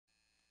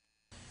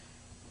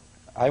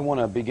I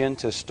want to begin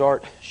to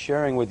start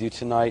sharing with you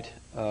tonight,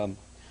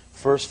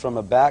 first from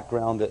a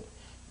background that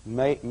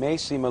may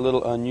seem a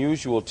little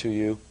unusual to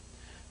you,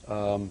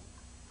 from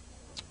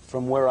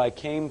where I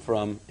came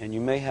from, and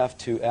you may have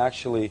to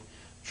actually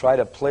try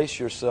to place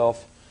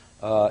yourself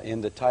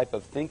in the type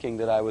of thinking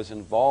that I was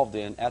involved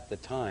in at the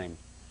time.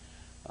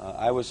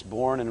 I was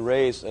born and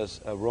raised as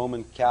a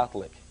Roman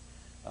Catholic.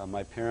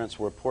 My parents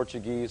were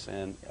Portuguese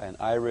and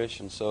Irish,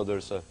 and so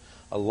there's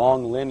a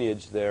long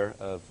lineage there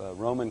of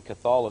Roman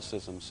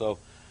Catholicism. So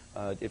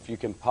if you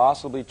can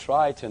possibly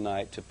try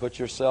tonight to put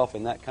yourself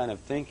in that kind of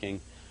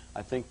thinking,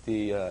 I think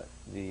the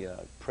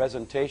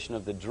presentation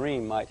of the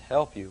dream might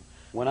help you.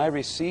 When I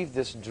received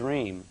this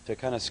dream, to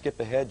kind of skip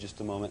ahead just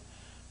a moment,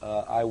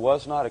 I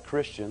was not a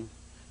Christian.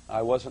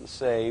 I wasn't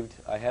saved.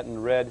 I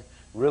hadn't read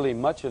really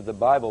much of the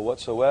Bible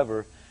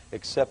whatsoever,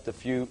 except a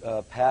few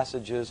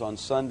passages on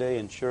Sunday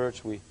in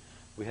church. We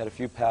had a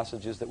few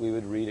passages that we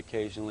would read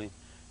occasionally.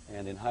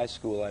 And in high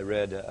school I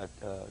read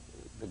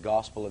the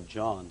Gospel of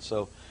John.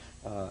 So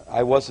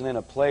I wasn't in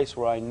a place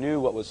where I knew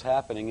what was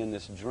happening in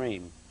this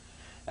dream.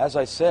 As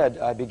I said,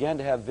 I began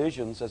to have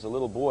visions as a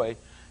little boy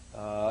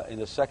in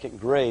the second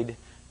grade.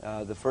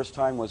 The first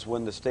time was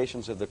when the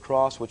Stations of the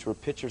Cross, which were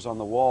pictures on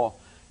the wall,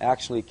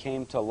 actually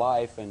came to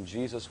life, and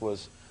Jesus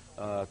was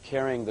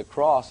carrying the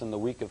cross in the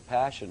week of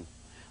Passion.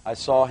 I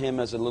saw him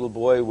as a little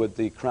boy with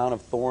the crown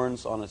of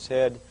thorns on his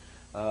head,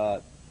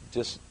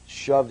 just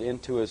shoved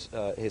into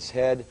his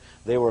head.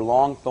 They were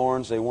long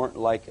thorns. They weren't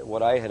like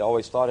what I had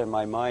always thought in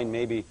my mind,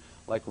 maybe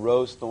like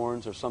rose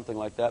thorns or something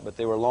like that, but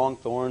they were long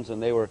thorns,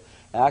 and they were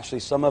actually,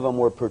 some of them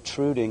were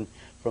protruding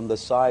from the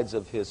sides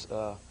of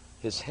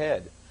his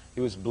head.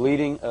 He was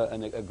bleeding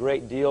a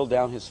great deal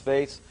down his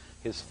face.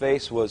 His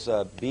face was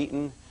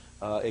beaten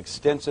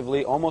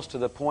extensively, almost to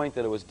the point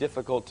that it was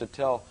difficult to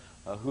tell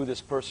who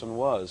this person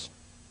was.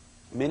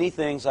 Many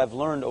things I've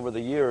learned over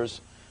the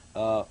years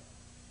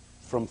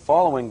from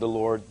following the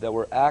Lord that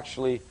were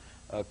actually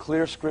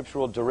clear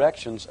scriptural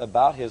directions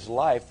about his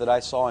life that I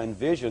saw in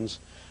visions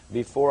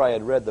before I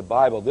had read the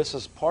Bible. This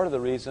is part of the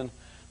reason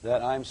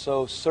that I'm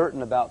so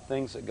certain about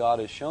things that God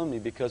has shown me,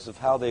 because of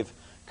how they've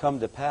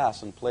come to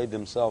pass and played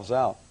themselves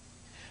out.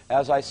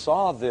 As I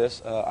saw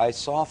this, I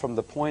saw from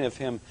the point of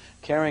him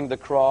carrying the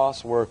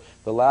cross where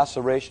the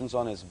lacerations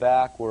on his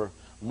back were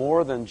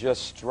more than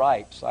just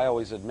stripes. I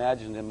always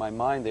imagined in my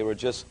mind they were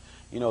just,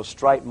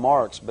 stripe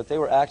marks, but they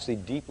were actually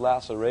deep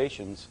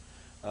lacerations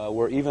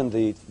where even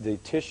the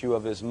tissue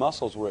of his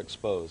muscles were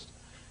exposed.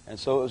 And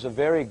so it was a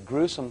very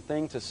gruesome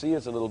thing to see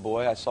as a little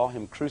boy. I saw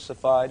him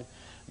crucified.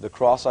 The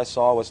cross I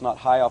saw was not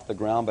high off the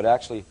ground, but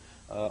actually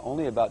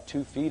only about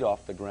 2 feet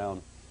off the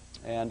ground.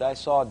 And I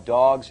saw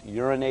dogs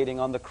urinating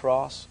on the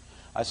cross.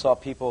 I saw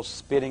people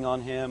spitting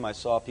on him. I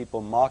saw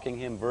people mocking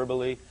him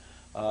verbally.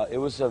 It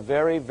was a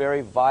very,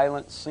 very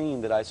violent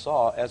scene that I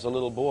saw as a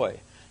little boy.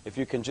 If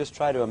you can just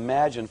try to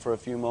imagine for a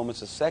few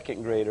moments a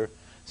second grader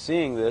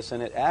seeing this,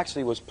 and it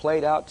actually was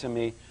played out to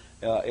me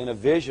in a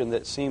vision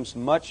that seems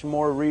much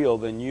more real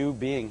than you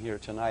being here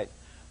tonight.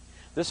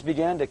 This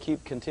began to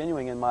keep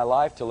continuing in my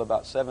life till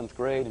about 7th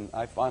grade, and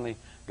I finally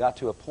got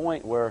to a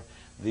point where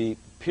the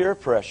peer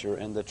pressure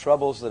and the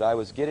troubles that I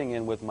was getting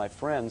in with my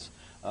friends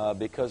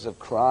because of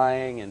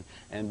crying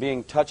and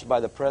being touched by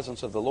the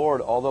presence of the Lord,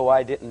 although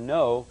I didn't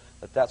know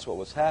that that's what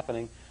was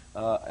happening,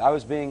 I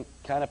was being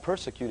kind of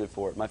persecuted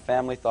for it. My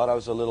family thought I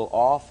was a little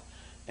off,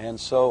 and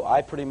so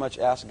I pretty much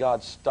asked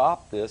God,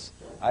 stop this.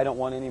 I don't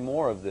want any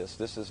more of this.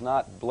 This is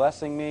not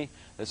blessing me.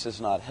 This is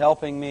not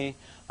helping me.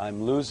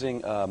 I'm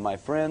losing my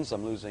friends.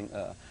 I'm losing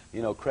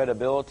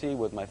credibility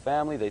with my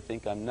family. They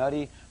think I'm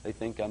nutty. They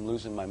think I'm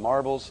losing my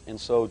marbles. And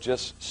so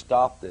just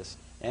stop this.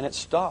 And it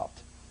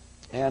stopped.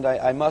 And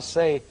I must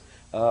say,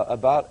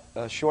 about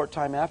a short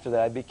time after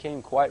that, I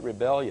became quite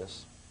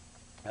rebellious.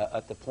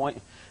 At the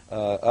point,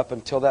 up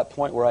until that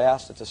point where I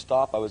asked it to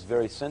stop, I was a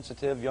very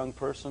sensitive young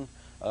person,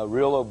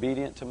 real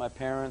obedient to my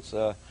parents,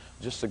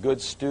 just a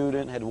good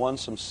student, had won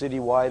some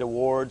citywide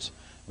awards.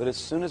 But as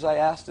soon as I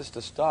asked this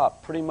to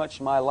stop, pretty much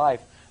my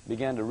life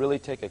began to really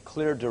take a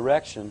clear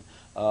direction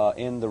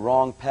in the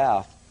wrong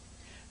path.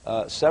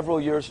 Several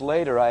years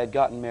later, I had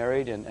gotten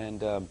married, and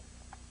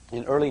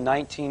in early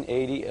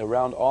 1980,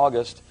 around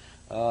August,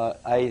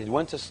 I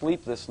went to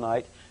sleep this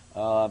night,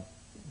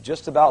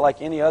 just about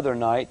like any other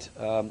night.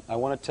 I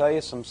want to tell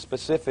you some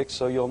specifics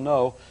so you'll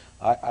know.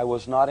 I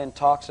was not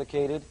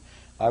intoxicated.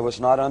 I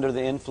was not under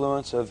the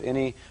influence of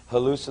any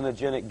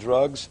hallucinogenic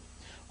drugs,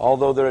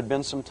 although there had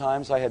been some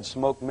times I had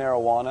smoked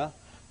marijuana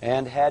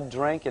and had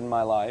drank in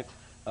my life.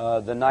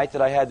 The night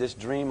that I had this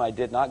dream, I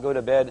did not go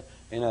to bed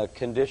in a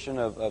condition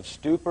of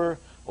stupor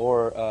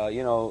or,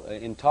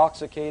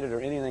 intoxicated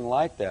or anything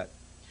like that.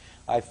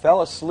 I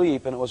fell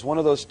asleep, and it was one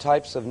of those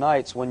types of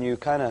nights when you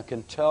kind of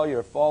can tell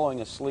you're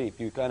falling asleep.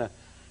 You kind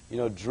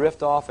of,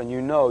 drift off, and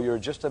you're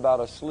just about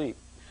asleep.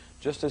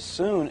 Just as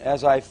soon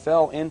as I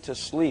fell into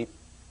sleep,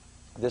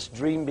 this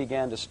dream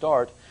began to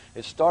start.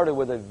 It started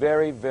with a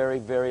very, very,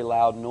 very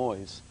loud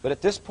noise. But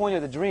at this point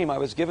of the dream, I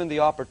was given the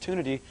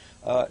opportunity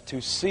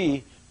to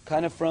see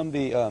kind of from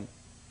the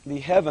the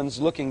heavens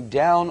looking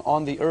down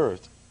on the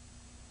earth.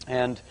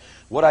 And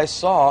what I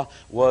saw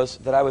was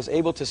that I was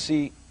able to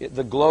see,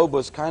 the globe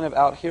was kind of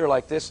out here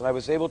like this, and I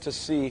was able to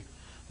see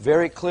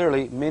very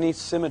clearly many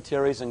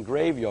cemeteries and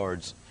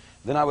graveyards.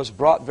 Then I was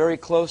brought very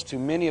close to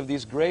many of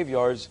these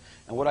graveyards,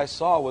 and what I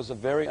saw was a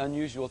very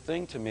unusual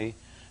thing to me.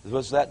 It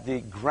was that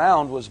the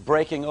ground was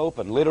breaking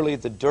open. Literally,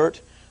 the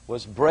dirt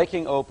was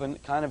breaking open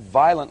kind of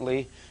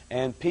violently,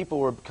 and people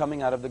were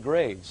coming out of the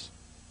graves.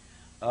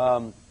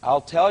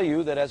 I'll tell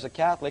you that as a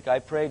Catholic, I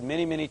prayed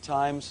many, many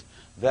times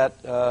that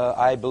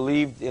I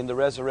believed in the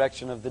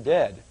resurrection of the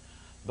dead.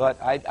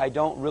 But I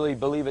don't really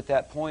believe at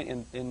that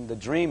point, in the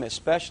dream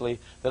especially,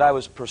 that I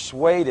was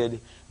persuaded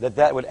that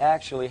that would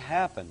actually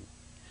happen.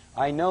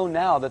 I know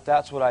now that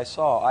that's what I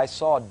saw. I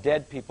saw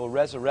dead people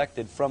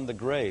resurrected from the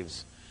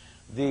graves.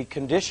 The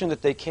condition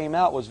that they came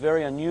out was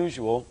very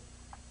unusual,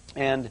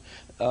 and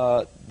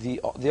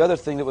the other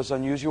thing that was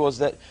unusual is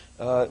that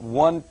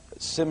one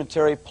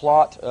cemetery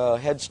plot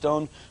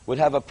headstone would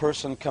have a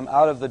person come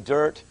out of the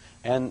dirt,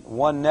 and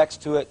one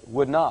next to it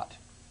would not.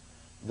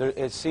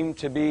 It seemed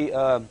to be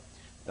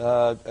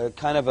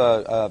kind of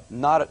a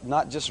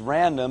not just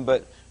random,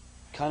 but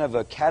kind of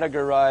a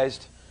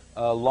categorized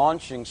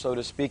launching, so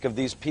to speak, of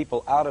these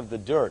people out of the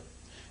dirt.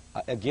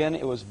 Again,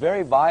 it was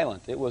very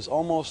violent. It was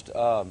almost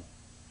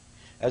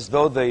as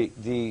though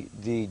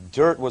the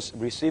dirt was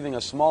receiving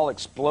a small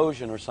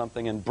explosion or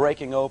something and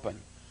breaking open.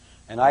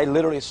 And I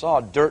literally saw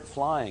dirt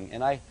flying.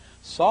 And I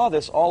saw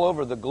this all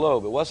over the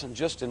globe. It wasn't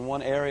just in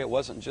one area. It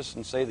wasn't just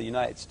in, say, the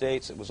United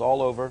States. It was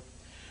all over.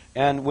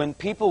 And when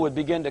people would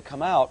begin to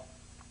come out,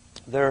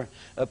 their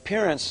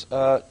appearance,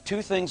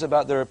 two things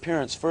about their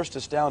appearance first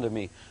astounded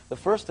me. The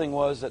first thing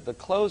was that the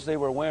clothes they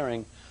were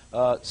wearing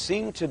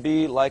seemed to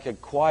be like a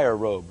choir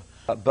robe.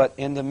 But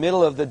in the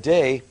middle of the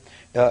day,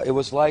 it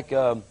was like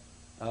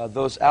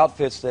those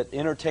outfits that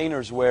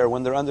entertainers wear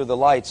when they're under the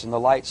lights, and the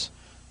lights,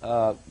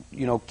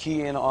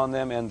 key in on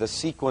them, and the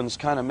sequins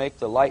kind of make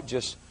the light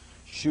just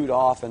shoot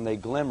off and they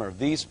glimmer.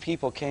 These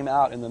people came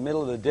out in the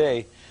middle of the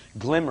day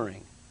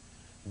glimmering.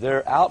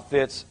 Their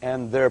outfits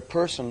and their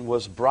person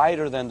was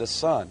brighter than the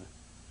sun.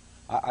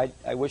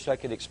 I wish I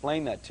could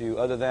explain that to you,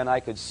 other than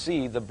I could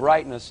see the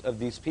brightness of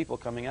these people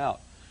coming out.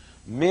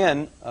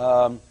 Men,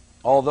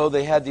 although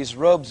they had these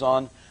robes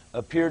on,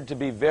 appeared to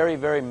be very,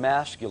 very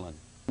masculine.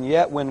 And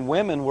yet when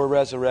women were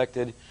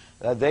resurrected,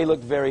 they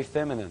looked very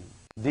feminine.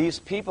 These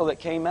people that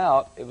came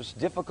out, it was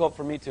difficult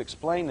for me to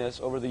explain this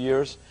over the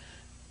years.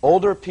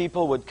 Older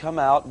people would come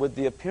out with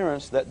the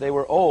appearance that they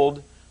were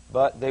old,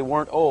 but they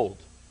weren't old.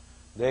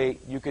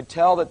 You could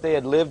tell that they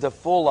had lived a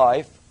full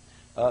life,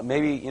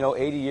 maybe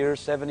 80 years,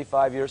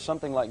 75 years,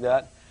 something like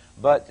that.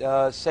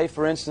 But say,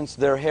 for instance,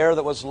 their hair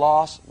that was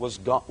lost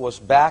was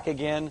back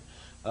again.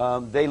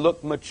 They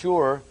looked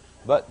mature,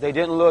 but they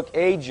didn't look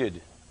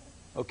aged.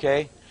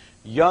 Okay,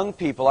 young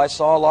people. I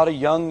saw a lot of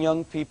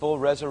young people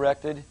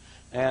resurrected,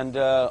 and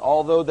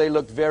although they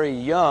looked very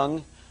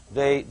young,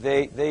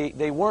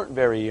 they weren't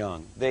very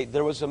young.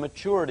 There was a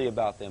maturity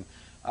about them.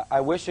 I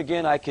wish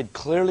again I could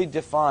clearly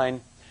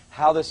define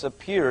how this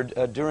appeared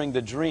during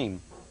the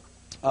dream.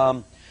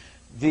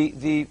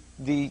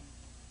 The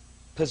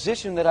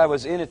position that I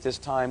was in at this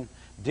time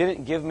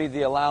didn't give me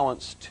the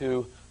allowance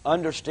to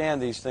understand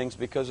these things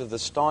because of the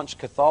staunch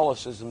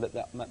Catholicism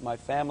that my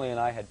family and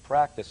I had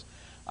practiced.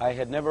 I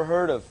had never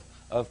heard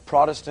of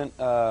Protestant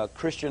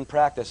Christian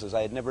practices.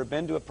 I had never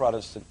been to a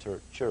Protestant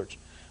church.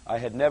 I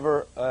had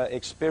never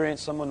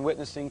experienced someone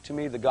witnessing to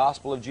me the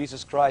gospel of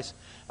Jesus Christ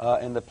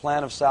and the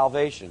plan of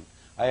salvation.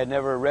 I had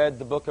never read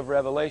the book of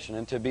Revelation.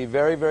 And to be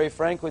very, very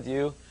frank with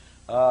you,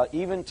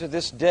 even to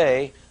this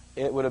day,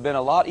 it would have been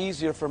a lot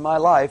easier for my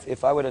life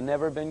if I would have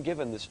never been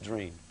given this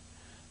dream.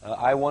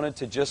 I wanted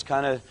to just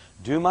kind of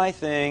do my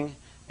thing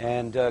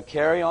and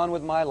carry on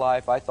with my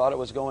life. I thought it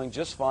was going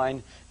just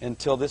fine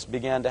until this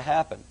began to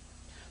happen.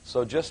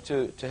 So just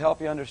to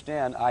help you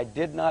understand, I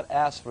did not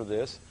ask for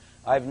this.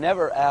 I've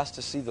never asked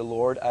to see the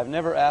Lord. I've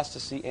never asked to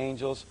see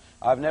angels.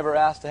 I've never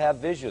asked to have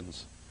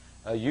visions.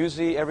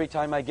 Usually every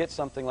time I get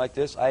something like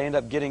this, I end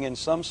up getting in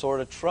some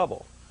sort of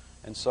trouble.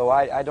 And so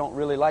I don't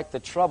really like the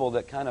trouble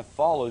that kind of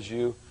follows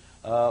you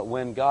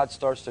when God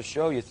starts to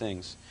show you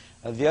things.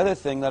 The other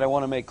thing that I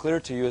want to make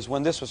clear to you is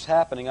when this was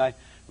happening, I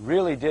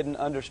really didn't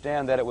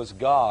understand that it was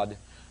God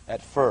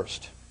at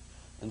first.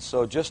 And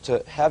so just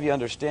to have you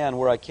understand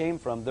where I came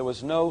from, there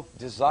was no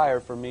desire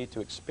for me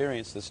to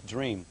experience this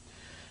dream.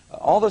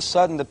 All of a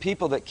sudden, the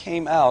people that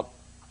came out,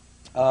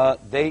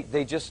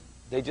 they just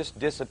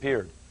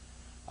disappeared.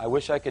 I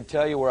wish I could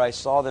tell you where I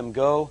saw them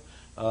go.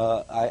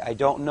 I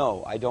don't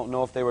know. I don't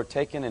know if they were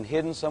taken and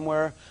hidden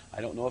somewhere.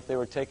 I don't know if they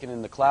were taken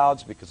in the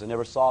clouds because I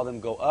never saw them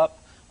go up.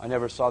 I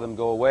never saw them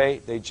go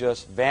away. They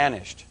just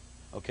vanished.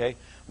 Okay?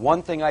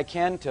 One thing I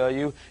can tell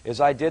you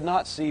is I did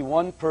not see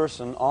one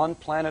person on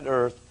planet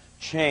Earth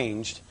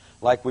changed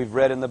like we've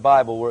read in the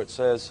Bible where it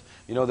says,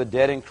 the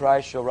dead in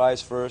Christ shall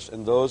rise first,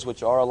 and those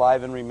which are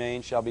alive and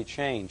remain shall be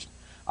changed.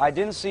 I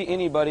didn't see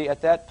anybody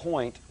at that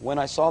point, when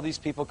I saw these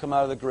people come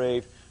out of the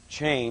grave,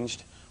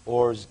 changed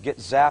or get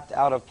zapped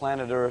out of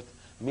planet Earth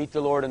meet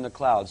the Lord in the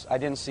clouds. I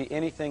didn't see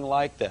anything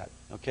like that,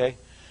 okay?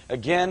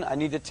 Again, I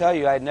need to tell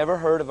you, I had never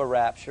heard of a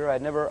rapture.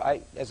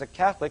 As a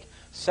Catholic,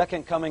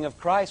 second coming of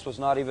Christ was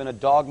not even a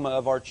dogma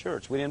of our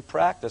church. We didn't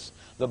practice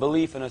the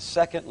belief in a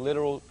second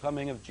literal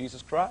coming of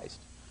Jesus Christ.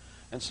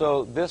 And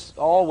so this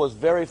all was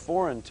very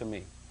foreign to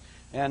me.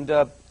 And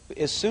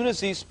as soon as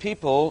these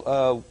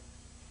people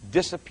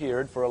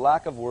disappeared, for a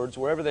lack of words,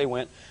 wherever they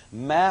went,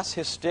 mass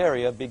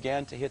hysteria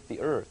began to hit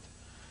the earth.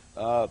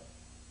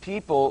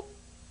 People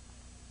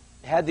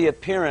had the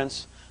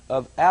appearance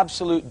of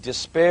absolute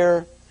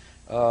despair,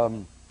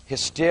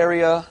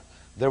 hysteria.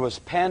 There was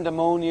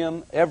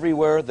pandemonium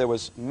everywhere. There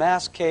was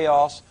mass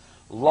chaos.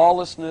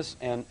 Lawlessness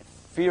and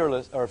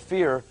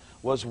fear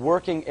was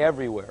working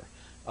everywhere.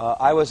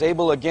 I was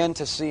able again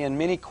to see in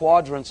many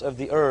quadrants of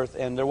the earth,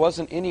 and there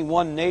wasn't any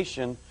one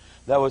nation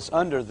that was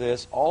under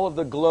this. All of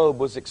the globe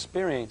was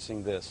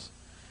experiencing this.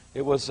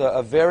 It was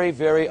a very,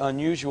 very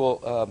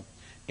unusual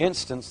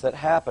instance that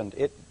happened.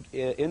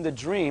 In the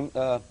dream,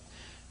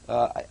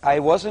 I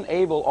wasn't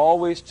able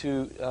always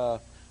to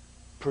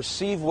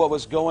perceive what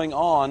was going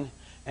on,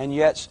 and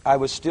yet I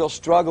was still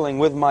struggling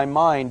with my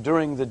mind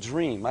during the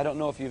dream. I don't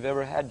know if you've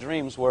ever had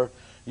dreams where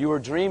you were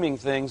dreaming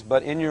things,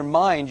 but in your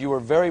mind you were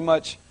very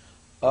much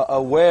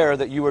aware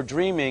that you were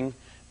dreaming,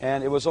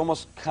 and it was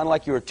almost kind of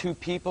like you were two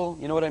people.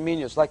 You know what I mean?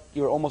 It's like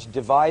you were almost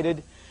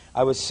divided.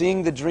 I was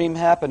seeing the dream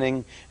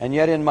happening, and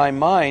yet in my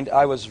mind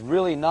I was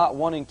really not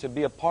wanting to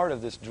be a part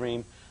of this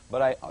dream.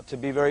 But to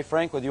be very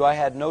frank with you, I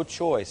had no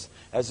choice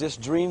as this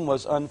dream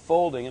was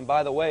unfolding. And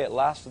by the way, it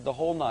lasted the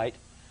whole night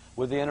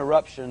with the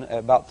interruption at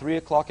about 3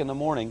 o'clock in the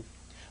morning.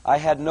 I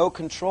had no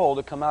control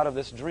to come out of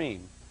this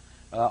dream.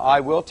 I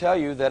will tell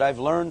you that I've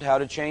learned how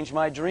to change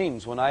my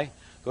dreams. When I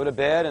go to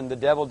bed and the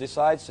devil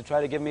decides to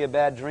try to give me a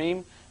bad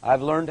dream,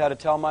 I've learned how to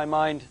tell my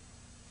mind,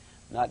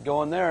 not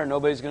going there.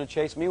 Nobody's going to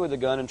chase me with a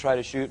gun and try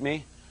to shoot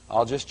me.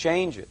 I'll just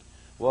change it.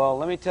 Well,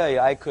 let me tell you,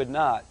 I could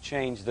not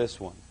change this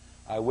one.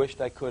 I wished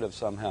I could have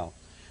somehow.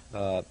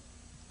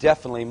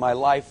 Definitely my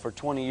life for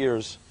 20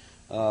 years,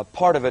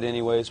 part of it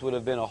anyways, would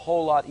have been a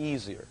whole lot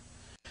easier.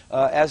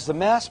 As the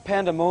mass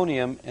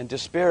pandemonium and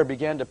despair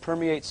began to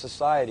permeate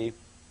society,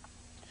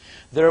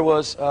 there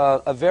was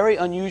a very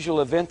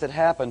unusual event that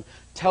happened.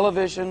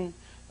 Television,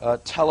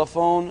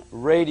 telephone,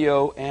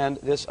 radio, and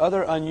this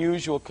other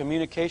unusual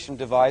communication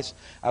device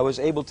I was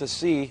able to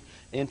see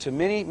into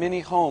many, many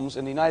homes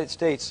in the United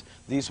States,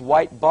 these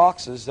white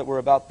boxes that were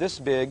about this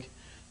big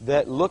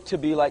that looked to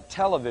be like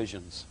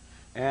televisions.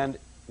 And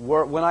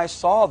when I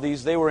saw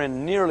these, they were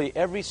in nearly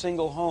every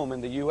single home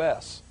in the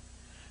U.S.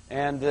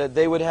 And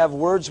they would have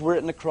words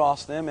written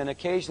across them, and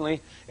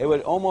occasionally it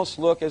would almost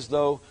look as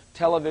though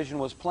television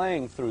was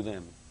playing through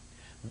them.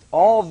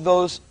 All of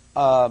those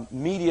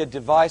media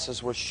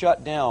devices were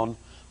shut down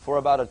for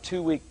about a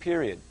 2-week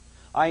period.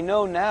 I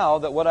know now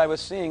that what I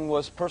was seeing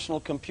was personal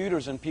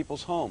computers in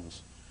people's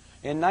homes.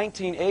 In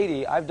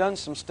 1980, I've done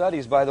some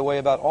studies, by the way,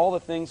 about all the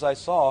things I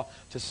saw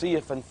to see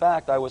if, in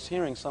fact, I was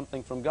hearing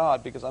something from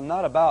God, because I'm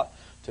not about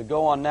to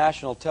go on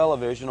national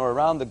television or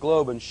around the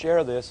globe and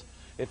share this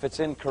if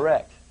it's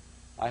incorrect.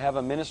 I have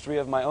a ministry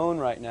of my own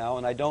right now,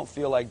 and I don't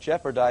feel like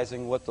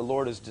jeopardizing what the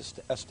Lord has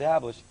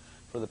established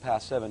for the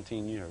past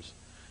 17 years.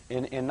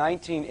 In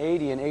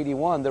 1980 and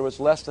 81, there was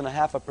less than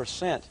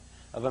 0.5%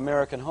 of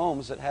American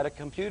homes that had a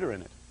computer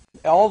in it.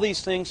 All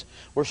these things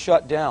were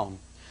shut down.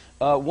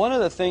 One of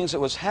the things that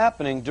was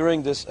happening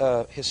during this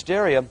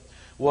hysteria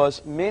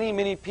was many,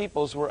 many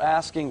peoples were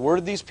asking, where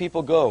did these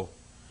people go?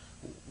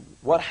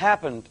 What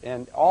happened?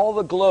 And all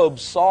the globe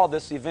saw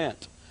this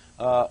event,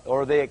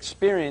 or they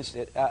experienced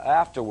it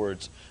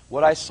afterwards.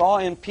 What I saw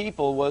in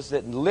people was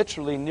that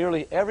literally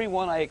nearly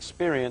everyone I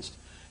experienced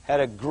had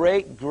a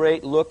great,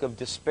 great look of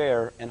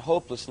despair and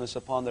hopelessness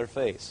upon their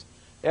face.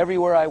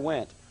 Everywhere I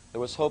went, there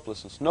was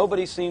hopelessness.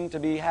 Nobody seemed to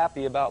be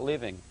happy about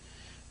living.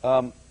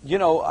 You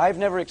know, I've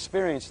never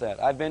experienced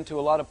that. I've been to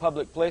a lot of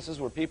public places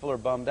where people are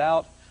bummed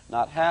out,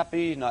 not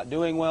happy, not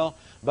doing well,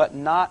 but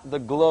not the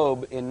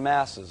globe in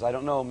masses. I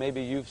don't know,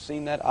 maybe you've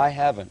seen that. I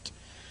haven't.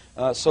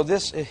 So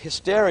this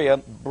hysteria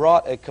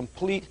brought a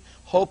complete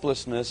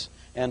hopelessness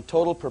and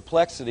total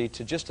perplexity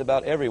to just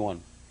about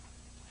everyone.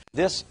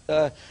 This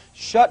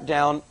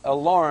shutdown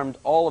alarmed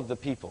all of the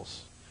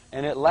peoples,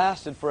 and it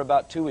lasted for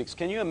about 2 weeks.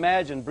 Can you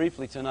imagine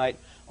briefly tonight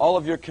all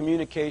of your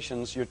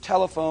communications, your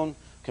telephone,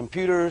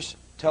 computers,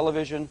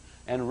 television,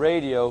 and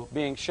radio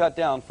being shut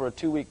down for a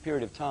 2-week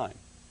period of time?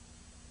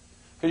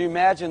 Can you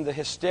imagine the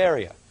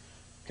hysteria?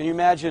 Can you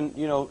imagine,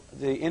 you know,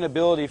 the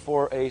inability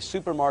for a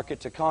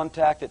supermarket to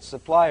contact its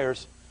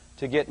suppliers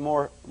to get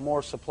more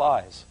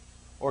supplies,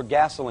 or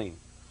gasoline,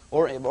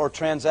 or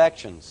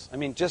transactions? I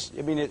mean,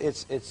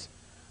 it's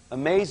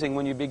amazing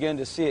when you begin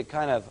to see it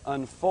kind of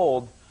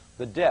unfold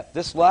the depth.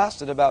 This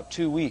lasted about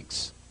 2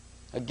 weeks.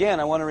 Again,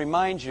 I want to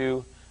remind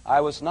you,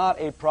 I was not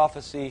a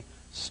prophecy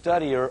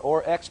studier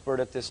or expert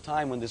at this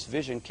time when this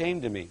vision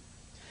came to me.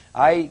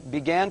 I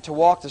began to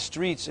walk the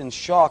streets in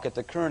shock at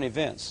the current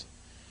events.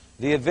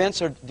 The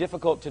events are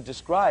difficult to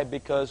describe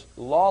because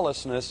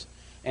lawlessness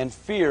and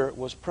fear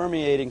was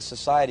permeating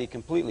society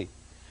completely.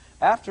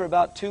 After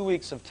about 2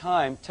 weeks of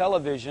time,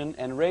 television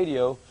and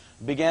radio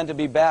began to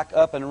be back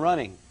up and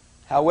running.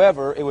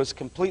 However, it was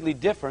completely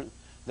different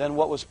than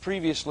what was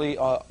previously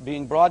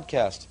being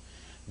broadcast.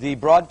 The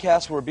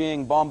broadcasts were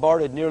being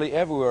bombarded nearly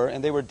everywhere,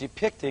 and they were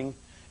depicting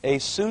a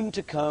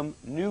soon-to-come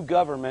new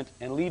government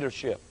and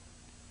leadership.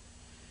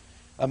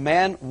 A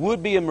man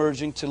would be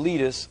emerging to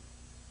lead us.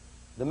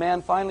 The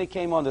man finally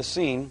came on the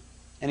scene,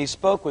 and he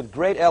spoke with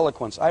great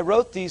eloquence. I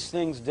wrote these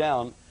things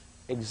down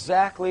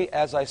exactly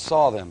as I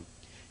saw them.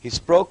 He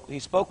spoke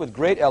with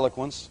great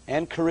eloquence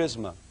and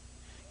charisma.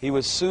 He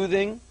was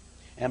soothing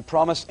and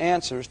promised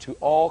answers to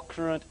all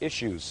current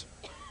issues.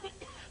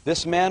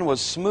 This man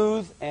was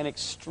smooth and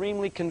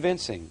extremely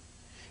convincing,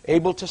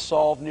 able to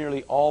solve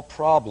nearly all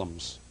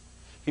problems.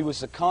 He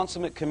was a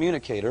consummate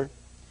communicator,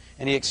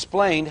 and he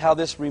explained how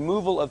this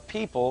removal of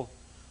people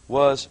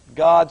was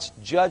God's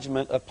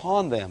judgment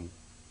upon them.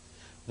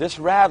 This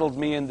rattled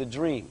me in the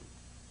dream.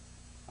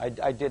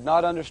 I did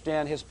not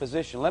understand his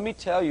position. Let me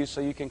tell you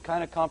so you can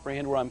kind of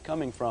comprehend where I'm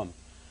coming from.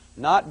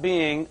 Not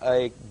being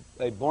a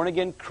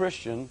born-again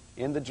Christian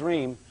in the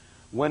dream,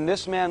 when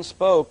this man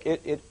spoke,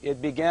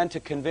 it began to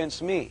convince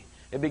me.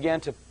 It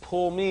began to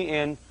pull me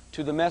in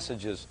to the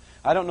messages.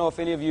 I don't know if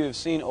any of you have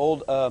seen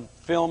old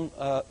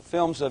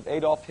films of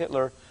Adolf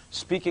Hitler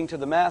speaking to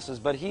the masses,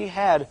 but he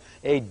had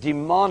a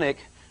demonic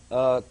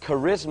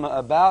charisma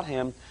about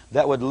him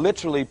that would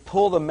literally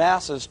pull the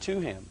masses to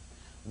him.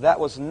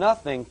 That was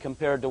nothing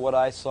compared to what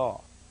I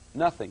saw.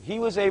 Nothing. He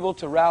was able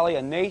to rally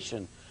a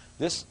nation.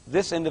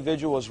 This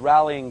individual was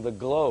rallying the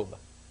globe.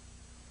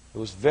 It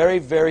was very,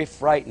 very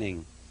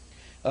frightening.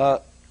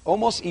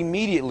 Almost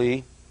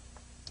immediately,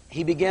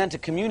 he began to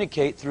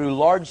communicate through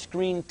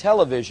large-screen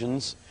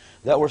televisions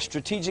that were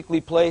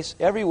strategically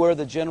placed everywhere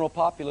the general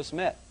populace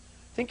met.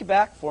 Think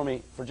back for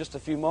me for just a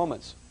few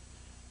moments.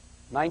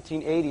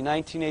 1980,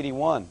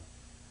 1981.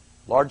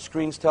 Large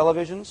screens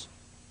televisions?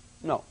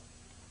 No.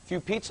 Few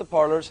pizza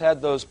parlors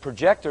had those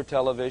projector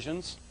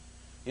televisions,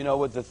 you know,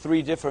 with the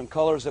 3 different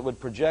colors that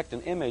would project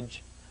an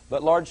image,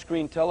 but large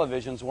screen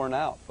televisions weren't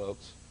out,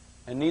 folks.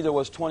 And neither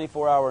was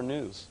 24-hour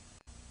news.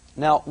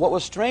 Now, what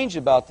was strange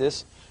about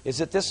this is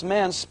that this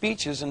man's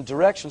speeches and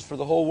directions for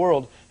the whole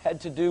world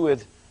had to do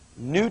with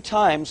new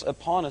times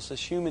upon us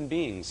as human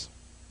beings,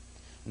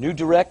 new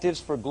directives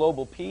for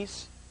global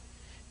peace,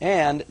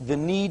 and the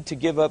need to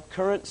give up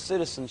current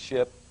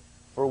citizenship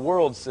for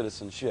world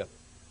citizenship.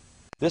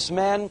 This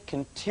man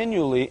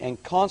continually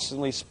and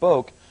constantly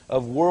spoke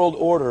of world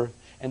order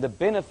and the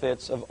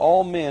benefits of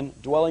all men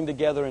dwelling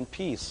together in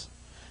peace.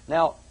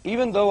 Now,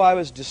 even though I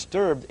was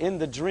disturbed in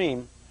the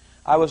dream,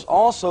 I was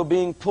also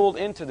being pulled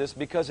into this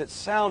because it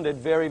sounded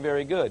very,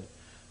 very good.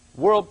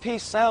 World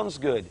peace sounds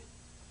good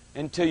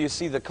until you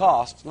see the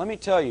cost. Let me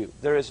tell you,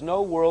 there is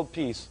no world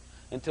peace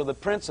until the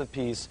Prince of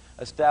Peace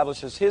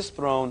establishes his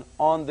throne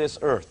on this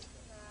earth.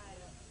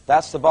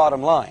 That's the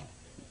bottom line.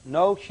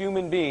 No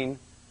human being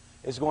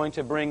is going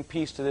to bring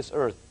peace to this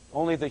earth.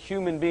 Only the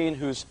human being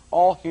who's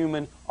all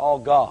human, all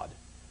God,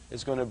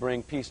 is going to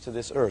bring peace to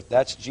this earth.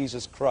 That's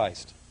Jesus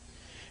Christ.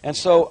 And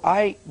so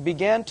I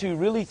began to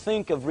really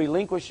think of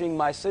relinquishing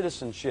my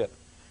citizenship,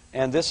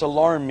 and this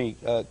alarmed me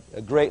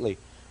greatly.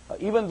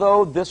 Even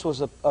though this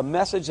was a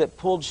message that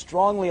pulled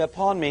strongly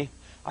upon me,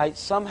 I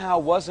somehow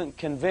wasn't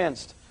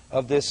convinced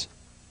of this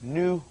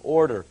new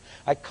order.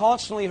 I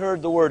constantly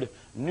heard the word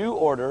new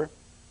order,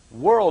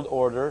 world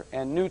order,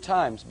 and new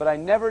times, but I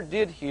never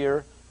did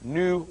hear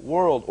new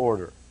world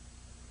order.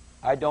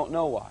 I don't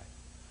know why.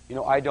 You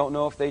know, I don't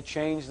know if they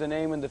changed the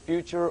name in the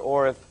future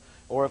or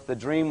if the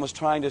dream was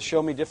trying to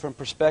show me different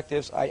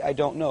perspectives. I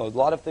don't know. A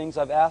lot of things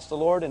I've asked the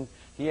Lord, and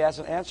He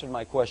hasn't answered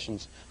my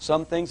questions.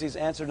 Some things He's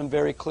answered them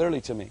very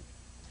clearly to me.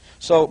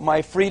 So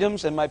my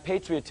freedoms and my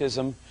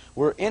patriotism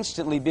were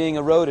instantly being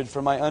eroded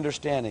from my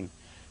understanding.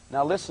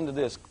 Now listen to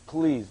this,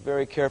 please,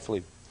 very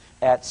carefully.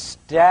 At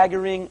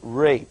staggering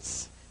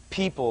rates,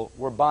 people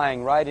were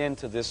buying right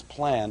into this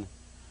plan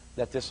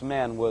that this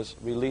man was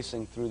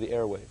releasing through the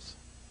airwaves.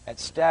 At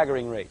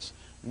staggering rates.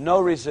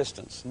 No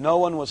resistance. No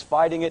one was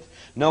fighting it.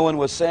 No one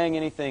was saying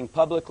anything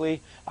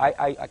publicly.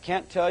 I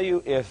can't tell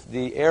you if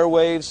the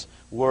airwaves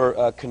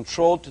were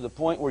controlled to the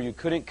point where you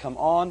couldn't come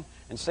on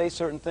and say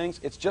certain things.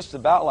 It's just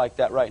about like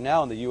that right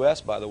now in the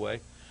U.S., by the way.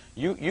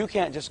 You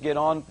can't just get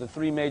on the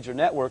 3 major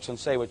networks and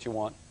say what you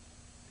want.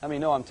 I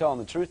mean, no, I'm telling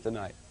the truth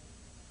tonight.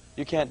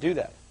 You can't do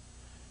that.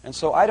 And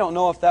so I don't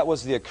know if that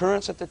was the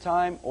occurrence at the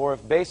time or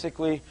if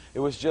basically it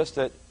was just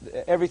that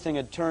everything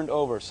had turned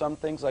over. Some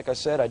things, like I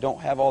said, I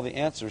don't have all the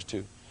answers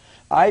to.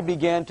 I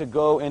began to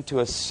go into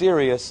a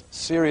serious,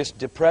 serious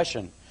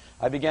depression.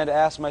 I began to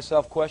ask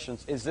myself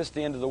questions. Is this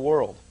the end of the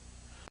world?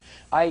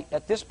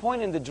 At this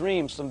point in the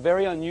dream, some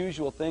very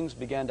unusual things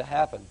began to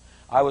happen.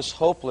 I was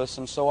hopeless,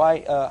 and so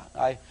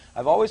I've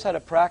always had a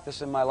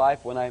practice in my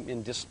life when I'm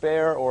in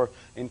despair or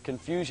in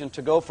confusion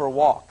to go for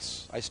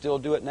walks. I still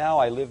do it now.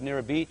 I live near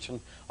a beach, and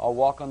I'll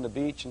walk on the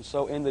beach. And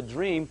so in the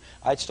dream,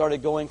 I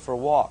started going for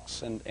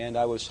walks, and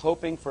I was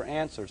hoping for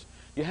answers.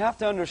 You have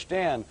to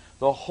understand,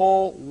 the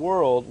whole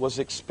world was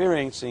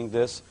experiencing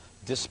this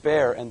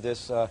despair and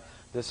this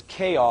this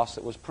chaos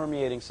that was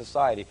permeating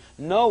society.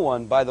 No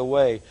one, by the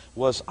way,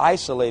 was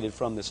isolated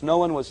from this. No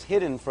one was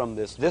hidden from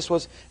this. This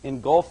was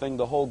engulfing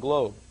the whole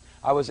globe.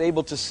 I was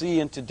able to see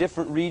into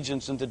different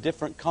regions, into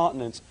different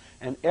continents,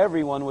 and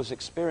everyone was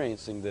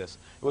experiencing this.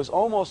 It was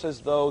almost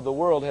as though the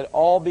world had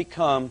all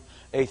become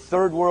a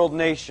third world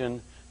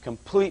nation,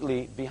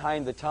 completely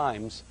behind the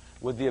times,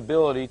 with the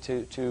ability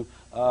to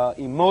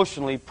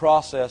emotionally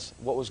process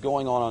what was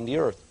going on the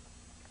earth.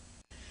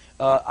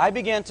 I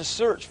began to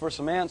search for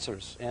some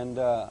answers, and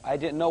I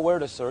didn't know where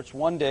to search.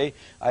 One day,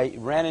 I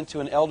ran into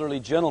an elderly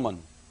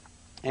gentleman,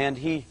 and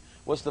he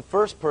was the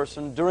first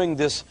person during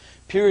this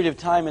period of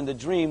time in the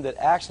dream that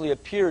actually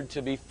appeared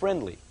to be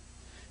friendly.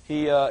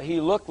 He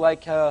looked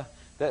like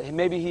that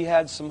maybe he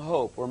had some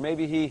hope, or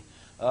maybe he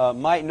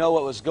might know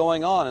what was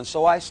going on. And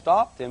so I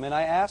stopped him, and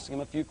I asked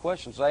him a few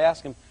questions. I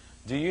asked him,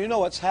 do you know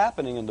what's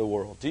happening in the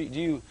world? Do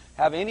you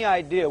have any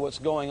idea what's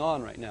going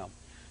on right now?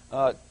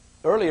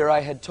 Earlier, I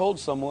had told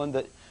someone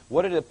that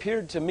what it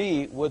appeared to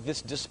me with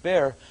this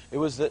despair, it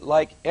was that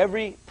like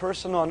every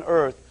person on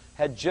earth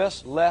had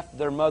just left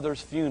their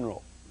mother's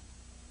funeral.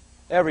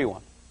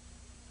 Everyone.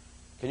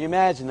 Can you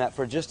imagine that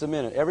for just a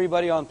minute?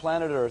 Everybody on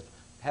planet Earth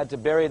had to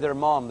bury their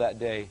mom that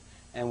day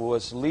and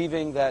was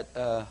leaving that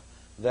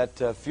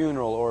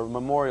funeral or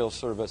memorial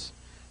service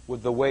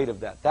with the weight of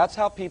that. That's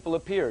how people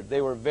appeared.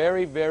 They were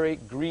very, very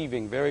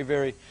grieving, very,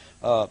 very,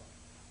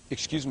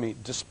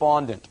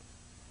 despondent.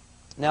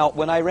 Now,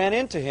 when I ran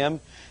into him,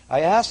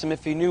 I asked him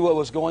if he knew what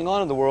was going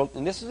on in the world,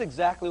 and this is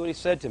exactly what he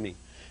said to me.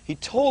 He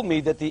told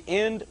me that the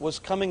end was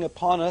coming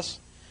upon us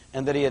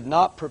and that he had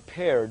not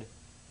prepared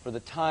for the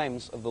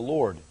times of the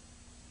Lord.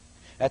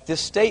 At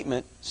this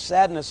statement,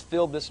 sadness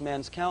filled this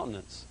man's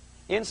countenance.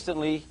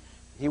 Instantly,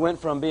 he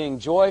went from being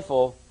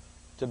joyful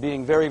to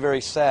being very,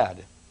 very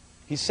sad.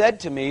 He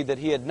said to me that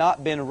he had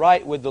not been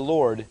right with the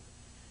Lord,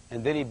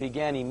 and then he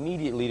began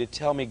immediately to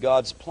tell me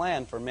God's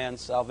plan for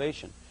man's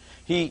salvation.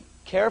 He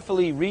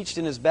carefully reached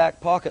in his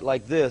back pocket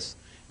like this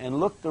and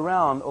looked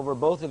around over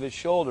both of his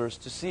shoulders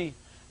to see,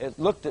 it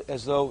looked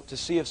as though to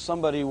see if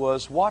somebody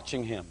was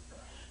watching him.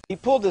 He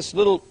pulled this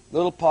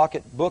little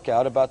pocket book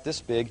out about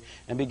this big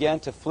and began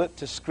to flip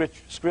to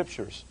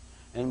scriptures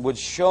and would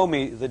show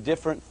me the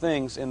different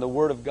things in the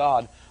Word of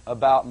God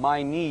about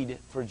my need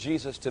for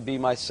Jesus to be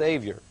my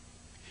Savior.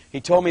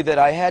 He told me that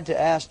I had to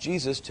ask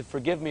Jesus to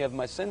forgive me of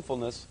my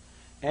sinfulness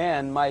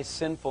and my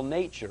sinful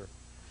nature.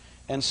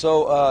 And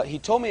so he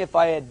told me if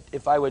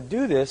I would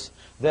do this,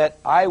 that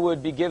I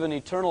would be given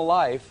eternal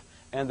life,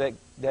 and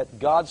that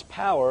God's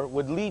power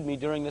would lead me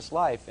during this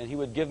life, and He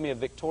would give me a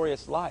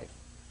victorious life.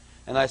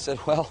 And I said,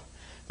 well,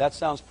 that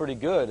sounds pretty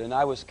good. And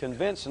I was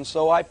convinced, and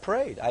so I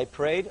prayed.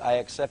 I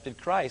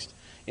accepted Christ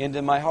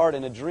into my heart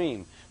in a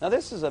dream. Now,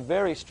 this is a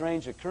very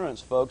strange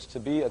occurrence, folks, to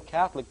be a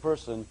Catholic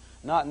person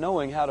not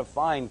knowing how to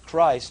find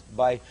Christ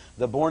by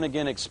the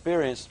born-again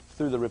experience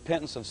through the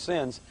repentance of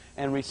sins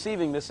and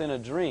receiving this in a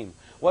dream.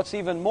 What's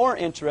even more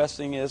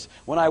interesting is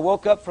when I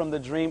woke up from the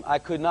dream, I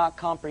could not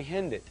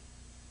comprehend it.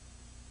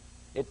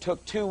 It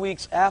took 2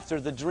 weeks after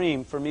the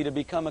dream for me to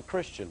become a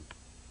Christian.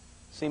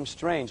 Seems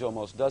strange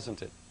almost,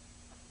 doesn't it?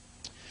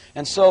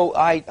 And so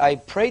I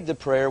prayed the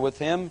prayer with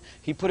him.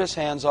 He put his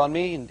hands on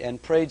me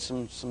and prayed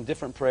some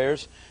different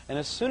prayers. And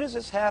as soon as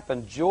this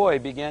happened, joy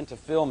began to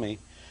fill me.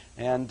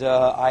 And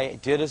I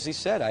did as he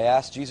said. I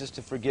asked Jesus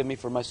to forgive me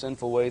for my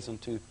sinful ways and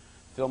to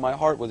fill my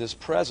heart with His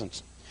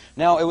presence.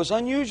 Now, it was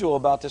unusual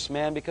about this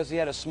man because he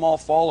had a small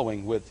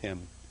following with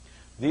him.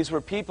 These were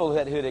people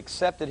that had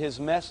accepted his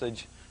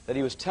message that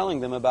he was telling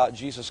them about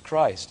Jesus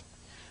Christ.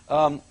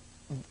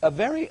 A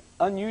very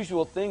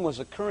unusual thing was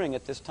occurring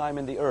at this time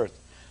in the earth.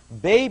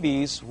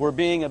 Babies were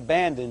being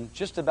abandoned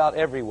just about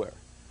everywhere.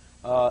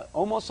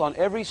 Almost on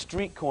every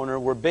street corner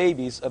were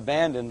babies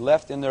abandoned,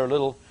 left in their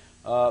little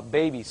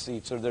baby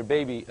seats or their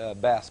baby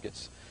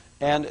baskets.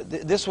 And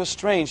this was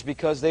strange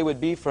because they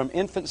would be from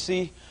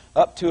infancy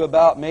up to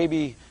about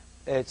maybe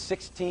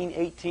 16,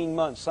 18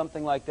 months,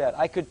 something like that.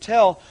 I could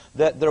tell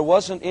that there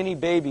wasn't any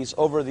babies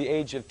over the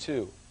age of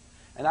 2.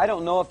 And I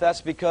don't know if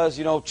that's because,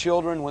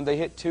 children, when they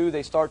hit 2,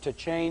 they start to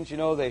change.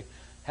 They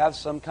have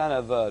some kind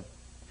of,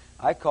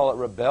 I call it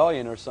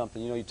rebellion or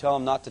something. You tell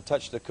them not to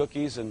touch the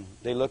cookies, and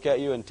they look at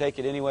you and take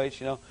it anyways,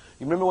 You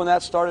remember when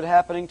that started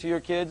happening to your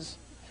kids?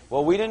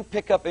 Well, we didn't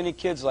pick up any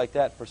kids like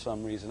that for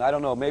some reason. I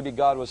don't know. Maybe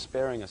God was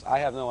sparing us. I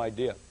have no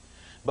idea.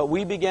 But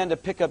we began to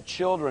pick up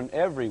children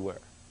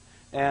everywhere.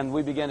 And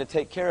we began to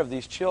take care of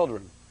these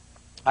children.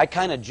 I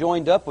kind of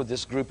joined up with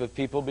this group of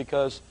people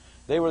because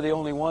they were the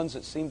only ones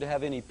that seemed to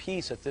have any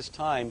peace at this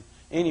time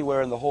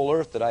anywhere in the whole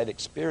earth that I'd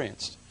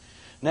experienced.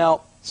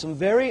 Now, some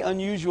very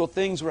unusual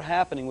things were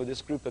happening with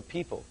this group of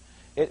people.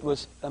 It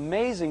was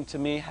amazing to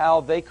me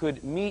how they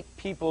could meet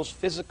people's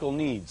physical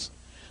needs.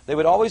 They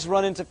would always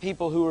run into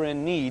people who were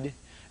in need,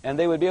 and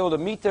they would be able to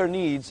meet their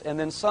needs and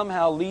then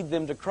somehow lead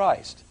them to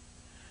Christ.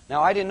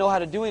 Now, I didn't know how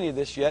to do any of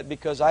this yet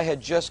because I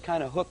had just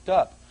kind of hooked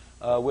up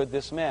with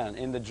this man.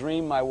 In the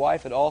dream, my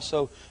wife had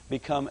also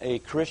become a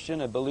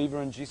Christian, a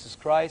believer in Jesus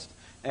Christ,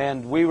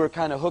 and we were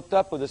kind of hooked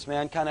up with this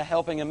man, kind of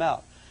helping him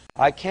out.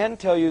 I can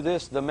tell you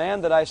this, the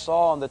man that I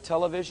saw on the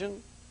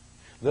television,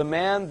 the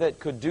man that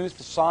could do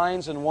the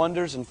signs and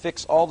wonders and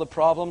fix all the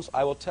problems,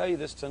 I will tell you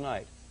this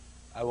tonight,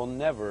 I will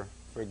never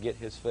forget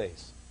his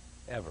face,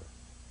 ever.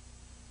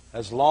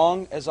 As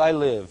long as I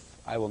live,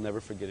 I will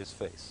never forget his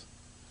face.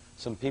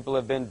 Some people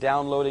have been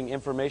downloading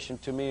information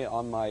to me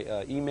on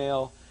my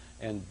email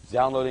and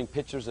downloading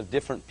pictures of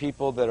different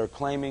people that are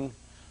claiming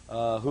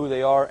who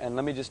they are, and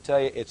let me just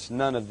tell you, it's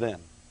none of them.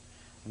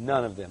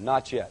 None of them,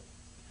 not yet.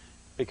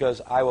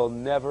 Because I will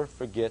never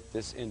forget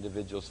this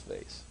individual's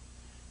face.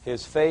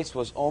 His face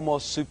was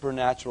almost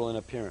supernatural in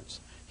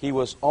appearance. He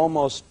was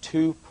almost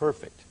too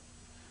perfect.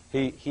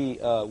 He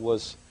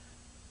was,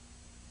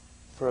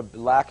 for a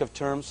lack of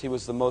terms, he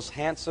was the most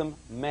handsome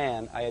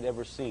man I had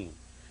ever seen.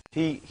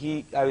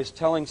 I was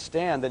telling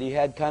Stan that he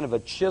had kind of a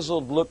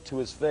chiseled look to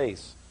his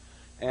face.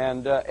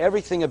 And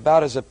everything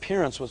about his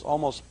appearance was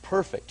almost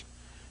perfect.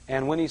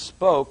 And when he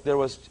spoke, there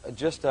was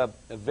just a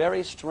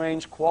very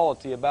strange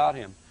quality about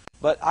him.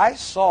 But I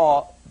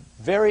saw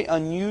very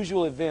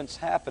unusual events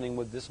happening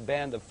with this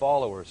band of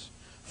followers.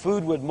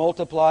 Food would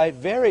multiply.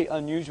 Very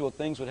unusual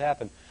things would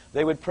happen.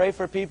 They would pray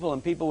for people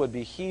and people would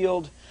be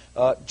healed.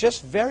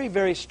 Just very,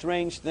 very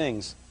strange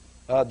things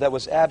that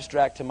was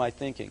abstract to my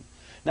thinking.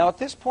 Now, at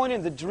this point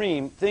in the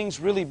dream,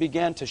 things really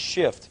began to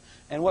shift.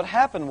 And what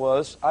happened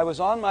was, I was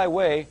on my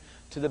way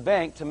to the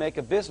bank to make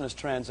a business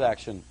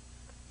transaction.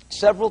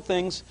 Several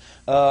things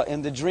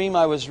in the dream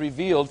I was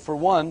revealed. For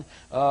one,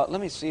 let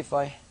me see if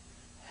I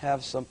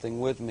have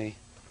something with me.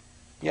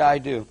 Yeah, I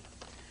do.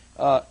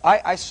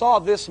 I saw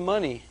this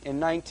money in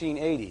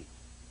 1980.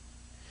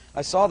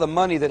 I saw the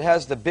money that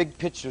has the big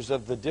pictures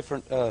of the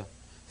different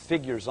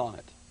figures on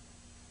it.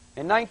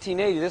 In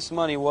 1980, this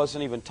money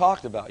wasn't even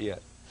talked about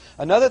yet.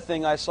 Another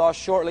thing I saw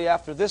shortly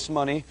after this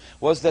money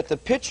was that the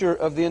picture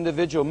of the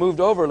individual moved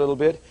over a little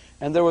bit,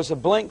 and there was a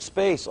blank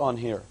space on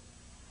here.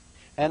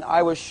 And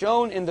I was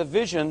shown in the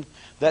vision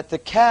that the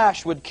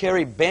cash would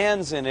carry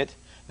bands in it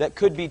that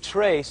could be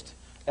traced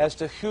as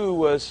to who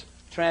was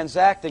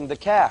transacting the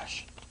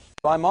cash.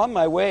 So I'm on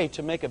my way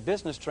to make a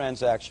business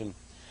transaction,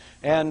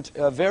 and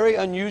a very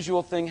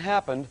unusual thing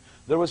happened.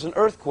 There was an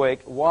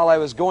earthquake while I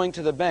was going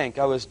to the bank.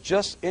 I was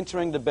just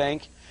entering the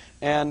bank,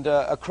 and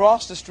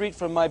across the street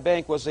from my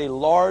bank was a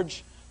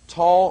large,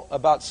 tall,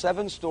 about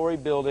 7-story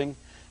building.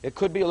 It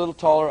could be a little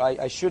taller.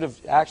 I should have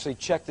actually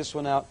checked this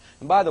one out.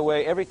 And by the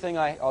way, everything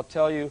I'll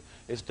tell you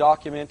is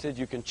documented.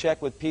 You can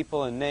check with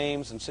people and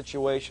names and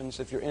situations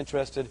if you're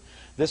interested.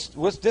 This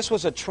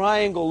was a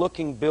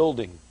triangle-looking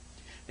building,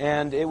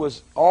 and it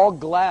was all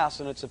glass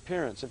in its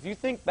appearance. If you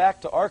think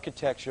back to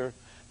architecture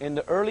in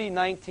the early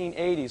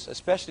 1980s,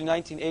 especially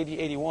 1980,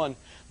 81,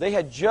 they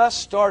had just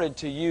started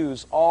to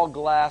use all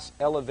glass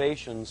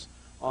elevations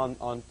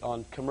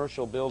on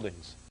commercial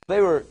buildings.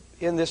 They were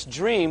in this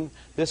dream.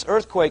 This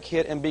earthquake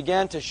hit and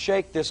began to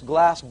shake this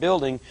glass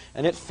building,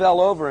 and it fell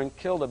over and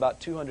killed about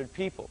 200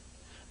 people.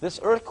 This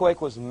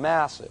earthquake was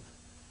massive,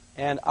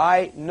 and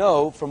I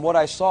know from what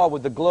I saw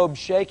with the globe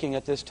shaking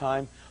at this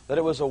time that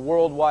it was a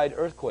worldwide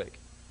earthquake.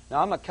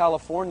 Now, I'm a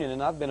Californian,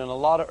 and I've been in a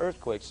lot of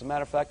earthquakes. As a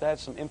matter of fact, I have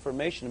some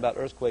information about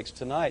earthquakes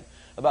tonight,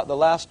 about the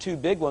last 2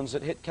 big ones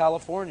that hit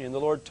California, and the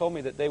Lord told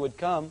me that they would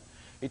come.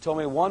 He told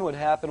me one would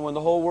happen when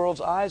the whole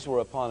world's eyes were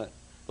upon it.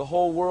 The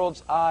whole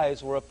world's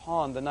eyes were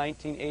upon the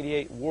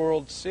 1988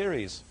 World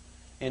Series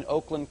in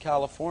Oakland,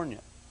 California.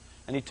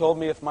 And He told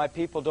me if my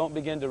people don't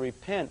begin to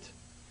repent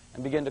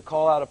and begin to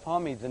call out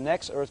upon me, the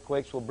next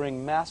earthquakes will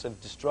bring massive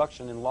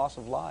destruction and loss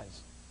of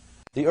lives.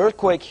 The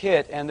earthquake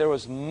hit, and there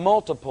was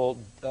multiple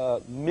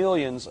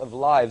millions of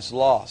lives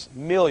lost.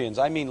 Millions.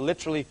 I mean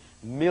literally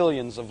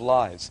millions of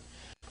lives.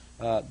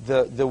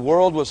 The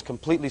world was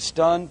completely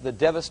stunned. The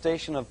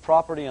devastation of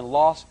property and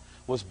loss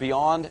was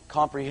beyond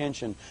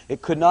comprehension.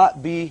 It could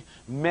not be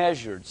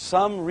measured.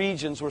 Some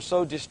regions were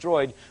so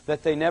destroyed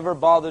that they never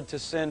bothered to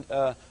send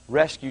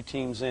rescue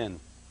teams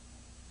in.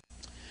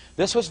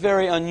 This was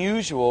very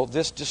unusual.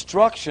 This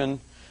destruction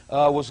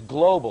was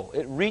global.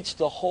 It reached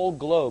the whole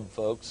globe,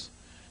 folks.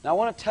 Now, I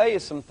want to tell you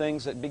some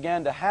things that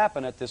began to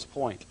happen at this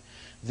point.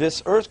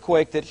 This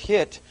earthquake that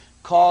hit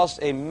caused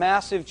a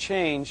massive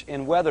change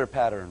in weather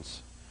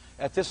patterns.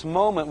 At this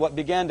moment, what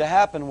began to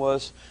happen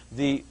was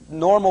the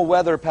normal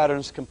weather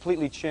patterns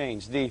completely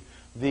changed. The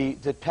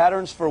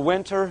patterns for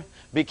winter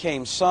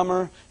became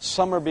summer,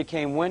 summer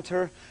became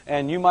winter,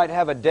 and you might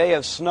have a day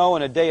of snow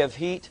and a day of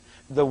heat.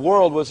 The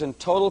world was in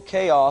total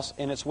chaos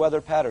in its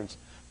weather patterns.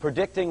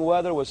 Predicting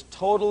weather was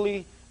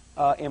totally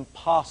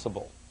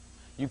impossible.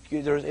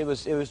 It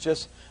was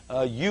just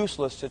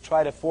useless to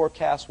try to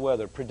forecast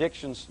weather.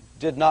 Predictions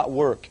did not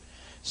work.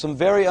 Some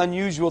very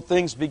unusual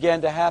things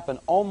began to happen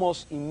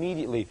almost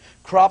immediately.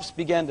 Crops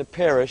began to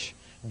perish,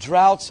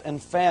 droughts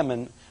and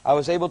famine. I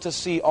was able to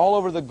see all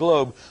over the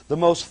globe the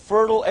most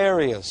fertile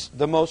areas,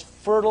 the most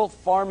fertile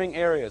farming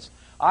areas.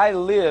 I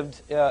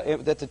lived,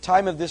 at the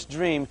time of this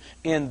dream,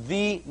 in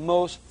the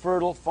most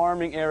fertile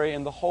farming area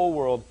in the whole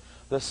world,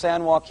 the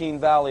San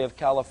Joaquin Valley of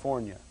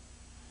California.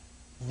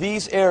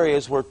 These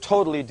areas were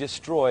totally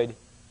destroyed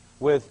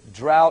with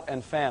drought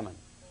and famine.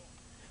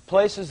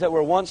 Places that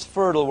were once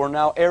fertile were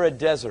now arid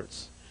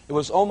deserts. It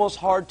was almost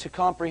hard to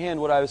comprehend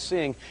what I was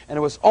seeing, and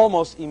it was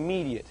almost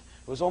immediate.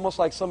 It was almost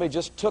like somebody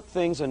just took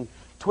things and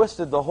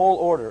twisted the whole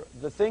order.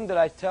 The thing that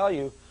I tell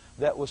you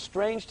that was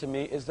strange to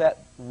me is that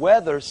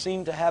weather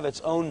seemed to have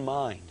its own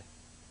mind.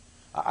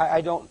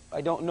 I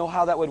don't know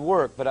how that would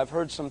work, but I've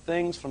heard some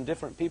things from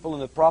different people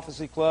in the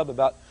Prophecy Club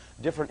about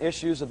different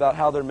issues, about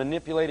how they're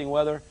manipulating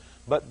weather.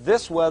 But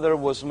this weather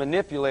was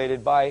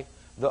manipulated by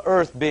the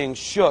earth being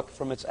shook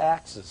from its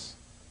axis.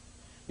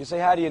 You say,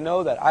 how do you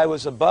know that? I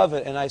was above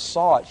it and I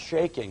saw it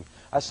shaking.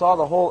 I saw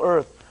the whole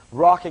earth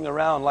rocking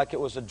around like it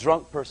was a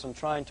drunk person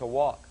trying to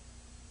walk.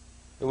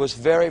 It was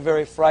very,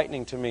 very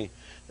frightening to me.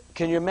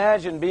 Can you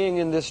imagine being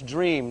in this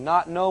dream,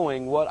 not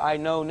knowing what I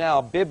know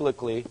now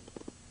biblically,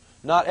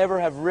 not ever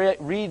have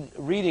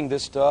reading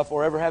this stuff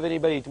or ever have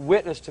anybody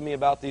witness to me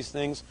about these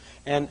things,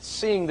 and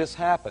seeing this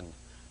happen?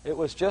 It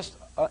was just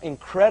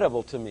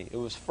incredible to me. It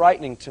was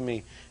frightening to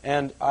me.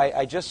 And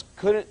I just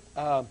couldn't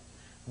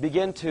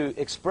begin to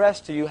express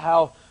to you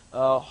how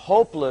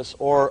hopeless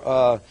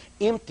or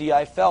empty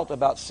I felt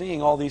about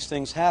seeing all these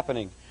things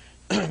happening.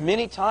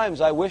 Many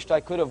times I wished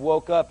I could have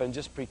woke up and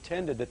just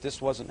pretended that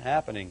this wasn't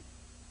happening.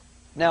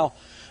 Now,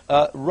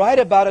 right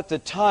about at the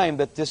time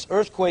that this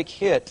earthquake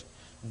hit,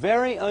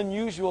 very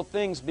unusual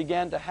things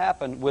began to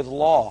happen with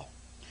law.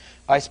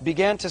 I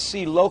began to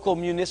see local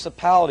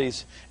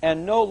municipalities,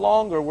 and no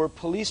longer were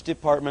police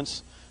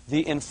departments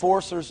the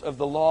enforcers of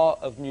the law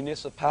of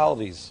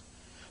municipalities,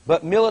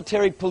 but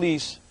military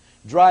police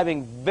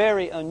driving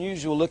very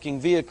unusual looking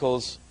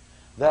vehicles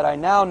that I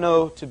now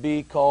know to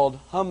be called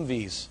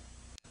Humvees.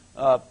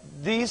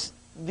 These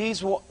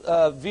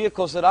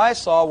vehicles that I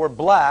saw were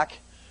black,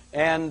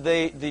 and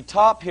the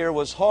top here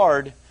was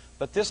hard,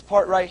 but this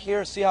part right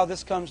here, see how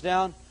this comes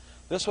down?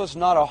 This was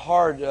not a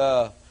hard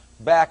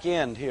back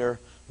end here.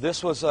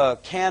 This was a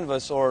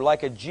canvas, or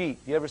like a Jeep.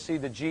 You ever see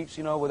the Jeeps,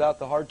 you know, without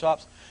the hard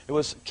tops? It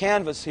was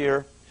canvas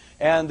here,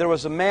 and there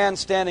was a man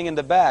standing in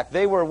the back.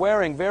 They were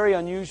wearing very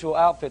unusual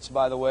outfits,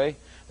 by the way.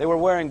 They were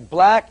wearing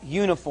black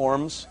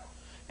uniforms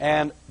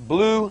and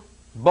blue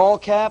ball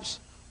caps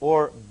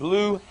or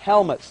blue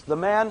helmets. The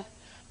man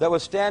that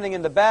was standing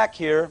in the back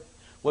here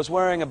was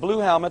wearing a blue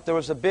helmet. There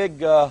was a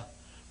big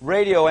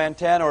radio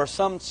antenna or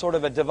some sort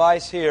of a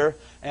device here,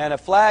 and a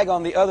flag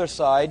on the other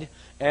side.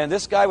 And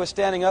this guy was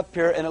standing up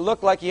here, and it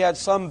looked like he had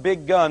some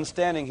big gun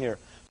standing here.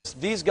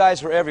 These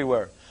guys were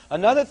everywhere.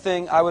 Another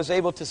thing I was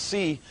able to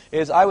see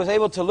is I was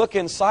able to look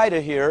inside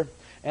of here,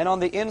 and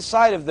on the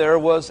inside of there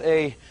was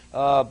a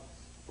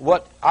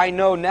what I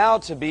know now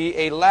to be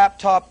a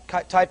laptop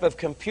type of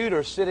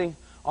computer sitting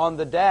on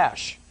the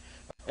dash.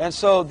 And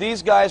so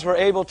these guys were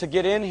able to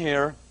get in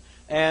here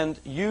and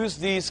use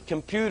these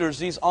computers,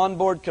 these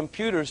onboard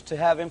computers, to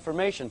have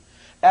information.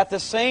 At the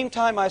same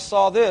time I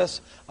saw this,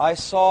 I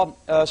saw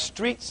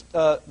street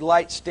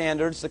light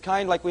standards, the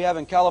kind like we have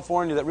in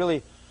California that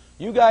really,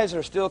 you guys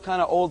are still kind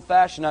of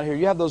old-fashioned out here.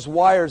 You have those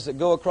wires that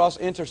go across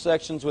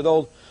intersections with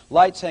old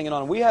lights hanging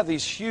on. We have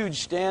these huge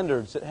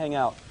standards that hang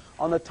out.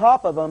 On the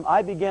top of them,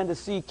 I began to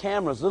see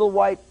cameras, little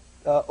white,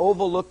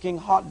 oval-looking,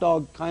 hot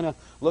dog kind of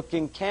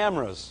looking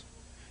cameras.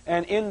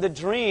 And in the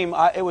dream,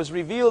 it was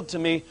revealed to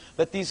me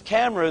that these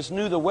cameras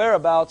knew the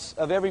whereabouts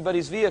of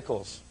everybody's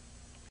vehicles.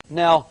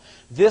 Now,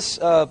 this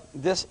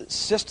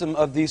system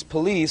of these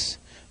police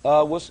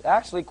was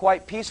actually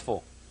quite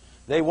peaceful.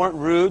 They weren't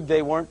rude.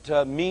 They weren't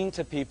mean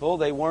to people.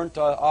 They weren't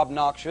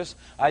obnoxious.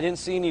 I didn't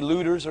see any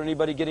looters or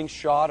anybody getting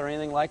shot or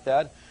anything like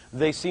that.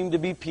 They seemed to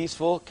be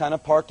peaceful, kind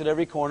of parked at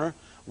every corner.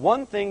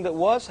 One thing that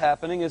was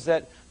happening is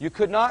that you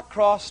could not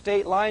cross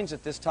state lines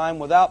at this time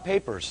without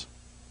papers.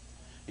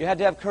 You had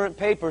to have current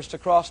papers to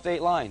cross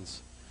state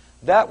lines.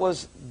 That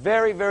was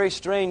very, very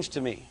strange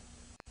to me.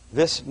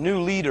 This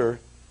new leader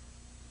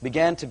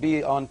began to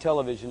be on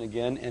television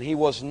again, and he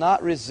was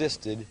not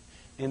resisted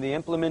in the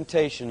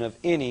implementation of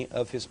any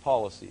of his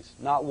policies.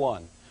 Not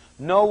one.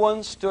 No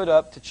one stood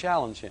up to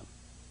challenge him.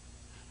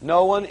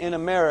 No one in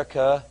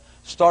America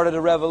started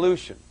a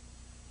revolution.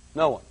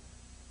 No one.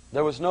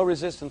 There was no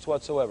resistance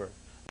whatsoever.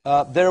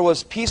 There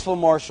was peaceful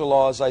martial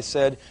law, as I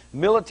said.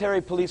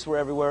 Military police were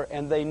everywhere,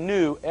 and they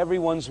knew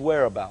everyone's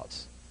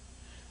whereabouts.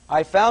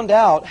 I found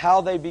out how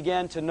they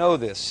began to know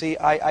this. See,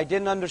 I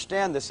didn't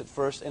understand this at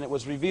first, and it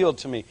was revealed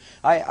to me.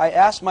 I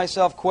asked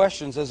myself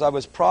questions as I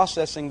was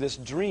processing this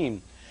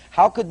dream.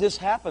 How could this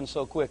happen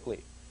so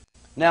quickly?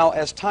 Now,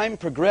 as time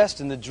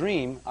progressed in the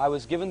dream, I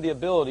was given the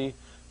ability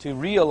to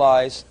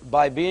realize,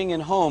 by being in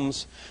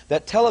homes,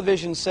 that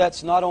television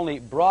sets not only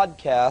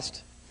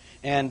broadcast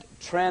and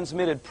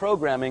transmitted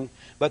programming,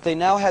 but they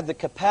now had the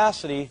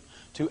capacity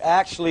to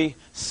actually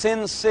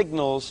send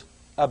signals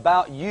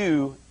about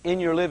you in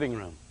your living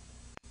room.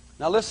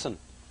 Now listen,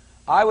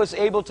 I was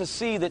able to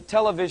see that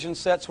television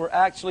sets were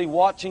actually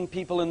watching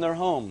people in their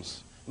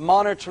homes,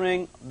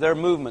 monitoring their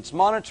movements,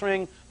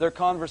 monitoring their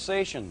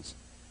conversations.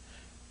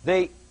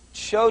 They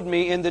showed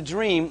me in the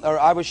dream, or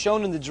I was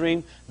shown in the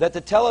dream, that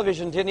the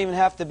television didn't even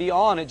have to be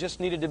on, it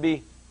just needed to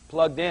be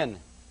plugged in.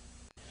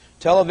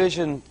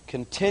 Television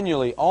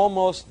continually,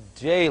 almost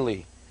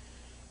daily,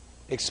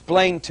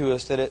 explained to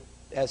us that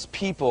as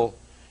people,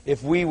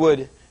 if we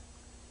would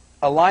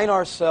align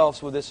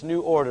ourselves with this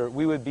new order,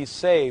 we would be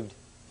saved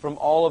from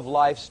all of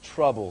life's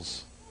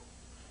troubles.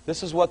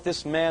 This is what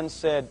this man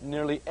said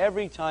nearly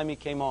every time he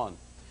came on.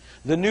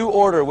 The new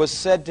order was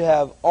said to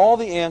have all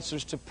the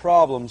answers to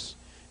problems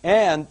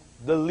and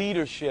the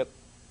leadership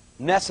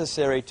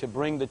necessary to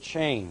bring the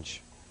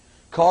change,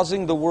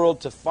 causing the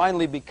world to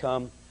finally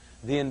become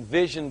the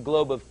envisioned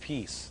globe of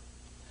peace.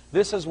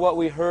 This is what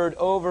we heard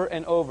over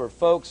and over.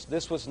 Folks,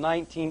 this was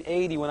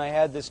 1980 when I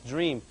had this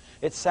dream.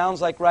 It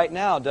sounds like right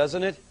now,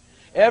 doesn't it?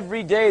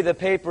 Every day the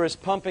paper is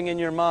pumping in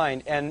your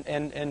mind,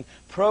 and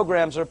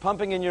programs are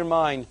pumping in your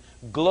mind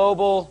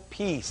global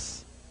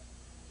peace,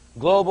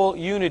 global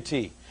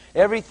unity.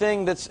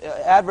 Everything that's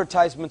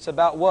advertisements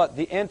about what?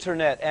 The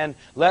internet, and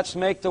let's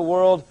make the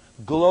world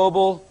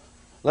global.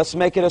 Let's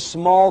make it a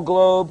small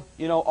globe.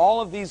 You know,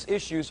 all of these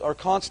issues are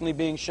constantly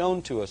being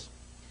shown to us.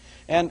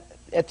 And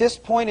at this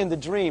point in the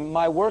dream,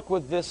 my work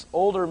with this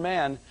older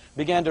man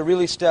began to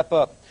really step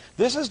up.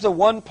 This is the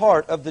one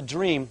part of the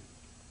dream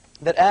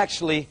that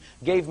actually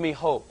gave me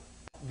hope.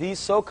 These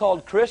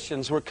so-called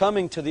Christians were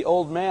coming to the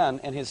old man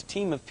and his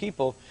team of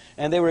people,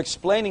 and they were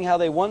explaining how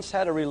they once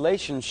had a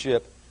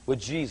relationship with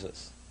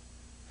Jesus,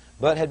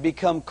 but had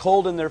become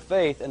cold in their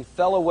faith and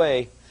fell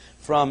away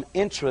from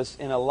interest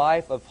in a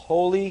life of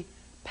holy,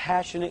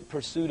 passionate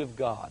pursuit of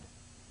God.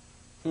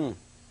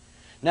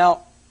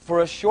 Now,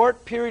 for a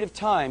short period of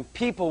time,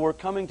 people were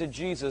coming to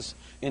Jesus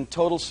in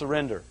total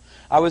surrender.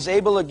 I was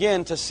able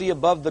again to see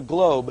above the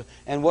globe,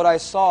 and what I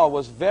saw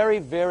was very,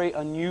 very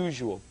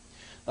unusual.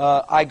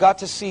 I got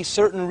to see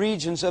certain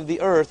regions of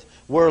the earth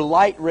where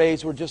light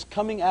rays were just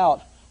coming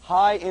out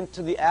high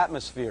into the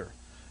atmosphere.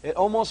 It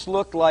almost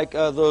looked like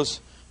those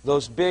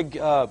big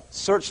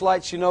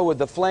searchlights, you know, with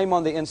the flame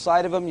on the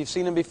inside of them. You've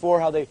seen them before,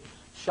 how they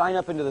shine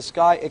up into the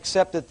sky,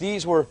 except that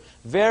these were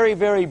very,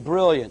 very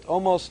brilliant,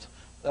 almost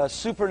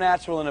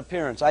supernatural in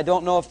appearance. I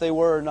don't know if they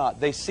were or not.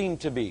 They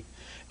seemed to be.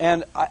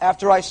 And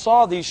after I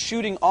saw these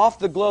shooting off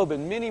the globe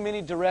in many,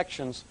 many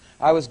directions,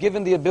 I was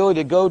given the ability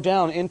to go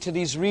down into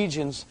these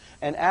regions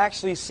and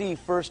actually see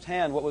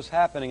firsthand what was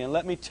happening. And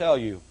let me tell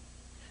you,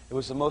 it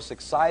was the most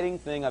exciting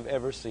thing I've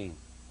ever seen.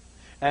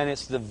 And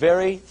it's the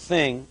very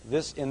thing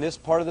in this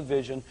part of the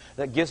vision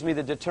that gives me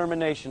the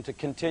determination to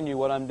continue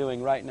what I'm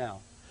doing right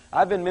now.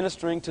 I've been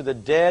ministering to the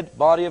dead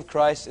body of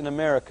Christ in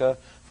America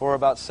for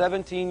about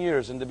 17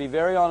 years. And to be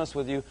very honest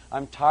with you,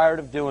 I'm tired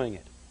of doing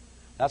it.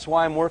 That's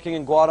why I'm working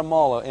in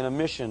Guatemala in a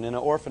mission, in an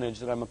orphanage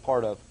that I'm a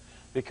part of.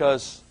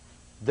 Because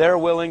they're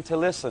willing to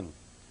listen.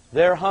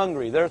 They're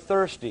hungry. They're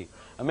thirsty.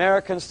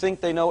 Americans think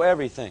they know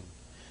everything.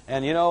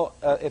 And you know,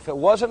 if it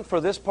wasn't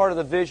for this part of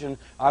the vision,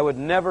 I would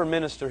never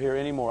minister here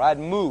anymore. I'd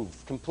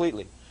move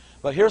completely.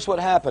 But here's what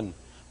happened.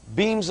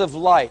 Beams of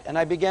light. And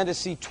I began to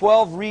see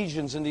 12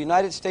 regions in the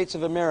United States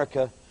of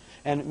America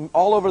and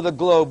all over the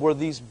globe where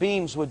these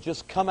beams would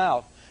just come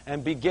out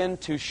and begin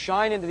to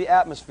shine into the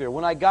atmosphere.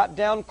 When I got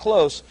down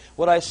close,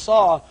 what I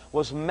saw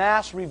was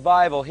mass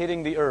revival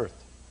hitting the earth.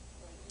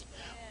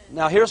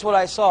 Now here's what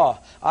I saw.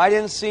 I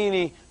didn't see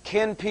any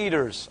Ken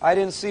Peters. I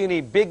didn't see any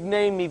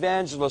big-name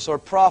evangelists or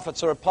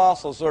prophets or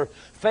apostles or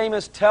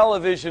famous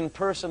television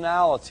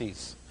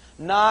personalities.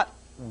 Not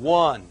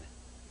one.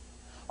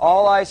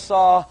 All I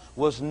saw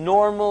was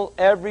normal,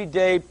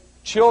 everyday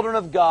children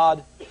of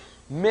God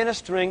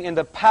ministering in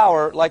the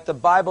power like the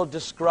Bible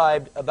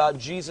described about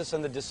Jesus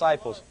and the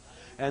disciples.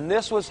 And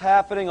this was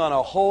happening on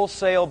a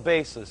wholesale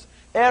basis.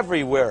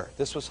 Everywhere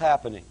this was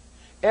happening.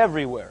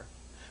 Everywhere.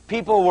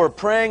 People were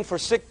praying for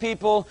sick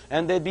people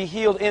and they'd be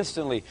healed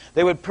instantly.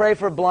 They would pray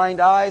for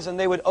blind eyes and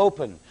they would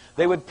open.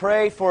 They would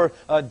pray for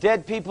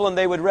dead people and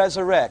they would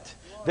resurrect.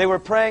 They were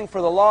praying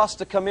for the lost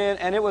to come in,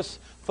 and it was,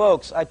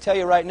 folks, I tell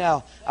you right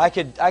now, I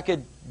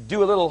could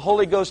do a little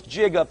Holy Ghost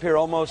jig up here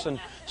almost and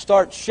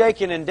start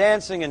shaking and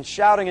dancing and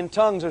shouting in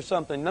tongues or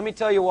something. Let me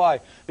tell you why.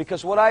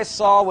 Because what I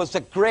saw was the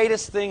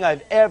greatest thing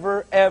I've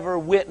ever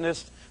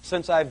witnessed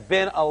since I've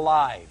been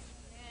alive.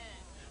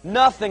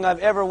 Nothing I've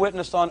ever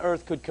witnessed on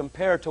earth could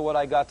compare to what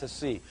I got to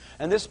see.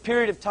 And this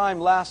period of time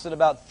lasted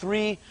about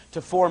 3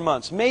 to 4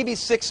 months, maybe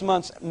 6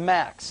 months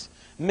max.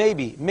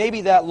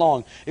 Maybe that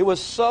long. It was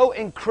so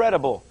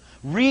incredible.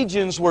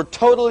 Regions were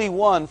totally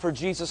won for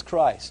Jesus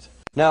Christ.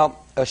 Now,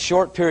 a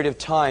short period of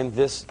time,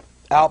 this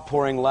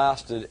outpouring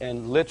lasted,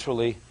 and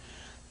literally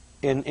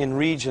in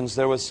regions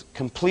there was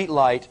complete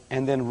light,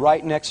 and then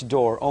right next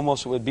door,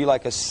 almost it would be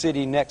like a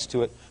city next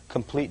to it,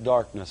 complete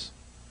darkness.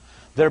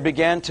 There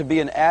began to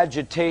be an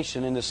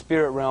agitation in the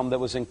spirit realm that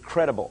was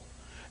incredible.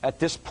 At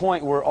this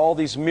point where all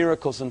these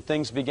miracles and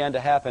things began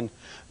to happen,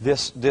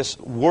 this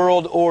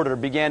world order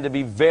began to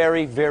be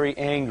very, very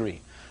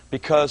angry,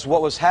 because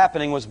what was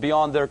happening was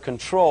beyond their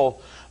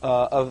control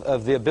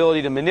of the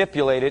ability to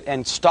manipulate it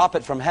and stop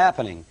it from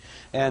happening.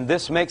 And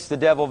this makes the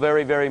devil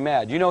very, very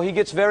mad. You know, he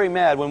gets very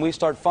mad when we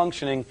start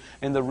functioning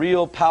in the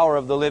real power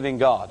of the living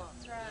God.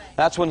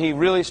 That's when he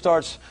really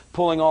starts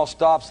pulling all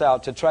stops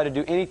out to try to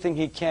do anything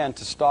he can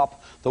to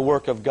stop the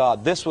work of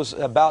God. This was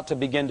about to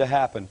begin to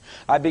happen.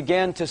 I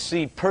began to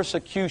see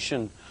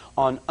persecution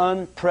on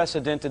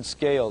unprecedented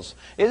scales.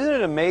 Isn't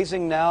it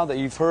amazing now that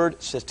you've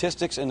heard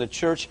statistics in the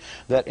church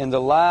that in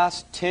the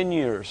last 10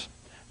 years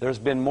there's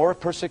been more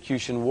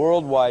persecution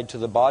worldwide to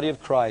the body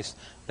of Christ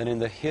than in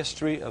the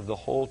history of the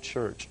whole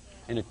church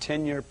in a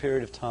 10-year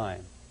period of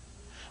time?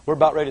 We're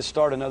about ready to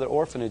start another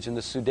orphanage in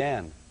the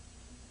Sudan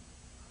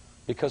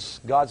because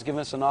God's given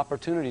us an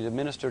opportunity to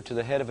minister to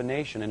the head of a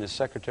nation and his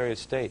Secretary of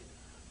State,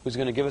 who's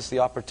going to give us the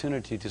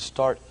opportunity to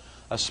start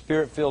a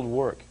Spirit-filled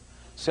work.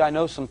 See, I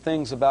know some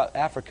things about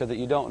Africa that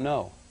you don't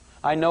know.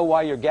 I know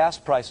why your gas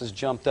prices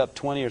jumped up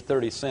 20 or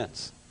 30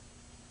 cents.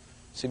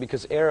 See,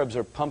 because Arabs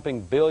are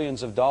pumping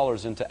billions of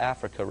dollars into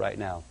Africa right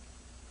now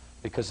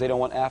because they don't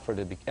want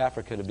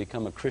Africa to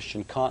become a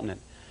Christian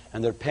continent.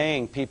 And they're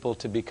paying people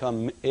to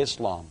become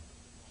Islam.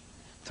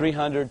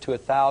 $300 to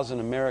 $1,000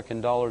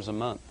 American dollars a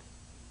month.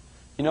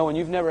 You know, when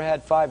you've never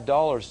had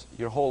 $5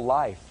 your whole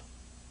life,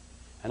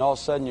 and all of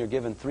a sudden you're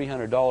given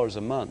 $300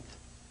 a month,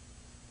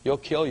 you'll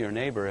kill your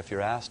neighbor if you're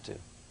asked to.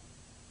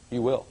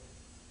 You will.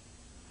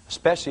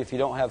 Especially if you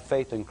don't have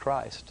faith in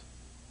Christ.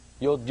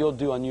 You'll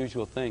do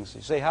unusual things.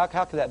 You say, how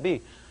could that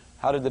be?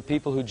 How did the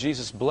people who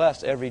Jesus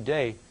blessed every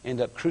day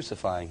end up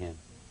crucifying him?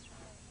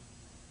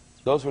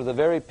 Those were the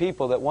very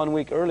people that 1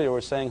 week earlier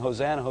were saying,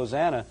 Hosanna,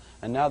 Hosanna,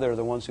 and now they're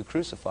the ones who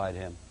crucified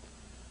him.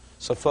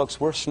 So folks,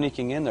 we're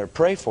sneaking in there.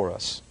 Pray for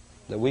us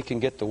that we can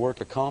get the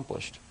work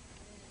accomplished.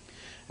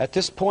 At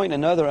this point,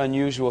 another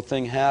unusual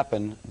thing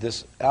happened.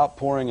 This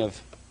outpouring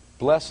of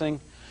blessing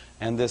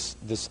and this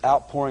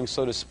outpouring,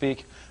 so to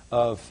speak,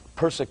 of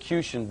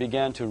persecution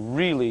began to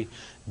really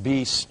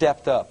be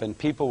stepped up. And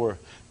people were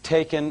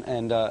taken,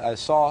 and I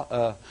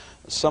saw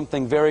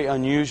something very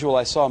unusual.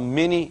 I saw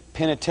many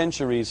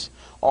penitentiaries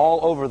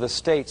all over the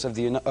states of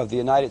the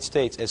United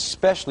States,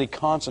 especially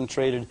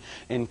concentrated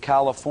in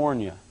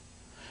California.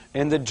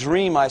 In the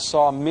dream, I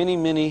saw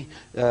many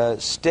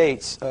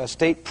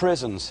state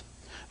prisons.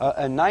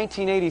 In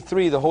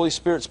 1983, the Holy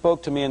Spirit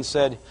spoke to me and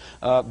said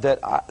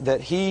that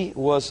He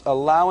was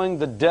allowing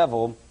the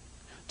devil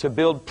to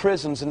build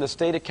prisons in the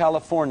state of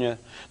California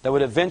that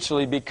would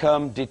eventually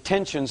become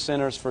detention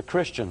centers for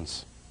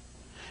Christians.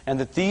 And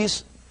that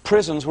these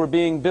prisons were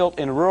being built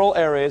in rural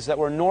areas that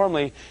were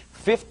normally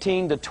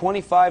 15 to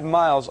 25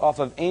 miles off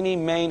of any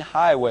main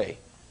highway.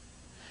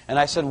 And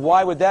I said,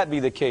 why would that be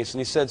the case?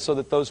 And he said, so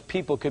that those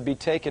people could be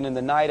taken in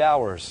the night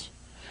hours.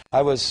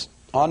 I was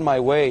on my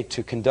way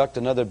to conduct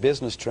another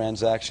business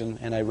transaction,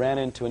 and I ran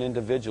into an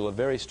individual. A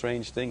very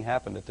strange thing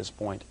happened at this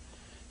point.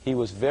 He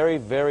was very,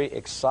 very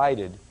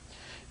excited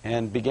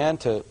and began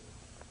to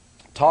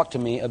talk to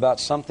me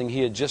about something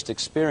he had just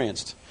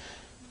experienced.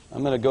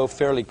 I'm going to go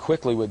fairly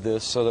quickly with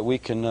this so that we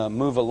can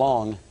move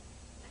along.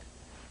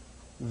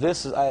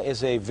 This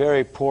is a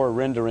very poor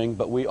rendering,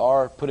 but we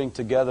are putting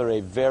together a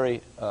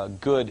very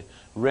good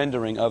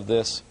rendering of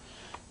this.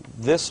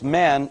 This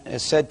man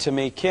has said to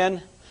me,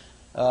 Ken,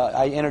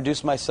 I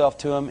introduced myself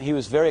to him. He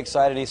was very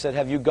excited. He said,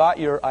 have you got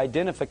your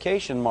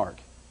identification mark?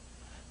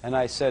 And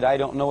I said, I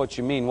don't know what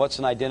you mean. What's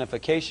an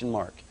identification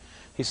mark?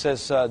 He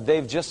says,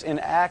 they've just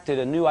enacted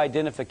a new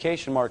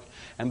identification mark.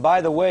 And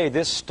by the way,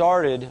 this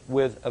started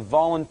with a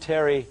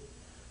voluntary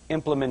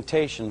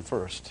implementation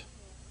first.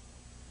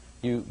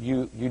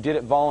 You did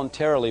it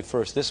voluntarily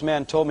first. This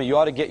man told me you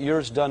ought to get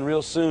yours done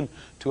real soon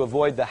to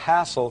avoid the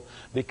hassle,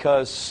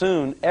 because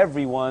soon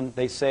everyone,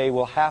 they say,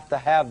 will have to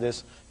have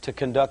this to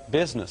conduct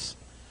business.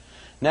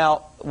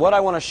 Now, what I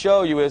want to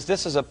show you is,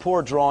 this is a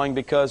poor drawing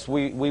because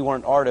we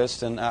weren't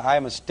artists, and I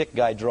am a stick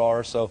guy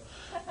drawer, so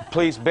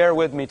please bear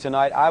with me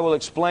tonight. I will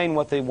explain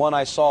what the one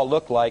I saw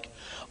looked like.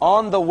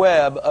 On the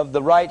web of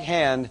the right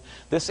hand,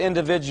 this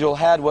individual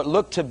had what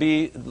looked to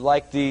be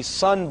like the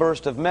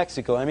sunburst of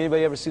Mexico.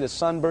 Anybody ever see the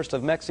sunburst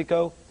of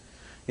Mexico?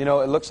 You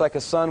know, it looks like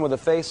a sun with a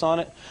face on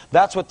it.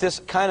 That's what this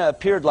kind of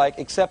appeared like,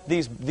 except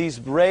these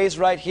rays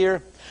right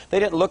here, they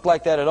didn't look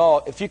like that at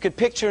all. If you could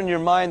picture in your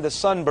mind the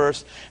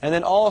sunburst, and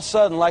then all of a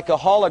sudden, like a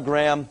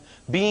hologram,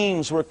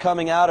 beams were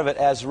coming out of it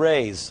as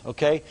rays,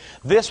 okay?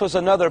 This was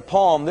another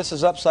palm. This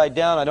is upside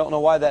down. I don't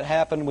know why that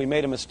happened. We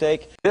made a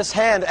mistake. This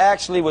hand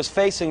actually was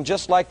facing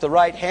just like the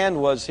right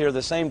hand was here,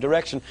 the same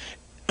direction.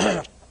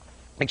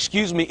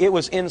 Excuse me, it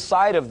was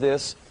inside of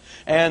this,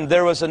 and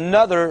there was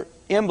another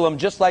emblem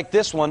just like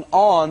this one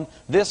on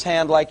this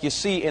hand like you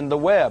see in the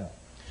web.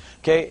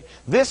 Okay,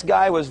 this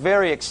guy was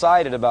very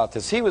excited about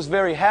this. He was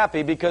very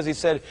happy because he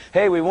said,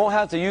 hey, we won't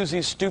have to use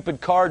these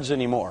stupid cards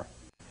anymore.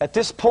 At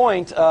this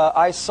point,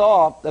 I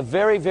saw a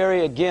very,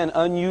 very, again,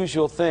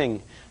 unusual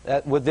thing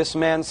with this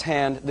man's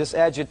hand, this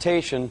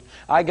agitation.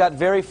 I got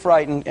very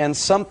frightened, and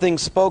something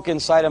spoke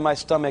inside of my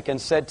stomach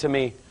and said to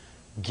me,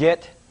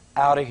 get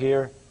out of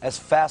here as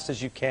fast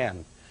as you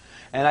can.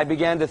 And I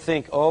began to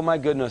think, oh my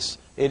goodness,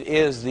 it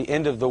is the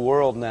end of the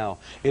world now.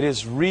 It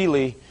is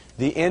really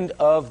the end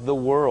of the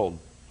world.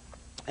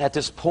 At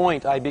this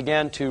point, I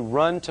began to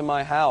run to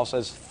my house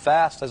as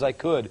fast as I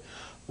could.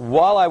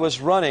 While I was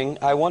running,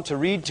 I want to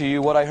read to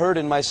you what I heard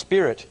in my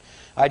spirit.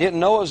 I didn't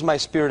know it was my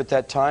spirit at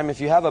that time.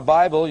 If you have a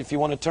Bible, if you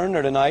want to turn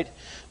there tonight,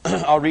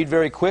 I'll read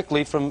very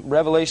quickly from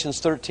Revelation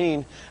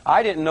 13.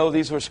 I didn't know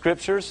these were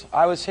scriptures.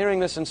 I was hearing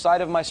this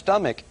inside of my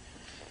stomach.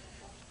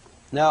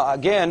 Now,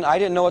 again, I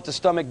didn't know what the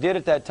stomach did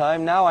at that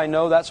time. Now I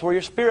know that's where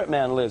your spirit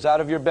man lives.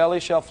 Out of your belly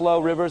shall flow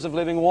rivers of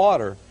living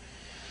water.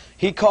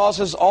 He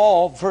causes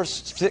all,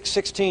 verse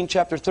 16,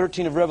 chapter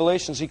 13 of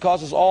Revelations, He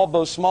causes all,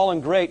 both small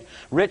and great,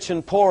 rich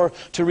and poor,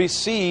 to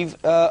receive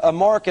a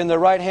mark in their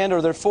right hand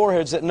or their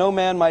foreheads, that no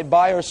man might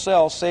buy or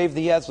sell, save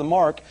he has the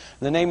mark,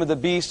 the name of the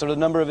beast, or the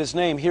number of his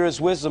name. Here is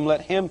wisdom.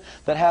 Let him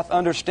that hath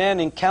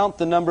understanding count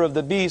the number of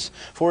the beast,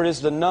 for it is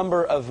the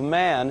number of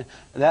man.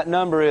 That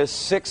number is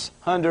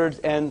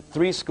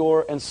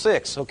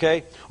 666,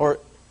 okay? Or,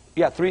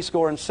 yeah,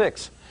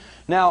 666.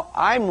 Now,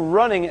 I'm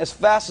running as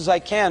fast as I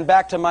can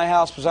back to my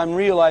house because I'm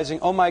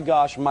realizing, oh my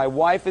gosh, my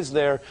wife is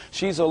there.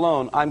 She's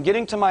alone. I'm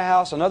getting to my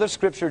house. Another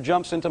scripture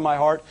jumps into my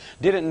heart.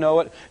 Didn't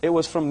know it. It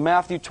was from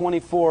Matthew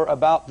 24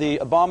 about the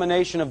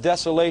abomination of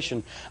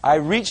desolation. I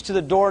reached to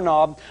the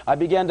doorknob. I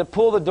began to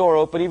pull the door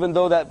open, even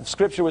though that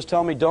scripture was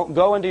telling me, don't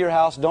go into your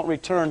house, don't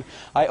return.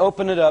 I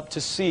opened it up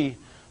to see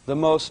the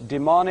most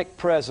demonic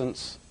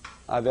presence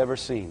I've ever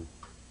seen.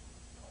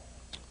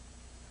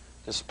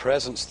 This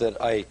presence that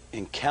I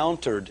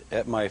encountered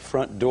at my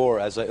front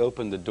door as I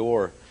opened the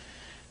door,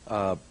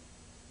 I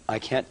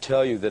can't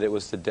tell you that it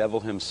was the devil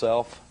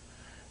himself.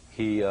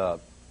 He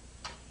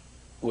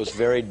was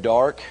very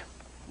dark.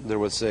 There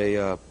was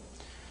a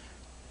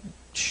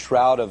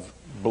shroud of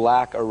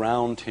black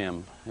around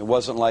him. It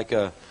wasn't like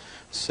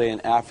say,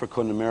 an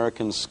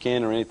African-American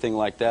skin or anything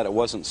like that. It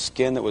wasn't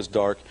skin that was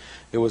dark.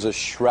 It was a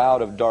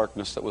shroud of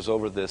darkness that was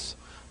over this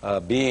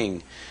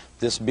being.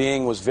 This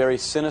being was very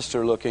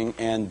sinister looking,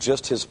 and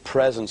just his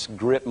presence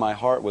gripped my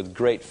heart with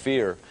great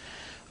fear.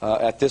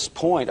 At this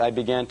point, I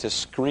began to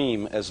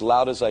scream as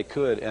loud as I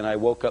could, and I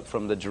woke up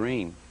from the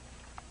dream.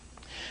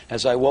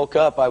 As I woke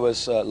up, I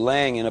was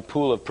laying in a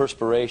pool of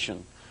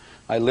perspiration.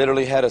 I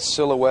literally had a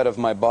silhouette of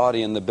my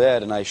body in the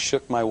bed, and I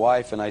shook my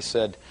wife, and I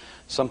said,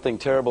 something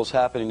terrible is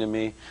happening to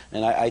me,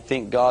 and I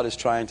think God is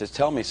trying to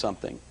tell me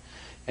something.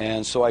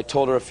 And so I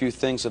told her a few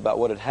things about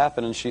what had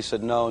happened, and she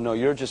said, no,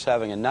 you're just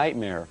having a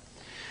nightmare.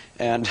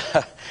 And,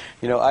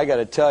 you know, I got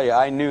to tell you,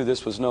 I knew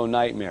this was no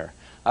nightmare.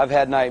 I've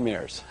had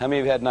nightmares. How many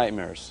of you had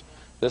nightmares?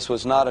 This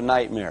was not a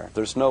nightmare.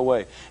 There's no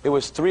way. It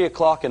was 3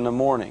 o'clock in the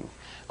morning.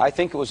 I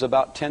think it was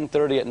about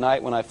 10:30 at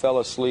night when I fell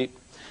asleep.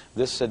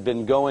 This had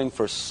been going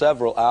for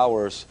several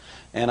hours,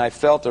 and I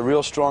felt a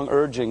real strong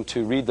urging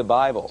to read the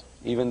Bible,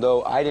 even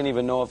though I didn't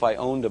even know if I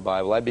owned a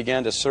Bible. I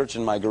began to search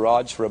in my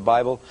garage for a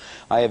Bible.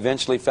 I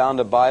eventually found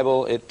a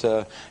Bible.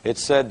 It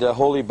said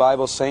Holy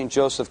Bible, St.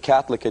 Joseph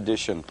Catholic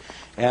Edition.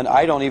 And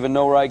I don't even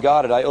know where I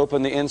got it. I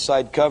opened the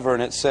inside cover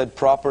and it said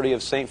property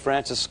of St.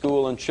 Francis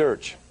School and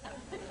Church.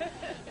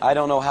 I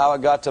don't know how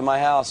it got to my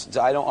house.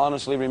 I don't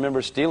honestly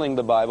remember stealing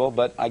the Bible,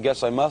 but I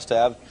guess I must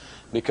have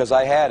because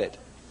I had it.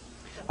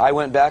 I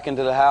went back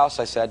into the house.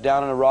 I sat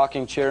down in a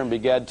rocking chair and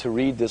began to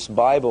read this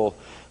Bible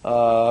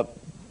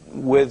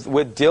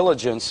with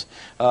diligence.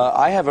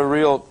 I have a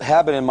real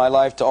habit in my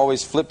life to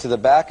always flip to the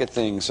back of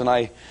things. And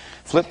I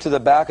flipped to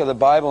the back of the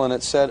Bible and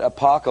it said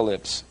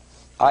Apocalypse.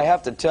 I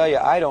have to tell you,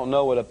 I don't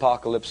know what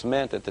apocalypse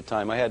meant at the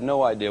time. I had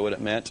no idea what it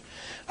meant.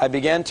 I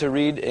began to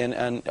read,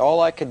 and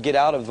all I could get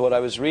out of what I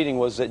was reading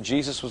was that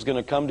Jesus was going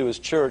to come to His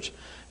church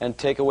and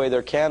take away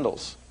their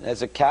candles.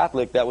 As a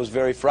Catholic, that was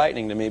very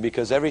frightening to me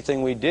because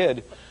everything we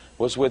did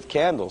was with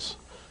candles.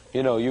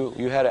 You know,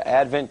 you had an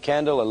Advent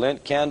candle, a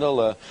Lent candle,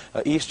 a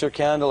Easter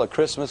candle, a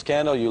Christmas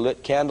candle. You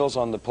lit candles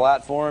on the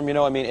platform. You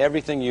know, I mean,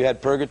 everything. You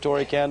had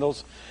purgatory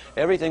candles.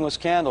 Everything was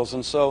candles.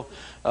 And so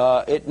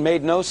it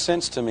made no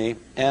sense to me.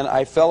 And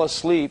I fell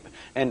asleep,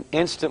 and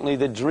instantly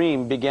the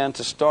dream began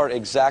to start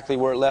exactly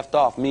where it left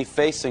off, me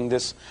facing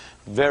this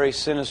very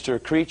sinister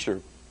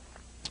creature.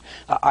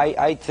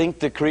 I think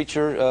the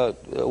creature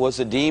was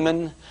a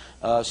demon,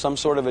 some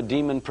sort of a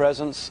demon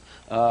presence.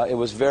 It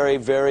was very,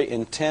 very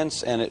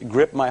intense, and it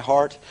gripped my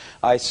heart.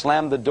 I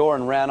slammed the door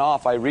and ran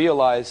off. I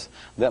realized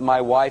that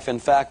my wife, in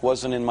fact,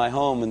 wasn't in my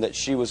home and that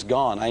she was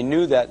gone. I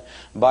knew that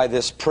by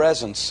this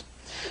presence.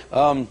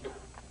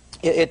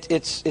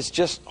 It's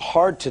just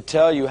hard to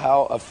tell you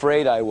how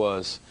afraid I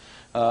was.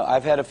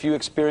 I've had a few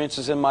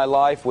experiences in my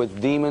life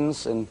with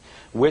demons and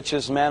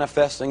witches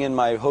manifesting in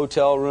my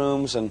hotel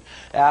rooms and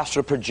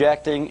astral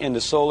projecting into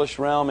soulish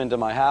realm into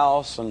my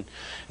house, and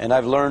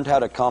I've learned how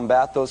to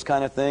combat those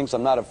kind of things.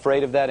 I'm not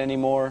afraid of that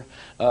anymore.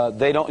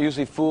 They don't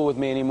usually fool with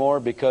me anymore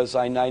because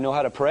I know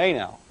how to pray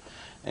now.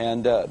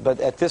 But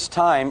at this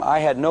time, I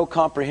had no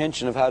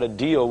comprehension of how to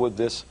deal with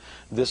this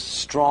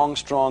strong,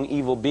 strong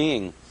evil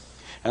being.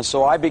 And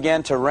so I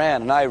began to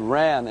run, and I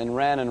ran and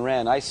ran and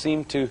ran. I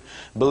seemed to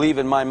believe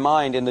in my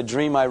mind, in the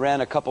dream I ran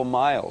a couple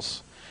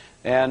miles.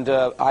 And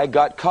I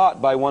got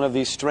caught by one of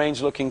these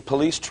strange-looking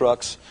police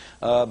trucks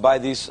by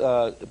these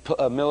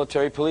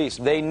military police.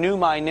 They knew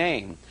my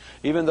name.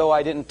 Even though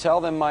I didn't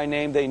tell them my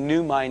name, they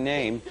knew my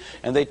name.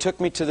 And they took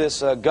me to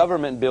this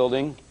government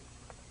building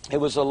It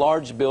was a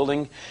large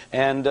building,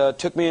 and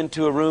took me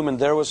into a room, and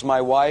there was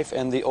my wife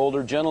and the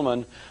older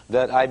gentleman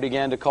that I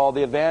began to call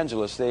the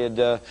evangelist. They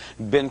had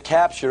been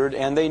captured,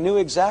 and they knew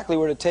exactly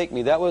where to take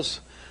me. That was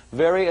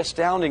very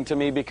astounding to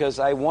me, because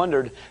I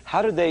wondered,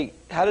 how did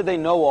they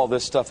know all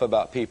this stuff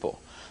about people?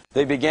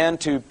 They began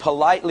to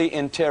politely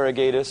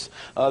interrogate us.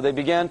 They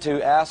began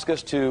to ask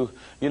us to,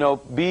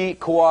 be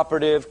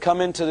cooperative, come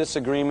into this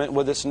agreement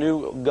with this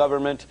new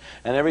government,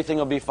 and everything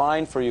will be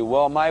fine for you.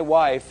 Well, my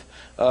wife,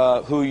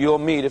 who you'll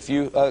meet if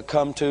you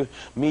come to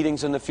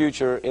meetings in the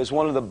future, is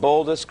one of the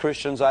boldest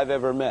Christians I've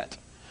ever met.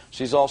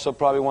 She's also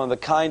probably one of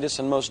the kindest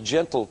and most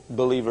gentle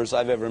believers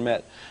I've ever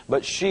met.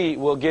 But she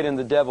will get in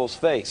the devil's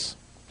face.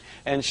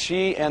 And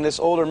she and this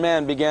older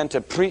man began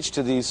to preach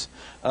to these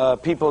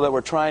people that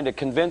were trying to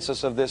convince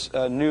us of this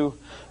new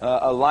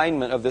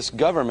alignment of this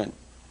government.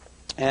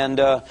 And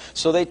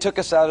so they took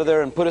us out of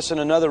there and put us in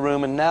another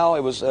room, and now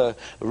it was a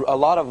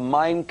lot of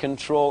mind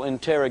control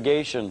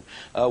interrogation.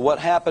 What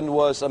happened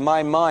was,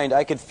 my mind,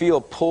 I could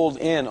feel pulled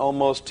in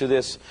almost to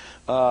this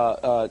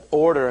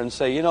order and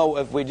say,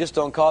 if we just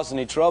don't cause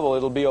any trouble,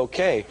 it'll be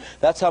okay.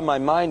 That's how my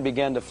mind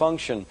began to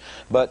function.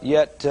 But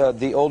yet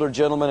the older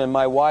gentleman and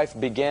my wife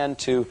began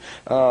to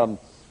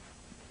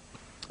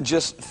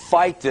just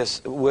fight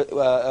this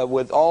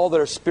with all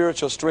their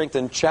spiritual strength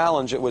and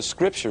challenge it with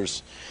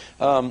scriptures.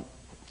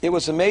 It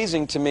was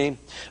amazing to me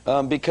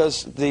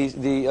because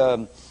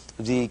the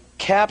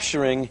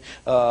capturing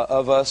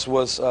of us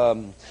was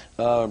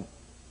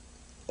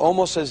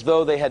almost as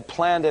though they had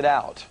planned it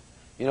out.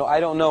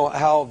 I don't know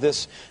how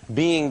this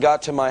being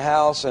got to my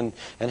house and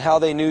how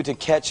they knew to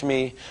catch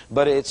me,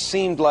 but it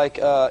seemed like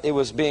it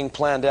was being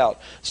planned out.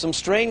 Some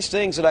strange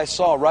things that I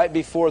saw right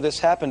before this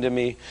happened to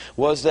me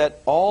was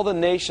that all the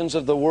nations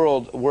of the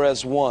world were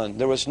as one.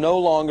 There was no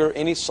longer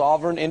any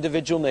sovereign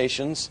individual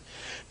nations.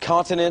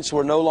 Continents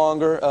were no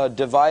longer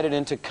divided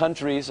into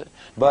countries,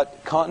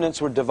 but continents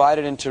were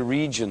divided into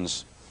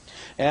regions.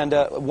 And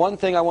one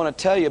thing I want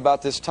to tell you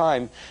about this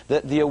time,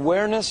 that the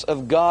awareness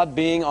of God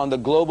being on the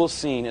global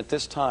scene at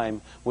this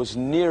time was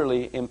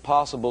nearly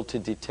impossible to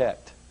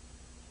detect.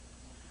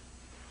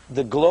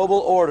 The global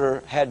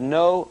order had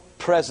no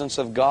presence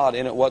of God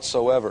in it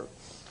whatsoever.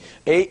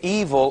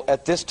 Evil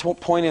at this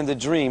point in the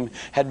dream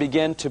had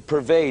begun to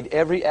pervade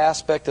every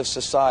aspect of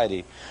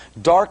society.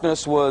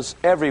 Darkness was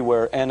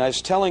everywhere, and I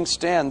was telling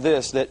Stan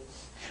this, that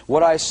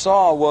what I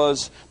saw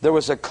was there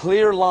was a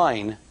clear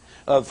line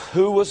of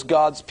who was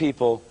God's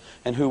people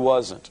and who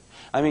wasn't.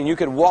 I mean, you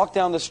could walk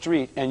down the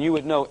street and you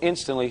would know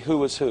instantly who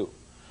was who.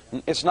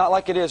 It's not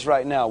like it is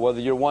right now, whether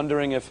you're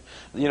wondering if,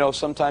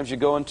 sometimes you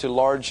go into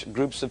large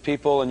groups of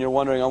people and you're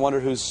wondering, I wonder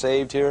who's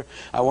saved here,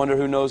 I wonder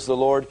who knows the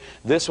Lord.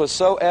 This was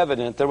so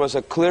evident. There was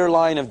a clear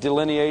line of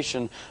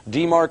delineation.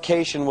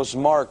 Demarcation was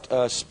marked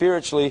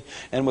spiritually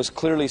and was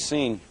clearly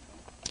seen.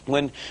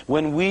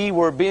 When we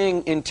were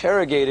being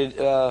interrogated,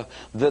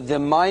 the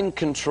mind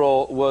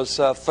control was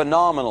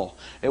phenomenal.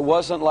 It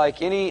wasn't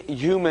like any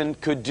human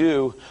could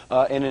do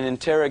in an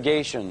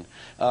interrogation.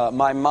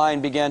 My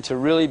mind began to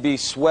really be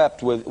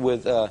swept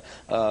with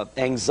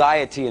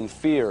anxiety and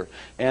fear.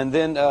 And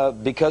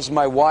then because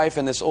my wife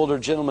and this older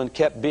gentleman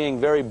kept being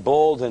very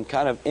bold and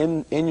kind of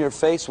in your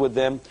face with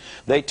them,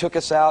 they took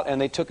us out and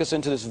they took us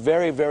into this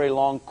very, very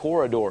long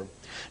corridor.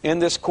 In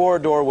this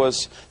corridor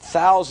was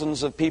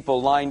thousands of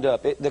people lined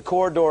up. The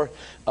corridor,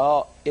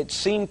 it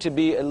seemed to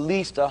be at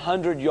least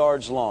 100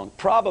 yards long,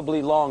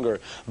 probably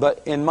longer.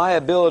 But in my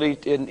ability,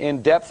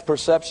 in depth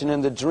perception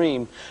in the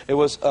dream, it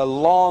was a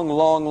long,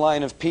 long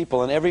line of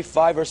people. And every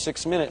 5 or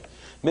 6 minutes,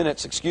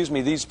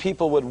 these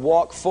people would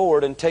walk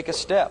forward and take a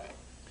step.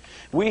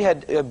 We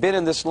had been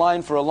in this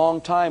line for a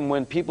long time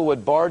when people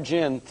would barge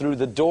in through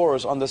the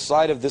doors on the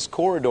side of this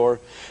corridor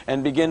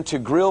and begin to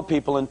grill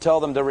people and tell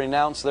them to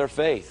renounce their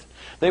faith.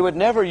 They would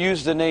never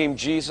use the name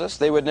Jesus.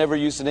 They would never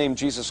use the name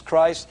Jesus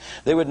Christ.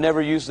 They would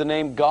never use the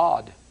name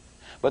God.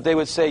 But they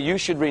would say, you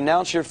should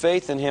renounce your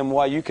faith in Him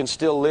while you can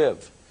still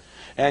live.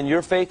 And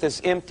your faith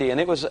is empty. And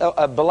it was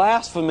a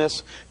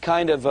blasphemous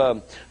kind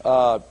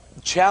of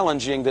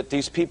challenging that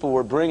these people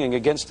were bringing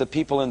against the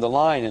people in the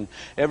line. And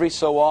every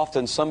so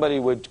often somebody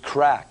would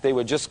crack. They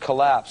would just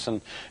collapse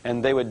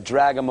and they would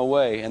drag them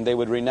away and they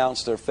would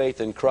renounce their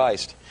faith in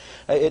Christ.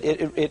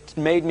 It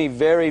made me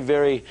very,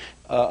 very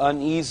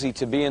uneasy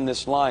to be in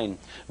this line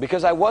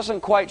because I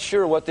wasn't quite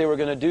sure what they were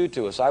going to do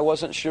to us. I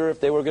wasn't sure if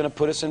they were going to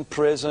put us in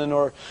prison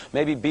or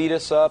maybe beat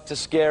us up to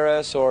scare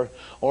us or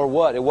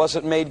what. It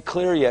wasn't made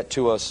clear yet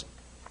to us.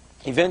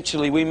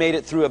 Eventually, we made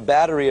it through a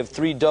battery of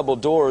 3 double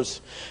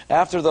doors.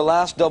 After the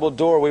last double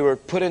door, we were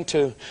put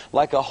into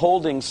like a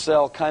holding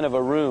cell kind of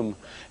a room.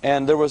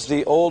 And there was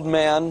the old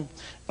man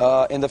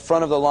in the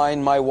front of the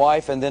line, my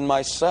wife, and then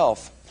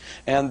myself.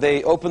 And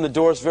they opened the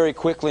doors very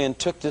quickly and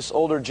took this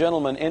older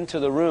gentleman into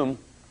the room.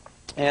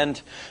 And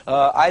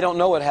I don't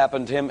know what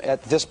happened to him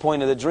at this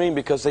point of the dream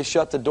because they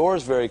shut the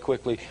doors very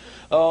quickly.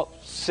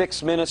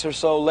 6 minutes or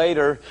so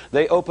later,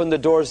 they opened the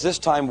doors, this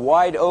time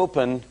wide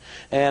open,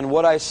 and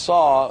what I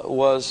saw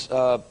was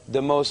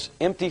the most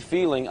empty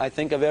feeling I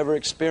think I've ever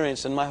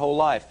experienced in my whole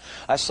life.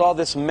 I saw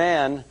this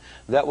man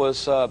that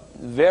was a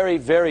very,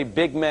 very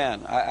big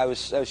man. I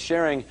was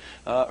sharing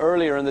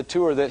earlier in the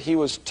tour that he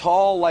was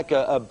tall like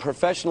a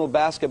professional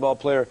basketball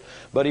player,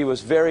 but he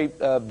was very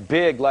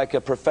big like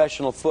a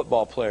professional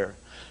football player.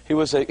 He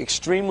was an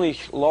extremely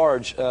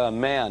large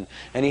man,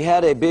 and he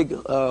had a big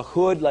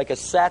hood, like a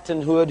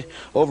satin hood,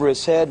 over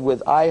his head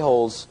with eye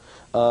holes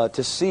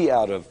to see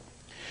out of.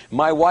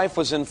 My wife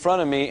was in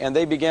front of me, and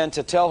they began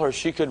to tell her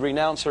she could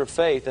renounce her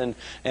faith and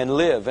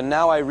live. And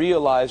now I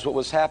realized what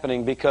was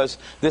happening, because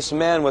this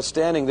man was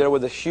standing there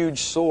with a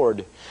huge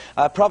sword.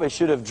 I probably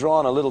should have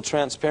drawn a little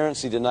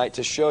transparency tonight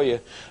to show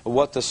you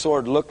what the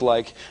sword looked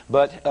like.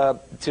 But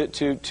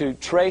to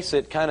trace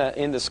it kind of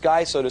in the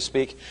sky, so to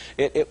speak,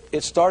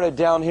 it started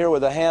down here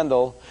with a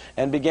handle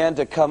and began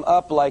to come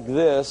up like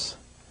this,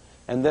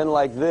 and then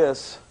like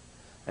this,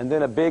 and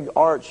then a big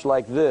arch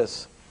like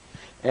this.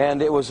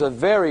 And it was a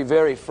very,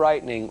 very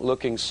frightening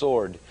looking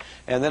sword.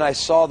 And then I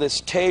saw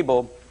this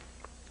table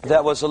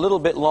that was a little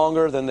bit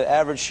longer than the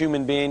average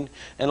human being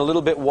and a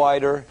little bit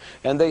wider.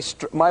 And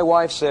my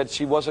wife said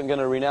she wasn't going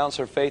to renounce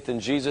her faith in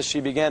Jesus. She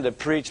began to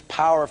preach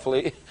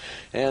powerfully.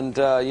 And,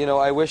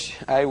 I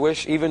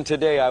wish even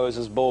today I was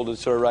as bold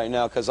as her right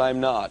now, because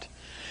I'm not.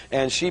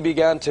 And she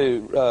began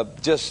to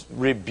just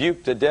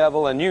rebuke the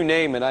devil, and you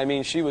name it. I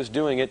mean, she was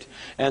doing it.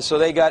 And so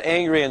they got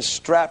angry and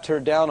strapped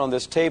her down on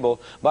this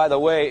table. By the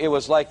way, it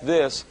was like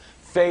this,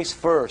 face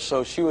first.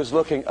 So she was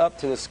looking up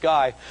to the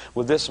sky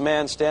with this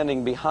man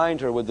standing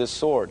behind her with this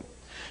sword.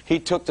 He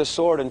took the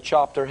sword and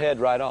chopped her head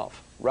right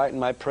off, right in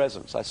my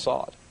presence. I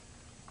saw it.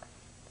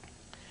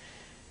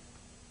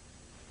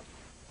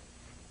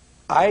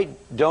 I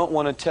don't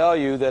want to tell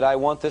you that I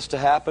want this to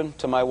happen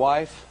to my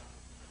wife.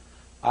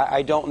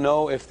 I don't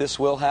know if this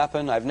will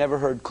happen. I've never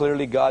heard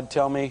clearly God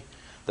tell me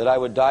that I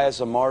would die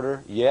as a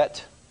martyr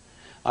yet.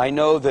 I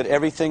know that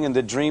everything in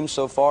the dream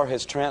so far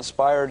has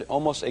transpired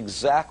almost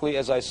exactly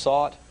as I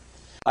saw it.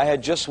 I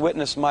had just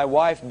witnessed my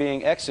wife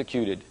being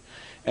executed.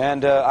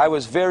 And I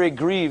was very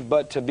grieved,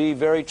 but to be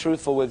very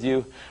truthful with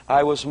you,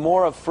 I was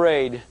more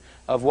afraid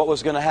of what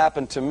was going to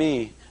happen to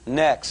me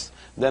next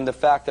than the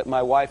fact that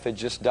my wife had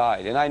just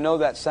died. And I know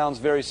that sounds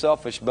very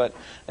selfish, but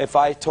if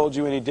I told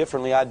you any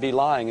differently, I'd be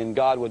lying, and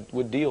God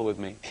would deal with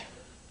me.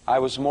 I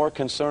was more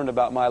concerned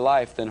about my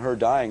life than her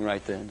dying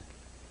right then.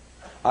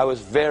 I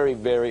was very,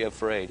 very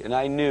afraid. And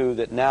I knew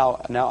that now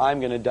I'm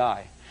going to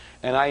die.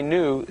 And I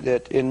knew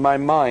that in my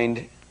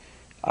mind,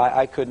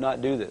 I could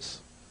not do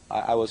this.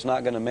 I was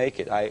not going to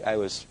make it. I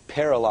was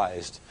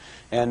paralyzed.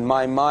 And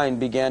my mind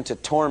began to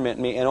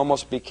torment me and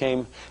almost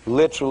became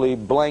literally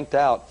blanked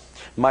out.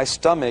 My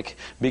stomach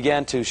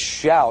began to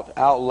shout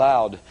out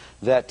loud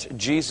that,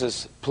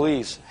 Jesus,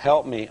 please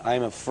help me,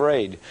 I'm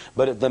afraid.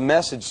 But the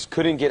message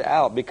couldn't get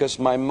out because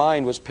my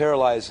mind was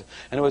paralyzed.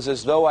 And it was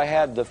as though I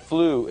had the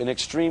flu, an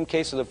extreme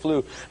case of the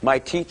flu. My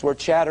teeth were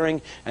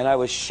chattering and I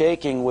was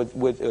shaking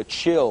with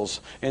chills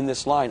in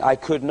this line. I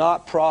could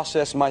not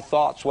process my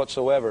thoughts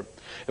whatsoever.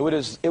 It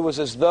was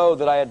as though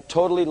that I had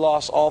totally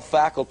lost all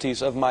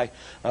faculties of my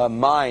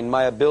mind,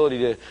 my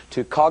ability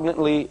to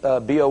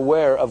cognitively be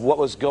aware of what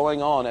was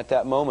going on at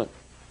that moment.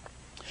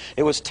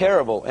 It was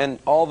terrible, and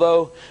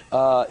although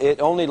it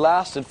only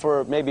lasted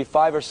for maybe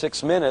 5 or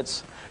 6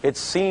 minutes, it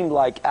seemed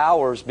like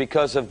hours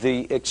because of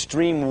the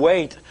extreme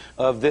weight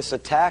of this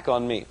attack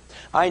on me.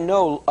 I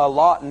know a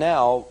lot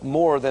now,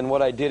 more than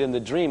what I did in the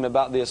dream,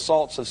 about the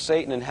assaults of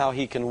Satan and how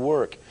he can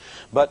work.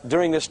 But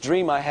during this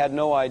dream, I had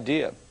no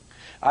idea.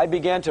 I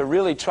began to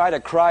really try to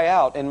cry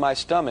out in my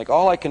stomach.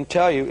 All I can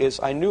tell you is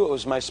I knew it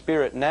was my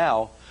spirit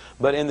now,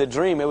 but in the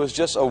dream it was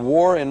just a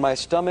war in my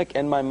stomach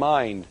and my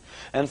mind.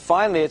 And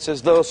finally it's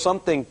as though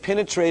something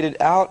penetrated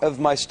out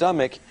of my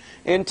stomach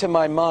into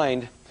my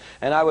mind,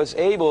 and I was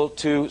able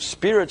to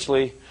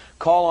spiritually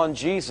call on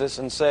Jesus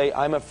and say,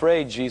 I'm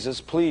afraid,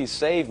 Jesus, please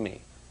save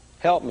me,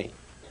 help me.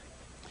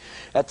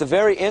 At the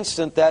very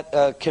instant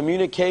that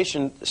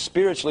communication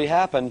spiritually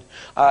happened,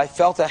 I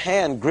felt a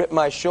hand grip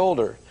my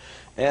shoulder.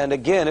 And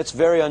again, it's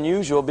very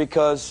unusual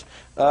because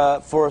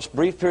for a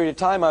brief period of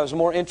time I was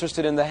more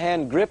interested in the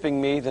hand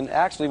gripping me than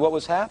actually what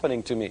was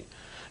happening to me.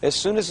 As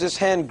soon as this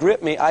hand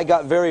gripped me, I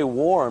got very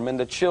warm and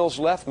the chills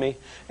left me,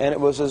 and it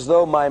was as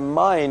though my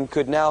mind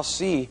could now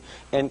see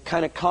and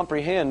kind of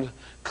comprehend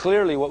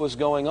clearly what was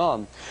going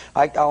on.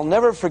 I'll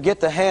never forget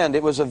the hand.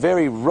 It was a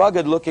very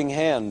rugged looking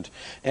hand,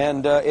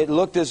 and it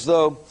looked as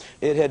though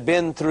it had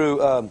been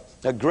through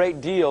a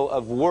great deal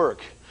of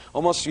work.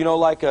 Almost,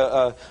 like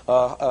a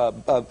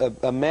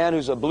man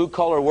who's a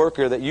blue-collar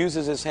worker that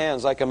uses his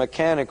hands like a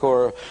mechanic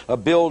or a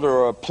builder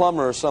or a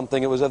plumber or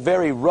something. It was a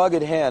very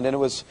rugged hand, and it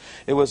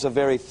was a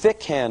very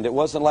thick hand. It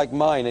wasn't like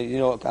mine.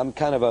 I'm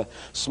kind of a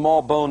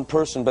small-boned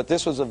person, but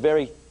this was a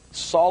very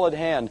solid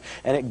hand,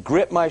 and it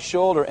gripped my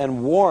shoulder,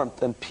 and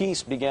warmth and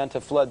peace began to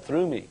flood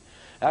through me.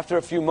 After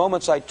a few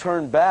moments, I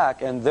turned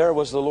back, and there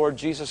was the Lord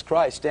Jesus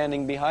Christ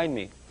standing behind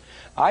me.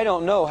 I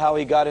don't know how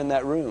he got in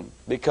that room,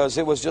 because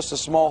it was just a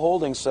small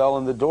holding cell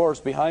and the doors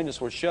behind us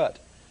were shut.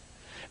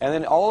 And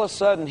then all of a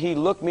sudden he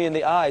looked me in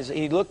the eyes.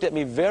 He looked at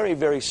me very,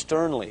 very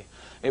sternly.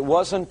 It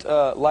wasn't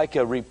like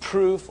a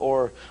reproof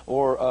or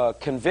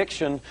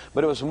conviction,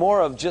 but it was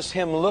more of just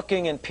him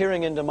looking and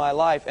peering into my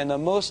life. And the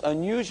most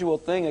unusual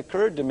thing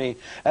occurred to me.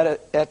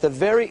 At the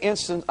very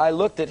instant I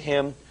looked at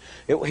him,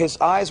 his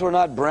eyes were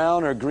not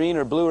brown or green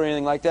or blue or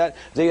anything like that.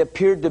 They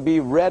appeared to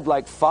be red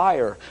like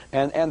fire,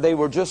 and they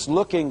were just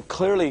looking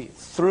clearly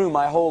through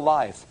my whole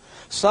life.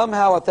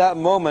 Somehow at that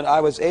moment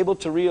I was able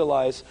to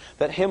realize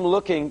that him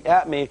looking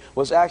at me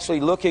was actually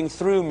looking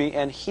through me,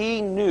 and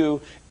he knew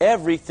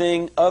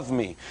everything of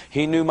me.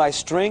 He knew my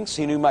strengths,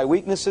 he knew my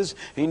weaknesses,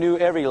 he knew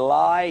every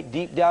lie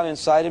deep down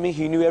inside of me,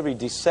 he knew every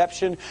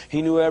deception,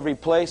 he knew every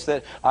place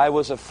that I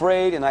was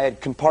afraid and I had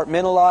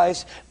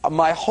compartmentalized.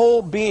 My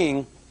whole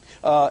being,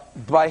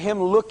 by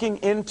him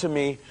looking into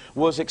me,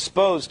 was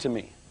exposed to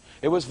me.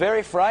 It was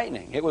very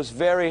frightening. It was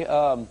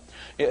a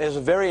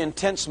very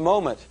intense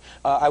moment.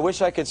 I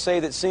wish I could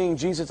say that seeing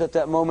Jesus at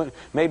that moment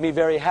made me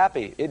very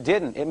happy. It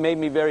didn't. It made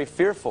me very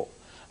fearful.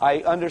 I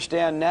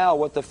understand now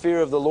what the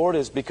fear of the Lord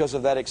is because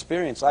of that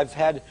experience. I've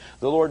had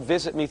the Lord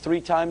visit me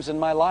 3 times in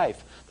my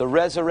life, the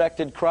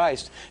resurrected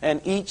Christ. And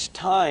each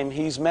time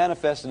He's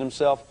manifested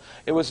Himself,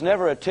 it was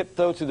never a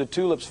tiptoe to the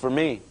tulips for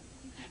me.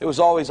 It was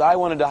always, I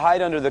wanted to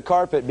hide under the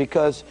carpet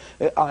because,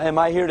 am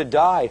I here to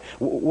die?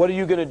 What are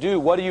you going to do?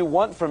 What do you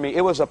want from me?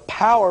 It was a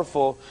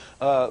powerful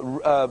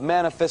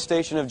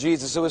manifestation of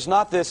Jesus. It was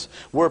not this,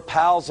 we're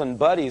pals and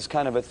buddies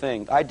kind of a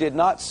thing. I did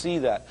not see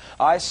that.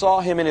 I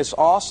saw Him in His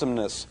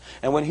awesomeness.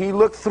 And when He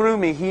looked through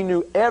me, He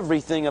knew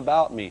everything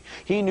about me.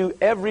 He knew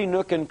every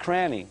nook and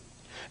cranny.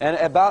 And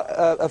about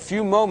a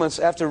few moments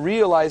after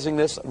realizing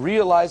this,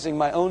 realizing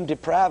my own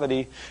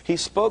depravity, He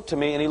spoke to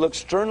me and He looked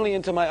sternly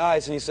into my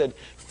eyes and He said,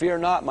 "Fear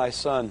not, my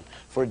son,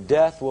 for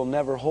death will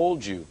never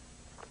hold you."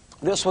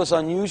 This was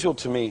unusual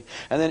to me.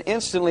 And then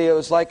instantly it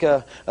was like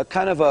a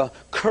kind of a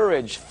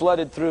courage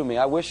flooded through me.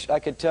 I wish I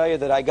could tell you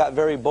that I got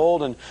very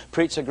bold and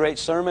preached a great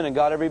sermon and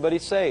got everybody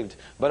saved.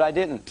 But I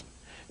didn't.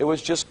 It was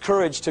just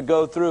courage to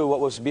go through what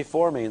was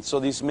before me. And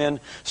so these men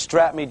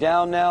strapped me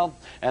down now.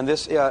 And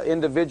this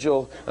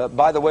individual,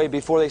 by the way,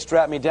 before they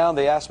strapped me down,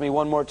 they asked me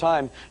one more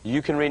time,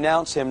 "You can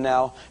renounce him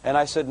now." And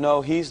I said, "No,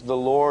 he's the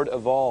Lord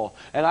of all."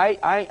 And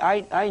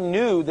I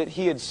knew that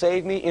he had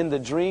saved me in the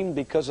dream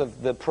because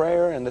of the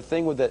prayer and the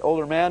thing with that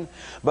older man.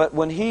 But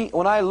when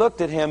I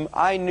looked at him,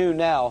 I knew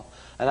now.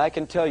 And I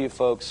can tell you,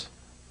 folks,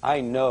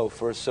 I know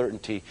for a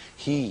certainty,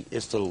 he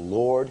is the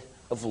Lord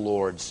of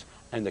lords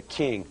and the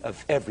King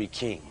of every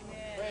king.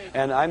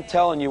 And I'm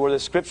telling you, where the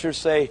Scriptures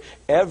say,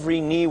 every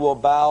knee will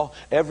bow,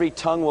 every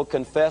tongue will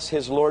confess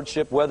His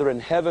Lordship, whether in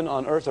heaven,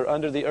 on earth, or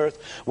under the earth.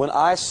 When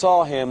I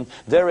saw Him,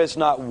 there is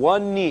not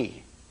one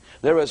knee,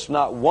 there is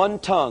not one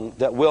tongue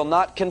that will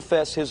not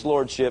confess His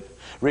Lordship,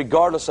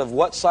 regardless of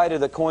what side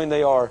of the coin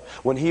they are,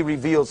 when He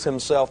reveals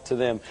Himself to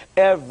them.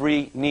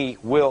 Every knee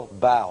will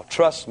bow.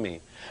 Trust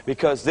me.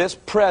 Because this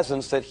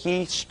presence that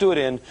He stood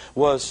in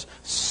was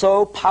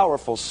so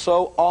powerful,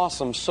 so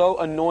awesome, so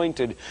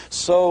anointed,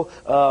 so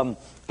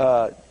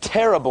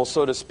terrible,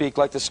 so to speak.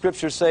 Like the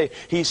Scriptures say,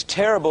 He's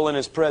terrible in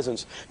His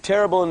presence.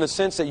 Terrible in the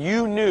sense that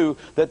you knew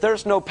that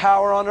there's no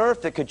power on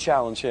earth that could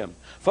challenge Him.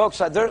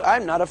 Folks,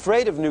 I'm not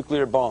afraid of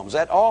nuclear bombs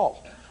at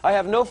all. I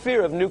have no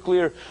fear of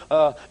nuclear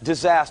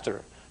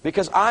disaster.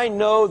 Because I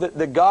know that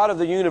the God of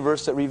the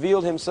universe that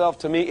revealed Himself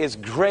to me is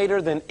greater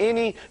than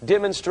any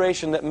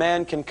demonstration that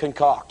man can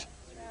concoct.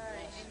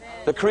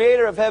 The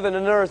Creator of heaven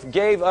and earth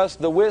gave us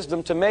the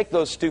wisdom to make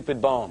those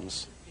stupid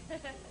bombs.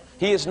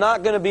 He is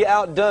not going to be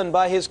outdone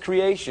by His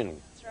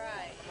creation.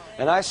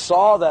 And I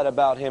saw that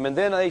about Him. And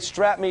then they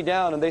strapped me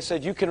down and they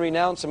said, "You can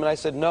renounce Him." And I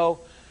said, "No,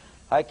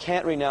 I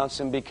can't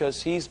renounce Him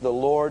because He's the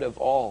Lord of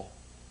all.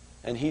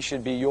 And He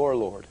should be your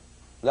Lord."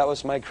 That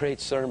was my great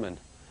sermon.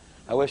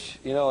 I wish,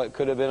 it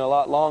could have been a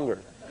lot longer.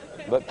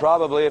 But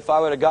probably if I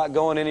would have got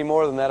going any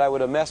more than that, I would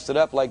have messed it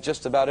up like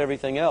just about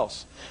everything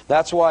else.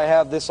 That's why I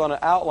have this on an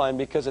outline,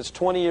 because it's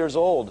 20 years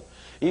old.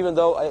 Even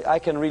though I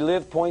can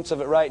relive points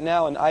of it right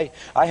now, and I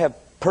have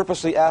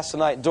purposely asked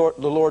the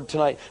Lord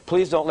tonight,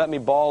 please don't let me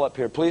bawl up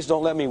here. Please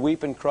don't let me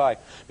weep and cry.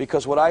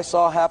 Because what I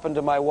saw happen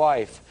to my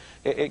wife,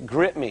 it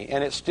gripped me,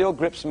 and it still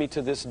grips me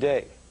to this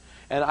day.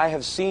 And I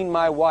have seen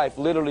my wife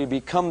literally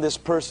become this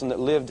person that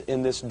lived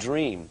in this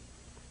dream.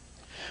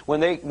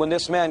 When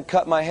this man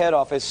cut my head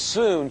off, as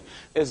soon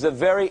as the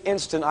very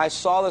instant I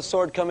saw the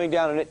sword coming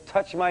down and it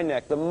touched my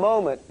neck, the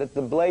moment that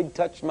the blade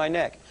touched my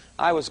neck,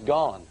 I was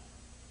gone.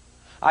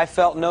 I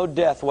felt no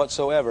death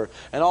whatsoever.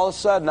 And all of a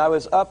sudden I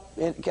was up,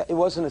 it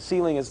wasn't a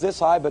ceiling as this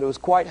high, but it was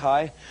quite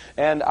high.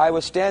 And I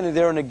was standing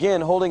there and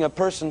again holding a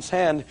person's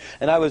hand,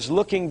 and I was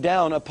looking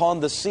down upon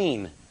the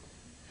scene.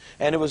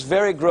 And it was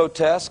very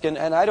grotesque, and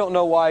I don't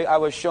know why I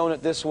was shown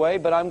it this way,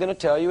 but I'm going to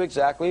tell you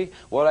exactly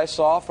what I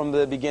saw from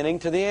the beginning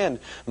to the end.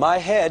 My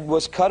head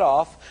was cut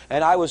off,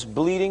 and I was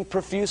bleeding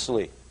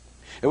profusely.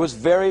 It was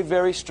very,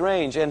 very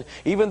strange. And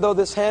even though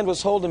this hand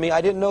was holding me,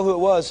 I didn't know who it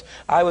was.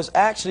 I was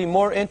actually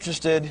more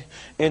interested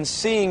in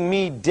seeing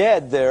me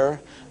dead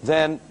there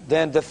than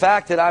the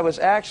fact that I was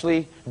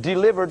actually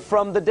delivered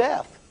from the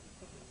death.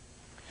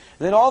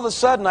 And then all of a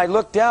sudden I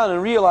looked down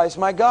and realized,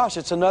 my gosh,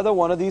 it's another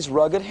one of these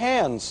rugged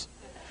hands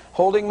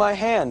holding my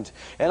hand.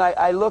 And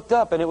I looked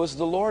up and it was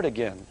the Lord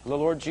again, the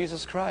Lord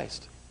Jesus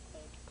Christ.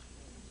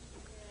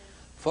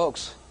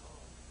 Folks,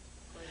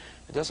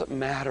 it doesn't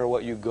matter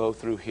what you go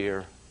through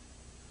here.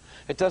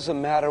 It doesn't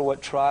matter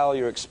what trial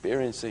you're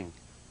experiencing.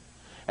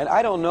 And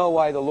I don't know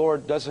why the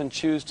Lord doesn't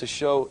choose to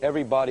show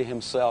everybody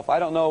Himself. I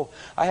don't know.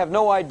 I have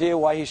no idea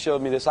why He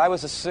showed me this. I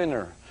was a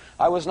sinner.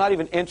 I was not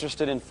even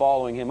interested in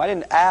following Him. I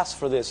didn't ask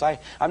for this.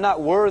 I'm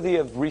not worthy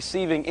of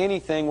receiving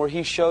anything where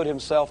He showed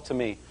Himself to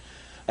me.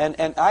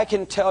 And I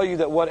can tell you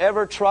that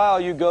whatever trial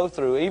you go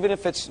through, even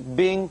if it's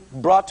being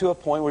brought to a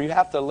point where you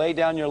have to lay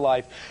down your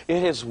life,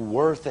 it is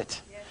worth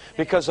it.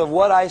 Because of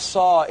what I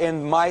saw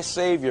in my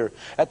Savior.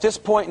 At this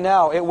point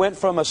now, it went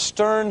from a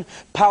stern,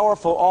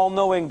 powerful,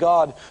 all-knowing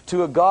God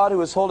to a God who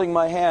was holding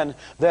my hand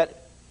that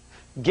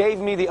gave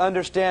me the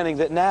understanding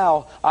that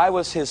now I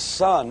was His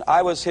son,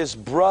 I was His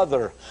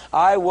brother,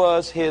 I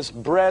was His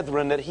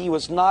brethren, that He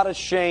was not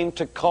ashamed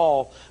to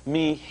call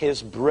me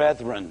His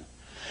brethren.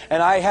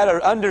 And I had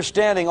an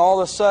understanding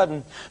all of a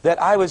sudden that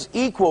I was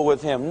equal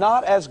with Him,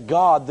 not as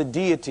God, the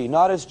deity,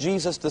 not as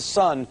Jesus the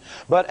Son,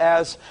 but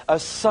as a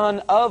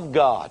son of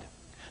God.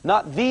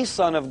 Not the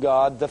Son of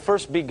God, the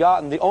first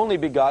begotten, the only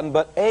begotten,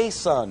 but a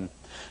Son.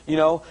 You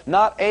know,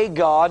 not a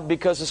God,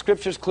 because the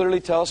Scriptures clearly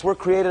tell us we're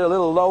created a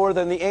little lower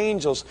than the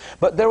angels.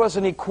 But there was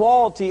an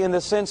equality in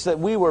the sense that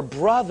we were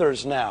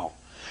brothers now.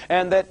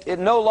 And that it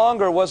no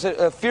longer was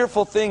a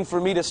fearful thing for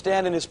me to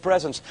stand in His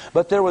presence,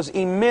 but there was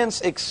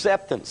immense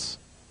acceptance.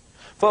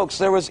 Folks,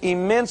 there was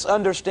immense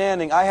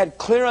understanding. I had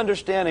clear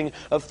understanding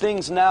of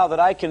things now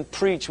that I can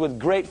preach with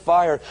great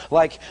fire,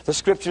 like the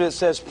Scripture that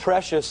says,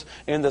 precious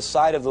in the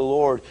sight of the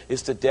Lord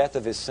is the death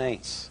of His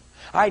saints.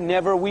 I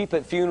never weep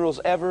at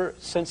funerals ever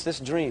since this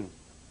dream.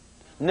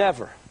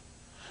 Never.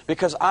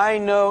 Because I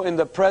know in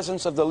the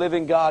presence of the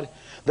living God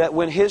that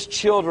when His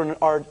children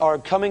are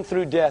coming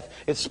through death,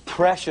 it's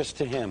precious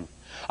to Him.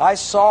 I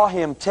saw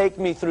Him take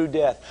me through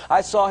death.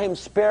 I saw Him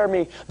spare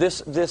me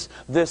this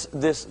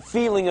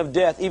feeling of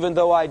death, even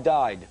though I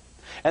died.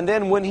 And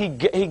then when He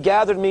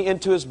gathered me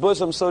into His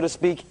bosom, so to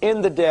speak,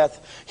 in the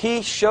death,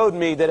 He showed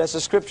me that, as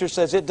the Scripture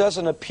says, it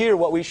doesn't appear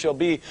what we shall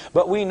be,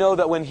 but we know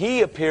that when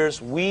He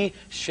appears, we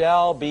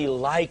shall be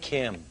like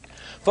Him.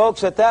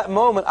 Folks, at that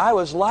moment, I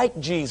was like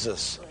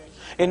Jesus.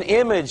 In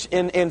image,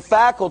 in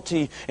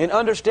faculty, in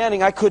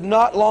understanding. I could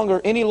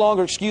any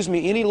longer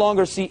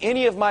see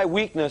any of my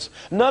weakness.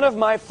 None of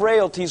my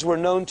frailties were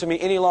known to me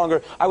any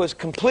longer. I was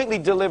completely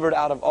delivered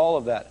out of all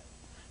of that.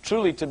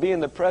 Truly, to be in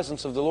the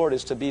presence of the Lord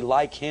is to be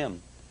like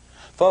Him.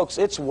 Folks,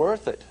 it's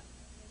worth it.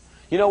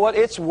 You know what?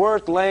 It's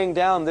worth laying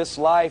down this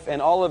life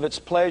and all of its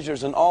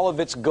pleasures and all of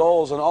its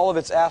goals and all of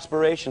its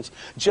aspirations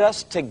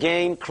just to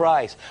gain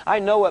Christ. I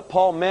know what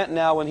Paul meant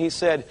now when he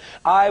said,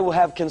 I will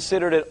have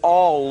considered it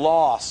all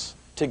loss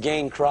to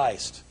gain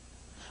Christ.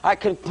 I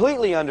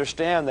completely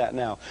understand that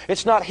now.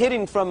 It's not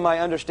hidden from my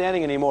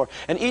understanding anymore.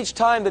 And each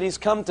time that He's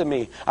come to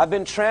me, I've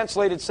been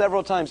translated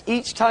several times.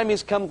 Each time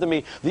He's come to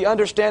me, the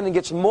understanding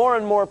gets more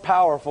and more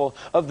powerful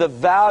of the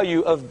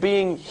value of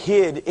being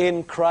hid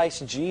in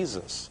Christ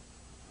Jesus.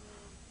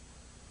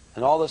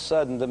 And all of a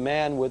sudden, the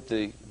man with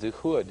the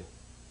hood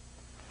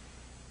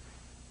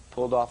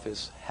pulled off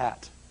his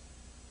hat,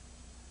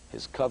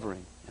 his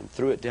covering, and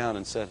threw it down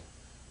and said,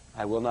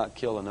 I will not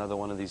kill another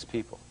one of these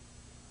people.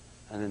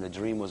 And then the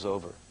dream was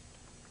over.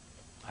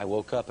 I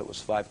woke up. It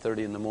was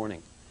 5:30 in the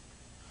morning.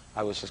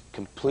 I was just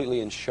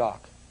completely in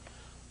shock.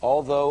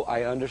 Although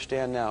I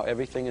understand now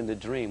everything in the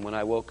dream, when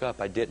I woke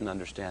up, I didn't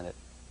understand it.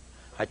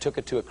 I took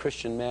it to a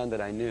Christian man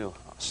that I knew,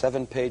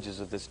 7 pages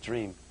of this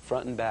dream,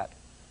 front and back,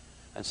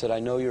 and said, I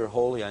know you're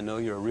holy. I know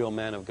you're a real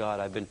man of God.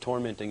 I've been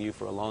tormenting you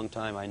for a long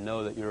time. I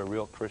know that you're a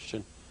real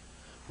Christian.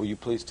 Will you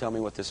please tell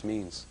me what this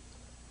means?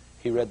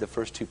 He read the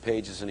first 2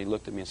 pages and he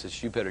looked at me and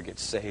says, you better get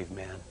saved,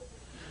 man.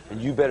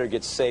 And you better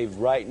get saved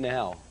right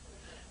now.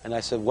 And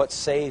I said, what's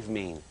save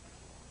mean?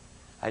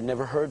 I'd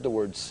never heard the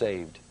word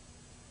saved.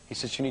 He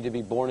says, you need to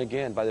be born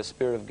again by the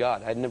Spirit of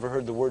God. I'd never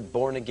heard the word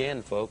born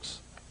again,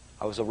 folks.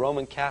 I was a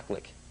Roman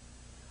Catholic.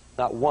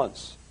 Not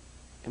once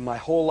in my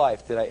whole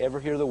life did I ever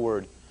hear the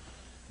word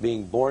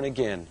being born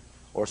again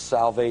or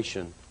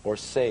salvation or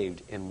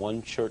saved in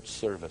one church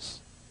service.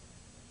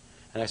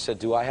 And I said,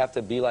 do I have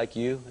to be like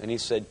you? And he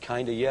said,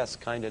 kind of yes,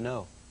 kind of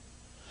no.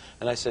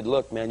 And I said,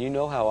 look, man, you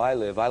know how I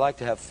live. I like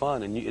to have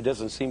fun, and it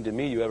doesn't seem to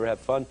me you ever have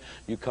fun.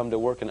 You come to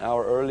work an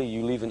hour early,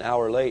 you leave an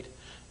hour late.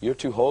 You're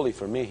too holy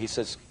for me. He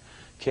says,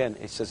 Ken,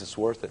 he says, it's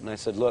worth it. And I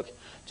said, look,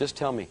 just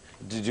tell me,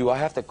 do I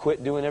have to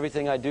quit doing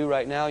everything I do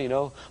right now, you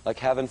know, like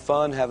having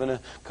fun, having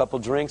a couple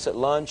drinks at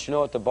lunch, you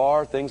know, at the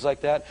bar, things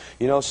like that,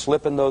 you know,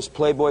 slipping those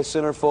Playboy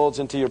centerfolds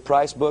into your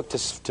price book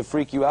to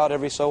freak you out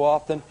every so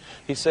often?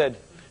 He said,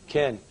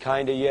 Ken,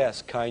 kind of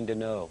yes, kind of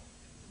no.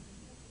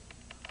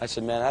 I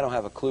said, man, I don't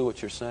have a clue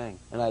what you're saying.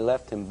 And I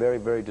left him very,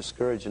 very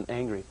discouraged and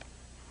angry.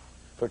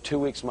 For 2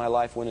 weeks, my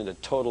life went into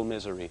total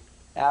misery.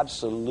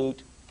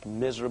 Absolute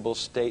miserable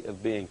state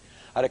of being.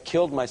 I'd have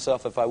killed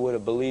myself if I would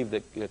have believed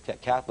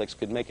that Catholics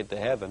could make it to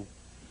heaven.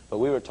 But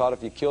we were taught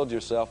if you killed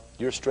yourself,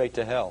 you're straight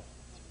to hell.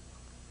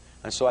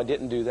 And so I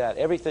didn't do that.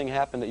 Everything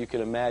happened that you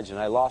could imagine.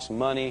 I lost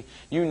money.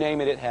 You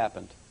name it, it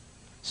happened.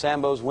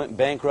 Sambo's went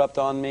bankrupt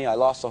on me. I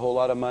lost a whole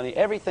lot of money.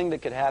 Everything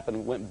that could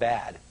happen went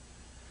bad.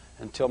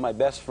 Until my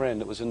best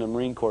friend that was in the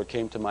Marine Corps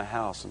came to my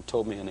house and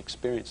told me an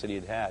experience that he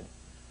had had.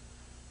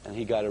 And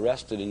he got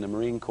arrested in the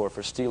Marine Corps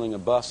for stealing a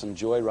bus and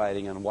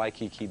joyriding on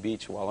Waikiki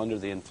Beach while under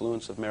the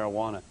influence of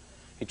marijuana.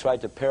 He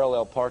tried to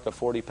parallel park a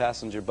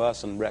 40-passenger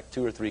bus and wreck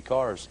 2 or 3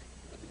 cars.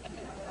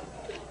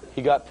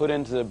 He got put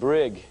into the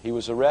brig. He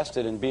was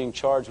arrested and being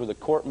charged with a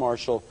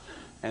court-martial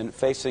and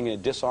facing a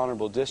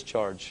dishonorable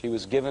discharge. He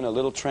was given a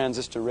little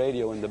transistor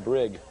radio in the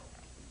brig.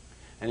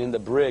 And in the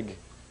brig,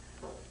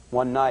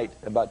 one night,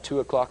 about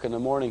 2 o'clock in the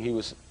morning, he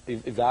was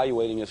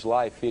evaluating his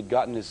life. He had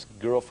gotten his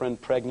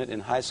girlfriend pregnant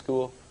in high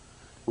school.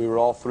 We were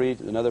all three,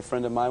 another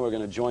friend of mine, were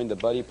going to join the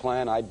buddy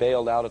plan. I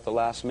bailed out at the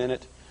last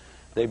minute.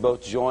 They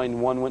both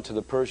joined. One went to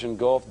the Persian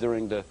Gulf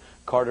during the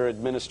Carter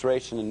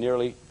administration and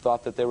nearly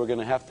thought that they were going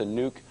to have to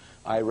nuke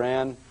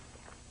Iran.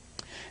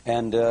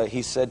 And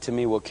he said to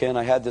me, well, Ken,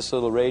 I had this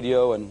little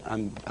radio, and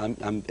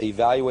I'm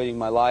evaluating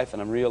my life,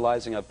 and I'm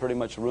realizing I've pretty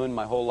much ruined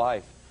my whole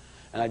life.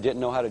 And I didn't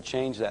know how to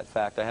change that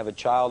fact. I have a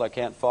child I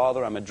can't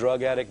father. I'm a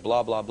drug addict,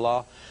 blah, blah, blah.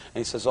 And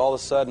he says, all of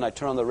a sudden, I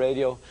turn on the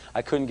radio.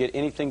 I couldn't get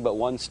anything but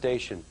one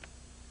station.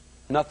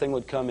 Nothing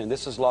would come in.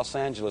 This is Los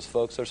Angeles,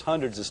 folks. There's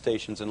hundreds of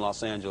stations in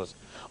Los Angeles.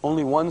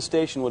 Only one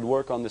station would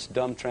work on this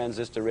dumb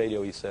transistor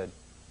radio, he said.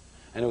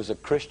 And it was a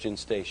Christian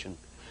station.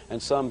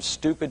 And some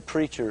stupid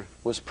preacher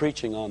was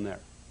preaching on there.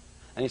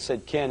 And he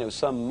said, Ken, it was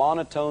some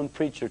monotone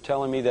preacher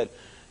telling me that,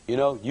 you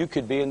know, you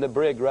could be in the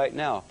brig right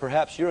now.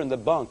 Perhaps you're in the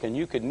bunk and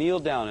you could kneel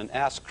down and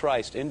ask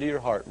Christ into your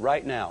heart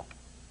right now.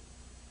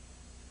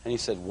 And he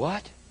said,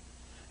 what?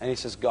 And he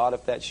says, God,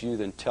 if that's you,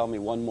 then tell me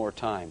one more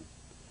time.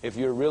 If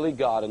you're really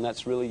God and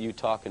that's really you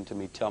talking to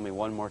me, tell me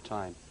one more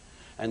time.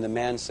 And the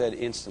man said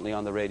instantly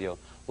on the radio,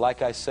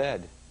 like I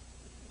said,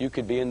 you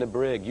could be in the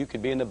brig, you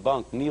could be in the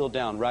bunk, kneel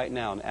down right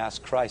now and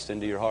ask Christ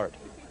into your heart.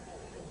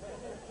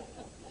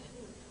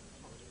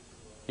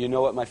 You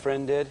know what my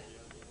friend did?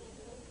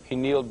 He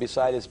kneeled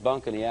beside his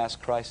bunk and he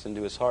asked Christ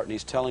into his heart. And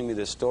he's telling me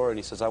this story and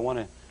he says, I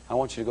want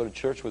you to go to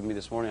church with me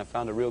this morning. I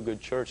found a real good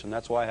church and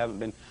that's why I haven't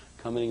been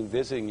coming and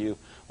visiting you.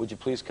 Would you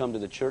please come to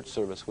the church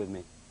service with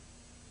me?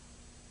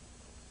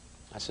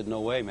 I said,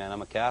 no way, man.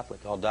 I'm a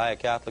Catholic. I'll die a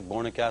Catholic,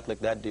 born a Catholic,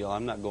 that deal.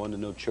 I'm not going to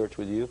no church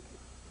with you.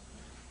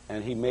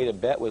 And he made a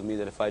bet with me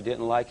that if I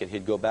didn't like it,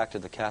 he'd go back to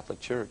the Catholic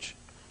Church.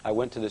 I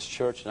went to this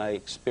church and I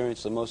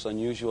experienced the most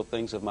unusual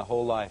things of my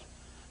whole life.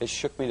 It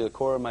shook me to the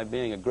core of my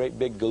being. A great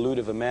big galoot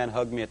of a man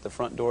hugged me at the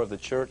front door of the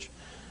church,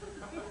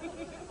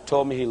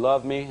 told me he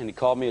loved me, and he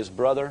called me his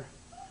brother.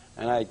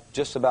 And I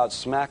just about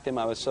smacked him.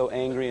 I was so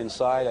angry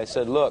inside. I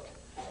said, look,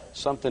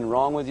 something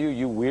wrong with you?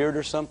 You weird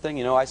or something?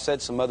 You know, I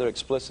said some other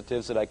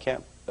explicitives that I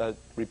can't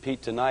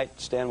repeat tonight.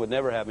 Stan would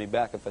never have me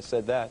back if I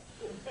said that.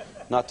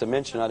 Not to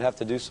mention I'd have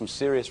to do some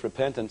serious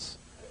repentance.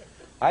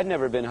 I'd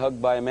never been hugged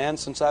by a man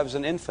since I was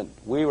an infant.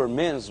 We were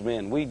men's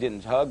men. We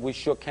didn't hug. We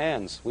shook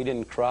hands. We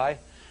didn't cry.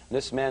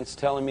 This man's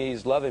telling me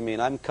he's loving me,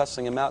 and I'm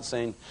cussing him out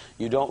saying,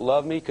 you don't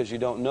love me because you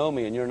don't know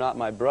me, and you're not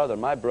my brother.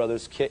 My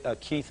brother's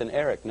Keith and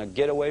Eric. Now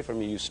get away from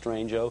me, you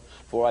strange-o,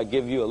 before I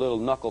give you a little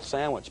knuckle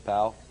sandwich,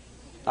 pal.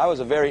 I was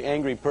a very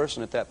angry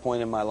person at that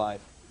point in my life,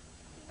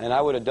 and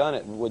I would have done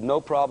it with no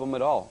problem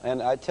at all.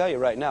 And I tell you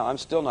right now, I'm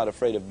still not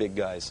afraid of big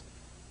guys.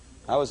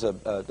 I was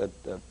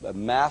a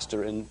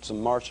master in some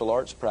martial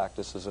arts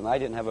practices, and I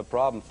didn't have a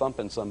problem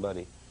thumping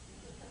somebody.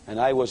 And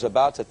I was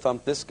about to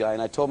thump this guy,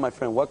 and I told my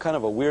friend, what kind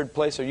of a weird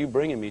place are you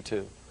bringing me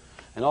to?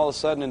 And all of a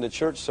sudden in the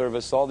church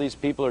service, all these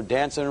people are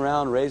dancing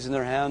around, raising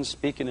their hands,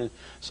 speaking in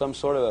some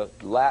sort of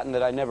a Latin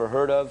that I never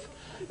heard of.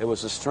 It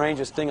was the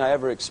strangest thing I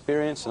ever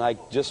experienced, and I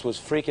just was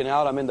freaking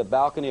out. I'm in the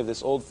balcony of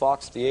this old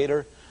Fox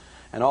Theater,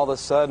 and all of a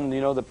sudden,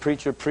 you know, the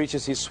preacher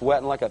preaches. He's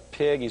sweating like a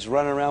pig. He's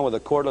running around with a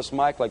cordless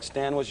mic like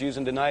Stan was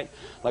using tonight,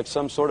 like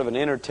some sort of an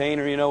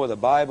entertainer, you know, with a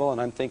Bible. And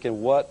I'm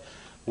thinking, what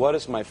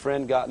has my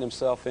friend gotten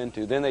himself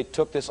into? Then they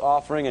took this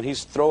offering, and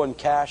he's throwing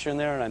cash in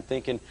there, and I'm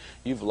thinking,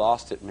 you've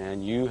lost it,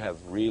 man. You have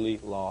really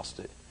lost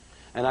it.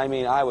 And I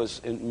mean, I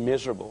was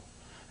miserable.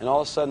 And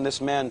all of a sudden, this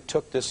man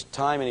took this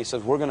time, and he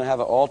says, we're going to have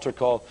an altar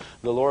call.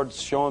 The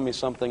Lord's showing me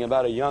something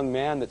about a young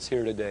man that's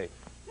here today.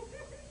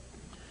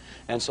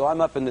 And so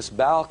I'm up in this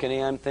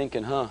balcony, I'm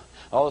thinking, All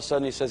of a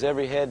sudden, he says,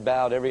 every head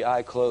bowed, every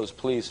eye closed.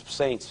 Please,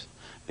 saints,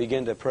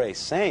 begin to pray.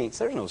 Saints?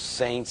 There's no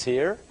saints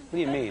here. What do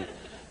you mean?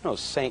 No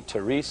Saint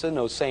Teresa,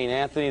 no Saint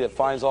Anthony that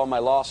finds all my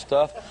lost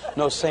stuff,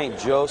 no Saint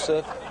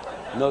Joseph,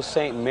 no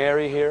Saint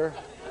Mary here,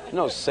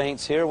 no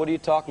saints here. What are you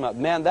talking about?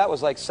 Man, that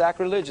was like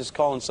sacrilegious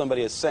calling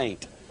somebody a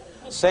saint.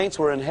 Saints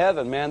were in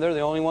heaven, man. They're the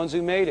only ones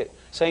who made it.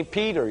 Saint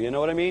Peter, you know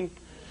what I mean?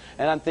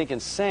 And I'm thinking,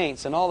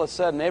 saints, and all of a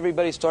sudden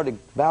everybody started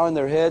bowing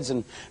their heads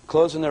and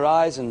closing their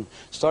eyes and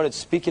started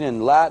speaking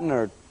in Latin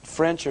or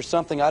French or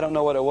something. I don't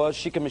know what it was.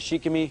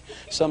 Shikami,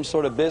 some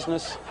sort of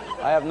business.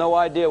 I have no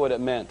idea what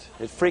it meant.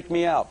 It freaked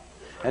me out.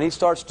 And he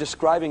starts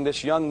describing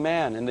this young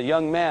man, and the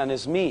young man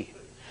is me.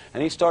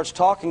 And he starts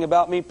talking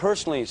about me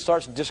personally. He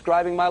starts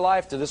describing my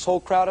life to this whole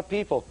crowd of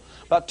people.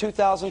 About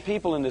 2,000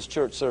 people in this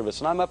church service.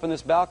 And I'm up in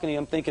this balcony,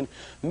 I'm thinking,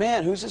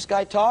 man, who's this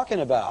guy talking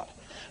about?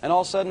 And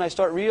all of a sudden I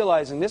start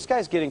realizing this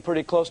guy's getting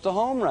pretty close to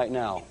home right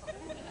now.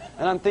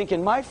 And I'm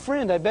thinking, my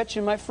friend, I bet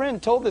you my friend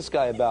told this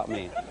guy about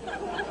me.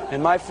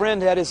 And my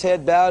friend had his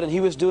head bowed, and he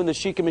was doing the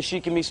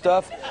shikami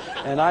stuff.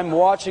 And I'm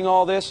watching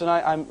all this,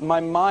 and my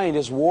mind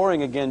is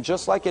warring again,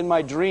 just like in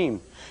my dream.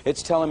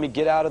 It's telling me,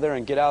 get out of there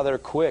and get out of there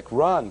quick.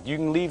 Run. You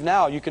can leave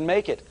now. You can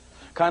make it.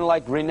 Kind of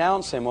like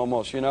renounce him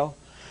almost, you know.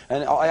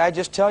 And I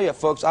just tell you,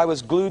 folks, I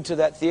was glued to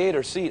that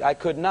theater seat. I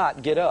could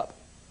not get up.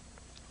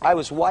 I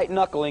was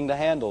white-knuckling the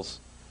handles.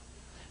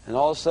 And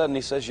all of a sudden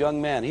he says,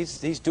 young man,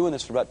 he's doing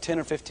this for about 10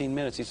 or 15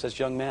 minutes. He says,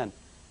 young man,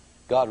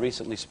 God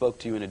recently spoke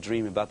to you in a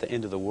dream about the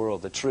end of the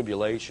world, the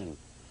tribulation.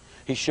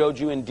 He showed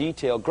you in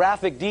detail,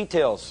 graphic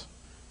details,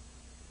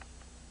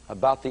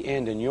 about the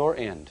end and your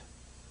end.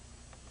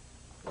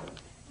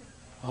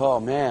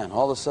 Oh man,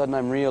 all of a sudden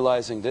I'm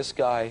realizing this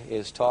guy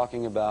is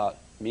talking about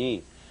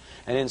me.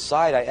 And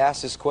inside I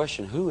ask this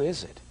question, who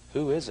is it?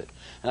 Who is it?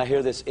 And I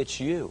hear this, it's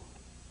you.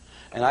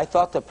 And I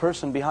thought the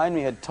person behind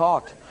me had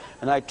talked.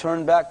 And I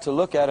turned back to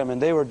look at him,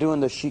 and they were doing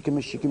the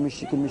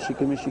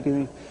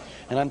shikami.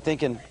 And I'm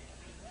thinking,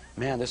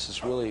 man, this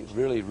is really,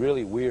 really,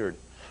 really weird.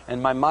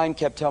 And my mind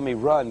kept telling me,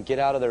 run, get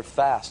out of there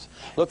fast.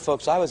 Look,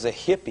 folks, I was a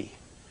hippie.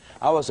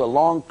 I was a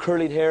long,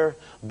 curly hair,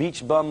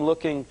 beach bum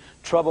looking,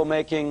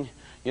 troublemaking,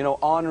 you know,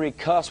 ornery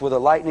cuss with a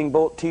lightning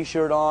bolt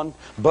t-shirt on,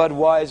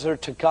 Budweiser,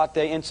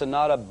 Tecate,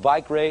 Ensenada,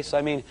 bike race.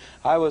 I mean,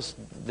 I was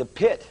the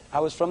pit.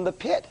 I was from the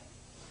pit.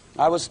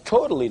 I was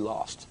totally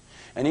lost.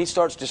 And he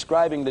starts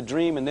describing the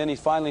dream, and then he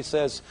finally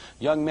says,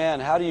 young man,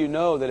 how do you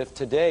know that if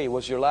today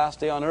was your last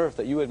day on earth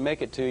that you would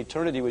make it to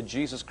eternity with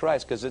Jesus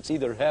Christ? Because it's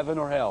either heaven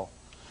or hell.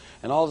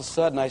 And all of a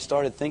sudden I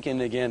started thinking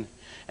again,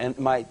 and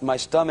my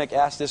stomach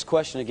asked this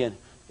question again,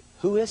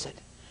 who is it?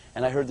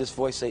 And I heard this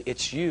voice say,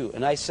 it's you.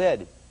 And I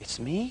said, it's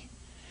me?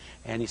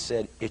 And he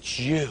said, it's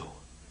you.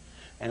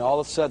 And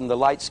all of a sudden the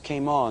lights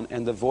came on,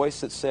 and the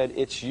voice that said,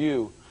 it's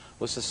you,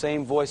 was the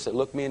same voice that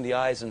looked me in the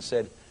eyes and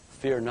said,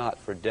 fear not,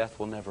 for death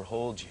will never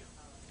hold you.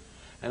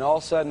 And all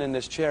of a sudden in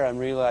this chair I'm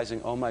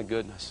realizing, oh my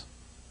goodness,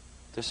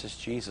 this is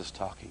Jesus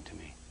talking to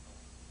me.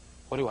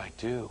 What do I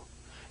do?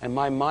 And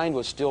my mind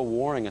was still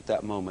warring at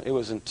that moment. It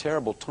was in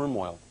terrible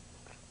turmoil.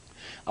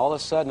 All of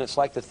a sudden it's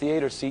like the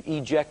theater seat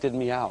ejected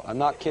me out. I'm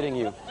not kidding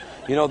you.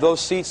 You know, those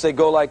seats, they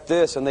go like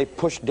this and they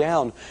push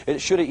down.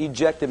 It should have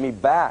ejected me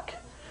back.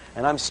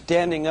 And I'm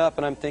standing up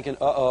and I'm thinking,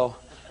 uh-oh,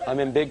 I'm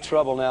in big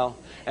trouble now.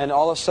 And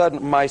all of a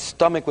sudden my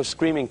stomach was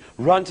screaming,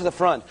 run to the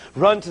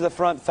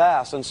front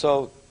fast. And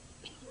so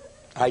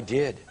I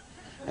did.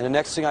 And the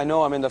next thing I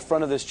know, I'm in the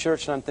front of this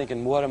church and I'm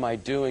thinking, what am I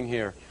doing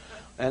here?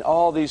 And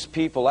all these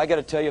people, I got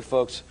to tell you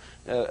folks,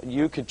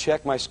 you could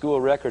check my school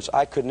records.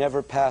 I could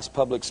never pass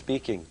public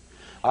speaking.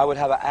 I would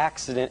have an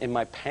accident in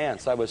my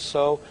pants. I was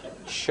so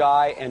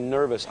shy and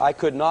nervous. I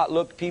could not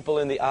look people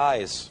in the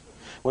eyes.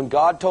 When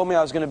God told me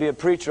I was going to be a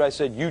preacher, I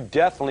said, you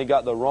definitely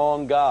got the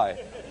wrong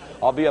guy.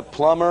 I'll be a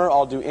plumber,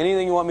 I'll do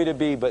anything you want me to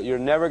be, but you're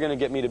never going to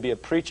get me to be a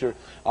preacher.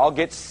 I'll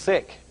get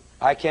sick.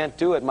 I can't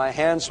do it. My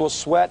hands will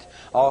sweat.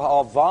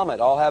 I'll vomit.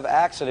 I'll have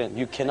accident.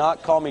 You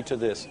cannot call me to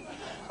this.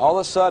 All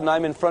of a sudden,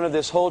 I'm in front of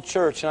this whole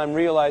church, and I'm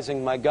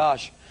realizing, my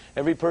gosh,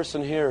 every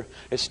person here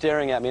is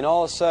staring at me. And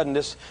all of a sudden,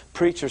 this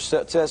preacher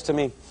says to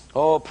me,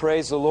 oh,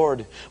 praise the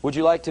Lord. Would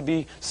you like to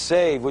be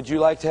saved? Would you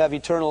like to have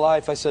eternal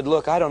life? I said,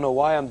 look, I don't know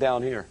why I'm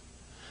down here.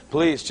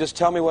 Please, just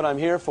tell me what I'm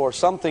here for.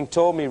 Something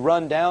told me,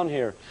 run down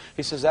here.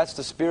 He says, that's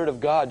the Spirit of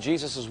God.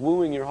 Jesus is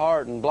wooing your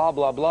heart and blah,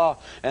 blah, blah.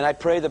 And I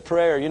pray the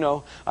prayer, you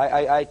know.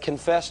 I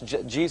confess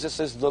Jesus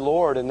is the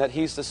Lord and that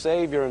He's the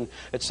Savior and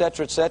et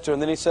cetera, et cetera.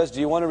 And then he says, do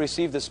you want to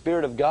receive the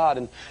Spirit of God?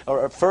 And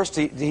or first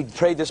he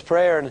prayed this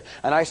prayer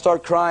and I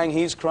start crying.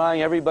 He's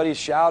crying. Everybody's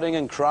shouting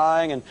and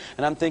crying. And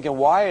I'm thinking,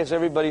 why is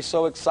everybody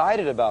so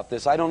excited about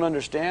this? I don't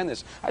understand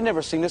this. I've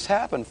never seen this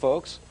happen,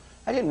 folks.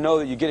 I didn't know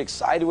that you get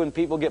excited when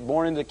people get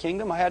born into the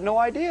kingdom. I had no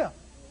idea.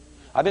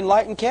 I've been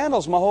lighting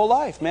candles my whole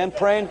life, man,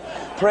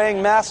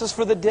 praying masses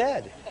for the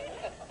dead.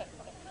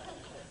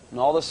 And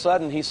all of a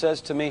sudden, he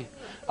says to me,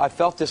 I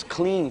felt this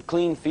clean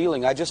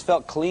feeling. I just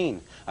felt clean.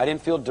 I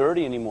didn't feel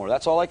dirty anymore.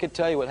 That's all I could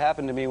tell you what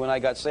happened to me when I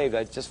got saved.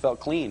 I just felt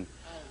clean.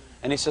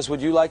 And he says,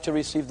 would you like to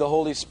receive the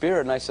Holy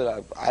Spirit? And I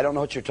said, I don't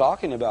know what you're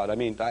talking about. I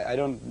mean, I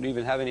don't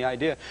even have any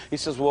idea. He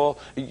says, well,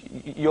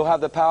 you'll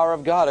have the power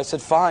of God. I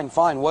said, fine,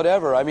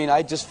 whatever. I mean,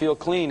 I just feel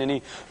clean. And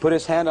he put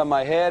his hand on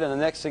my head, and the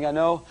next thing I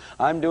know,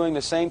 I'm doing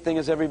the same thing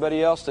as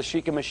everybody else, the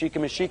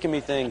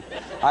shikami thing.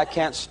 I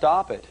can't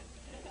stop it.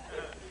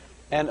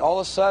 And all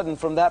of a sudden,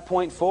 from that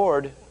point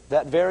forward,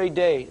 that very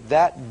day,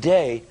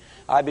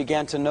 I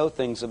began to know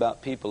things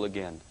about people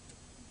again.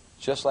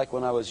 Just like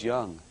when I was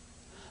young.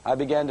 I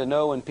began to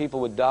know when people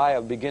would die. I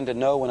would begin to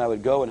know when I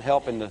would go and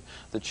help in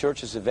the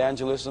church's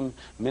evangelism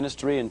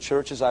ministry in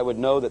churches. I would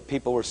know that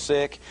people were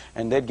sick,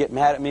 and they'd get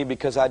mad at me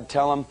because I'd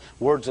tell them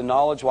words of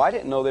knowledge. Well, I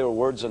didn't know they were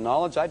words of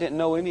knowledge. I didn't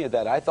know any of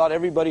that. I thought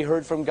everybody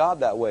heard from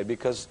God that way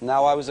because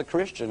now I was a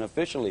Christian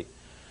officially.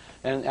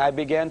 And I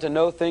began to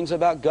know things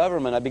about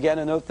government. I began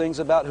to know things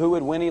about who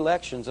would win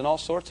elections and all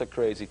sorts of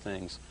crazy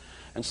things.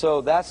 And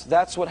so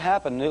that's what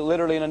happened,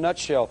 literally in a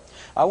nutshell.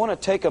 I want to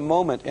take a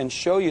moment and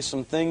show you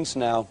some things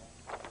now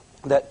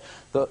that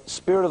the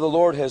Spirit of the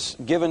Lord has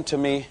given to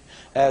me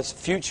as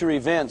future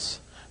events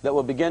that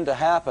will begin to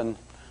happen.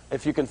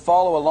 If you can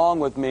follow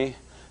along with me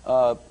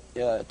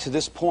to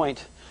this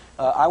point,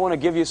 I want to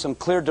give you some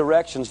clear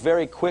directions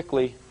very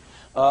quickly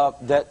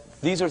that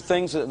these are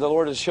things that the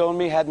Lord has shown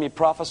me, had me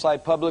prophesy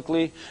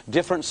publicly,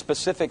 different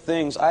specific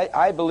things.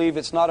 I believe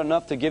it's not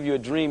enough to give you a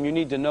dream. You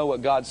need to know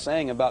what God's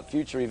saying about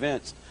future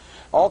events.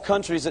 All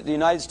countries that the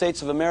United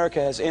States of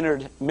America has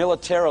entered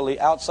militarily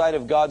outside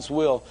of God's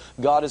will,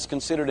 God has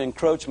considered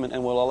encroachment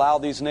and will allow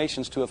these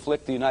nations to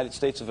afflict the United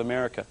States of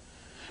America.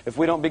 If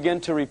we don't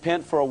begin to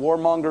repent for a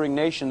warmongering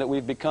nation that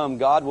we've become,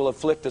 God will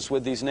afflict us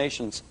with these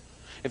nations.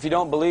 If you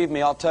don't believe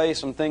me, I'll tell you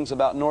some things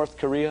about North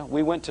Korea.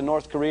 We went to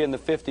North Korea in the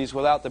 50s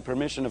without the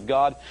permission of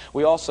God.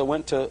 We also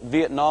went to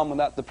Vietnam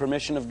without the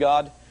permission of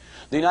God.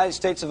 The United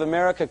States of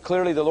America,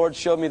 clearly the Lord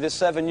showed me this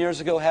 7 years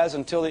ago, has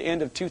until the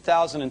end of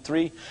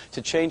 2003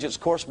 to change its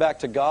course back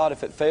to God.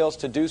 If it fails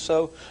to do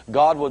so,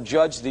 God will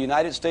judge the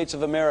United States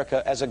of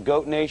America as a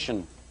goat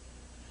nation.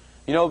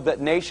 You know that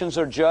nations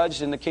are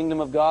judged in the kingdom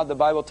of God. The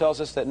Bible tells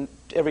us that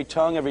every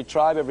tongue, every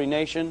tribe, every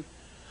nation.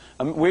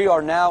 We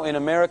are now in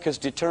America's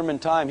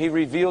determined time. He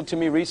revealed to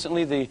me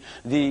recently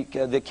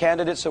the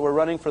candidates that were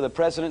running for the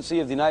presidency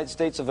of the United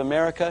States of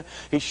America.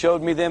 He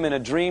showed me them in a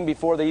dream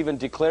before they even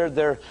declared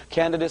their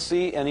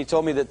candidacy, and he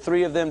told me that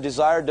 3 of them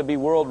desired to be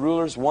world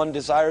rulers. 1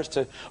 desires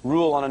to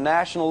rule on a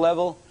national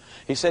level.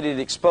 He said he'd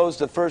exposed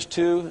the first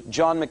 2.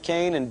 John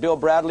McCain and Bill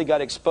Bradley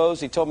got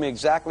exposed. He told me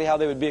exactly how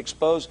they would be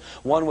exposed.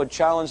 One would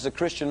challenge the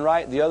Christian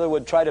right. The other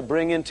would try to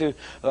bring into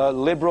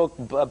liberal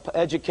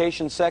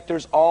education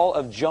sectors all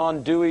of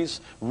John Dewey's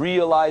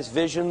realized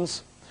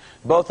visions.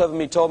 Both of them,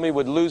 he told me,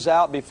 would lose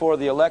out before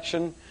the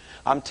election.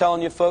 I'm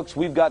telling you, folks,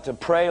 we've got to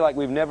pray like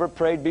we've never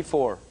prayed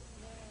before.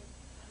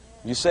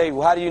 You say,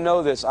 well, how do you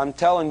know this? I'm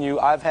telling you,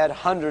 I've had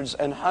hundreds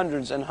and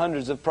hundreds and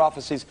hundreds of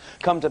prophecies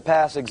come to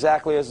pass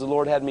exactly as the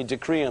Lord had me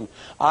decree them.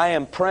 I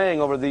am praying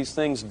over these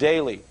things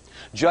daily.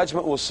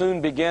 Judgment will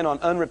soon begin on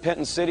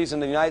unrepentant cities in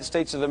the United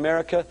States of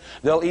America.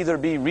 There'll either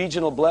be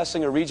regional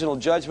blessing or regional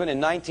judgment. In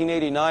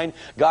 1989,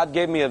 God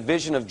gave me a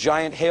vision of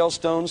giant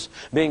hailstones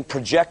being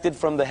projected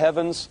from the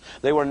heavens.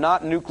 They were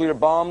not nuclear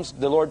bombs.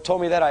 The Lord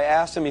told me that. I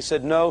asked Him. He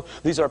said, no,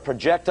 these are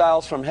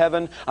projectiles from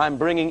heaven. I'm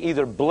bringing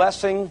either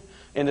blessing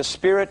in the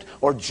spirit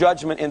or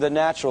judgment in the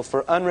natural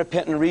for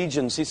unrepentant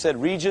regions. He said,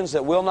 regions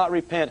that will not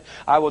repent,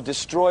 I will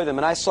destroy them.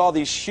 And I saw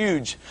these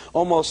huge,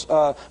 almost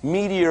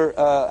meteor,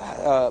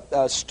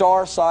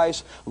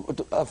 star-sized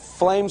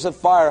flames of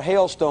fire,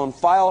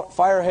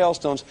 fire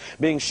hailstones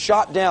being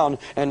shot down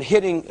and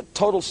hitting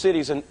total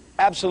cities and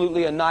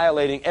absolutely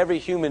annihilating every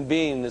human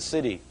being in the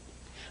city.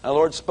 And the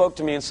Lord spoke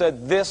to me and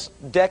said, this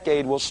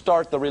decade will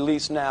start the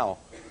release now.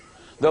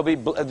 There'll be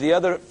the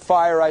other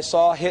fire I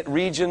saw hit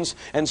regions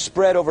and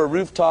spread over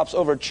rooftops,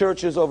 over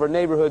churches, over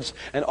neighborhoods,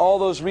 and all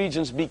those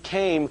regions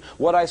became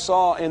what I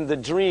saw in the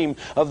dream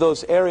of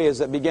those areas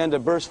that began to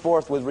burst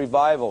forth with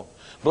revival.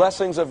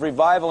 Blessings of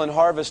revival and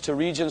harvest to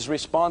regions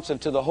responsive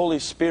to the Holy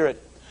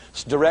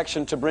Spirit's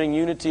direction to bring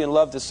unity and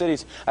love to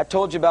cities. I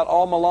told you about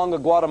Almalonga,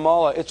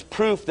 Guatemala. It's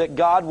proof that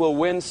God will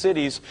win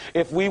cities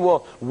if we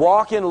will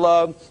walk in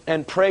love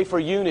and pray for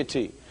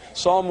unity.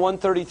 Psalm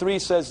 133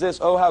 says this,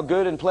 oh, how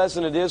good and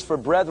pleasant it is for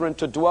brethren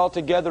to dwell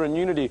together in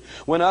unity.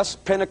 When us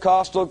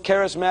Pentecostal,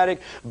 Charismatic,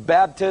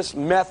 Baptist,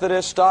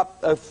 Methodist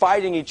stop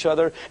fighting each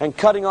other and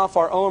cutting off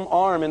our own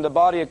arm in the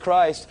body of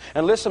Christ.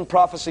 And listen,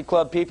 Prophecy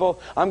Club people,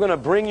 I'm going to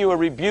bring you a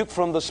rebuke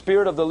from the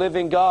Spirit of the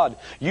living God.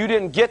 You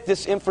didn't get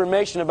this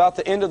information about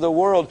the end of the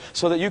world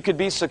so that you could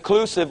be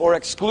seclusive or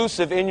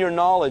exclusive in your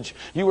knowledge.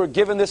 You were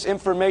given this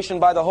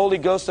information by the Holy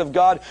Ghost of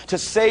God to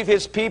save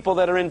His people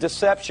that are in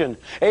deception.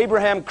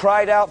 Abraham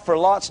cried out for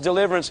Lot's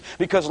deliverance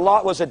because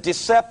Lot was a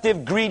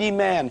deceptive, greedy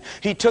man.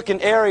 He took an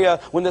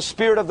area when the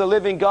Spirit of the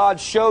living God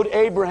showed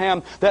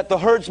Abraham that the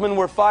herdsmen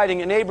were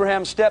fighting, and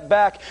Abraham stepped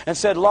back and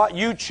said, Lot,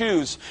 you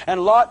choose.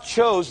 And Lot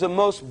chose the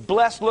most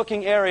blessed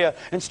looking area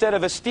instead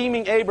of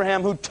esteeming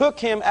Abraham, who took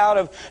him out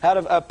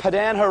of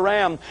Padan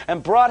Haram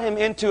and brought him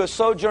into a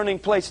sojourning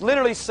place,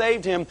 literally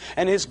saved him,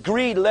 and his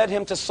greed led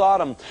him to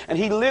Sodom. And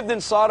he lived in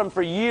Sodom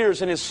for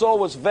years and his soul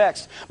was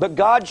vexed. But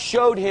God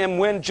showed him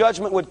when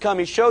judgment would come.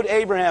 He showed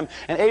Abraham,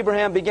 and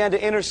Abraham began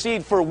to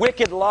intercede for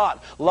wicked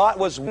Lot. Lot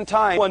was one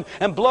time,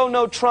 and blow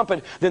no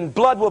trumpet, then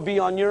blood will be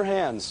on your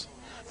hands.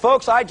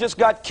 Folks, I just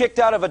got kicked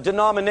out of a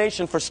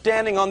denomination for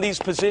standing on these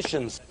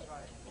positions.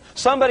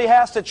 Somebody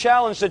has to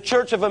challenge the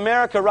Church of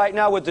America right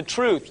now with the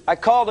truth. I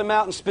called him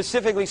out and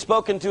specifically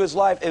spoken to his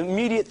life.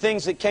 Immediate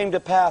things that came to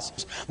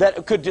pass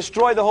that could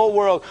destroy the whole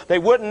world. They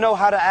wouldn't know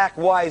how to act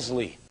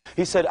wisely.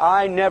 He said,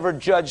 I never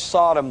judged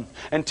Sodom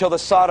until the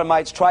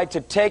Sodomites tried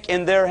to take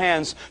in their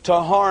hands to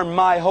harm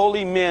my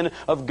holy men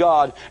of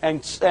God.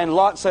 And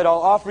Lot said, I'll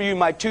offer you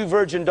my 2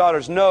 virgin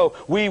daughters. No,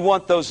 we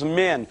want those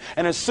men.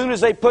 And as soon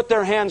as they put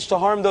their hands to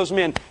harm those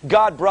men,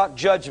 God brought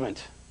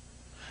judgment.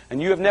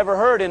 And you have never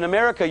heard in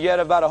America yet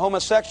about a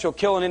homosexual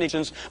killing any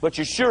Christians, but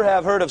you sure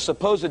have heard of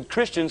supposed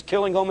Christians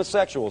killing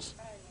homosexuals.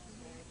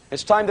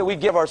 It's time that we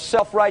give our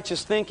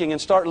self-righteous thinking and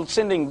start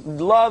sending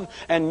love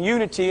and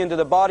unity into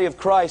the body of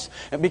Christ.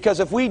 Because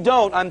if we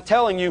don't, I'm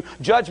telling you,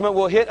 judgment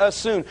will hit us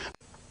soon.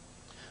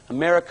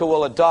 America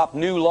will adopt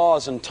new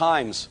laws and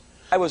times.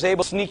 I was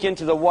able to sneak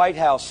into the White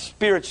House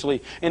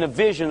spiritually in a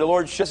vision. The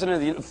Lord showed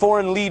the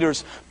foreign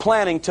leaders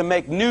planning to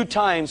make new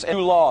times and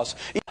new laws.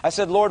 I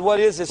said, Lord,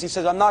 what is this? He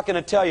says, I'm not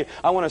going to tell you.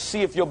 I want to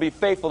see if you'll be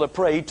faithful to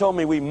pray. He told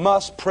me we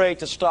must pray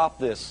to stop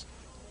this.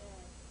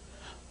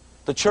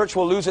 The church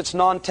will lose its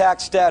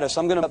non-tax status.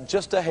 I'm going to up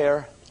just a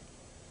hair.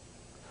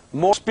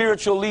 More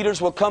spiritual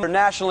leaders will come to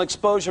national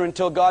exposure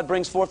until God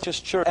brings forth His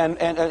church.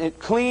 And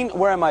clean,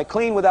 where am I?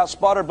 Clean without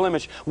spot or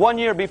blemish. 1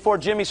 year before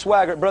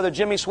Brother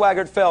Jimmy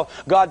Swaggart fell,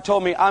 God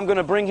told me I'm going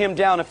to bring him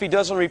down if he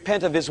doesn't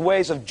repent of his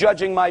ways of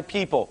judging my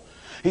people.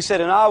 He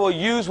said, and I will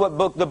use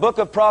what the book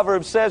of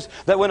Proverbs says,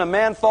 that when a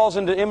man falls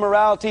into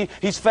immorality,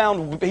 he's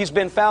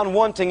been found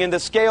wanting in the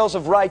scales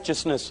of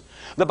righteousness.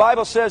 The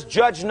Bible says,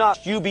 judge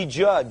not, you be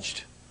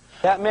judged.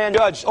 That man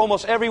judged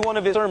almost every one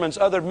of his sermons,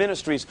 other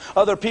ministries,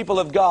 other people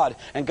of God,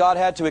 and God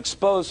had to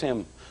expose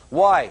him.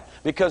 Why?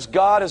 Because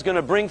God is going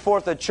to bring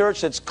forth a church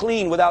that's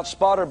clean without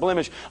spot or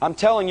blemish. I'm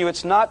telling you,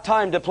 it's not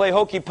time to play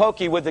hokey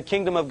pokey with the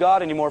kingdom of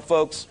God anymore,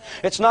 folks.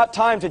 It's not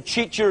time to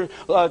cheat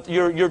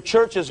your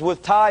churches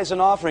with tithes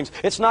and offerings.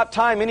 It's not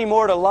time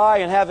anymore to lie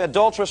and have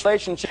adulterous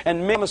relationships.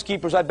 And Promise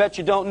Keepers, I bet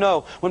you don't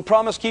know. When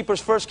Promise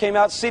Keepers first came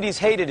out, cities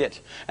hated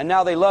it. And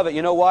now they love it.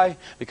 You know why?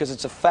 Because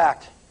it's a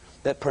fact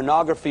that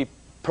pornography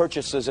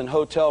purchases in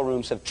hotel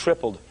rooms have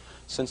tripled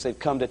since they've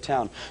come to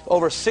town.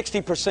 Over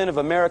 60% of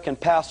American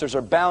pastors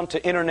are bound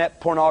to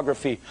internet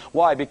pornography.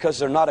 Why? Because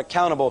they're not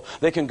accountable.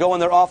 They can go in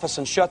their office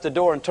and shut the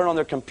door and turn on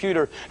their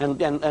computer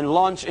and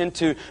launch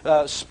into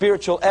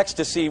spiritual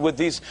ecstasy with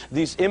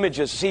these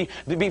images. See,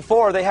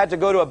 before they had to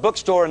go to a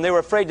bookstore and they were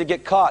afraid to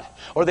get caught.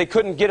 Or they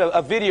couldn't get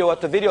a video at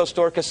the video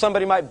store because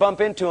somebody might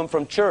bump into them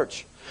from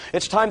church.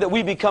 It's time that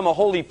we become a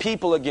holy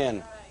people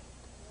again.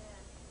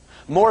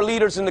 More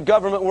leaders in the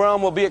government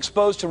realm will be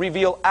exposed to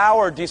reveal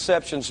our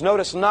deceptions.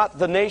 Notice, not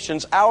the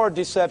nation's, our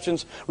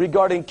deceptions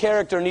regarding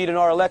character need in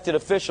our elected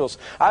officials.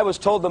 I was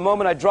told the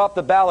moment I dropped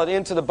the ballot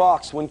into the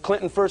box when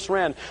Clinton first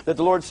ran that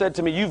the Lord said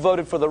to me, you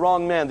voted for the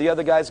wrong man, the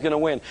other guy's going to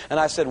win. And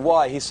I said,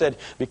 why? He said,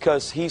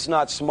 because he's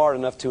not smart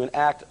enough to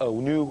enact a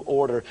new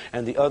order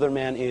and the other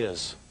man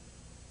is.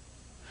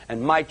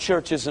 And my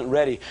church isn't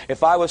ready.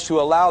 If I was to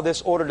allow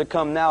this order to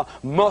come now,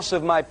 most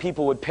of my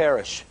people would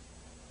perish.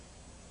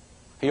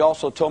 He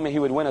also told me he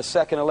would win a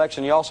second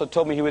election. He also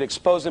told me he would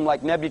expose him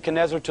like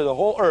Nebuchadnezzar to the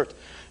whole earth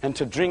and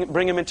to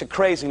bring him into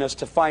craziness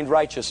to find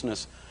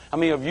righteousness. How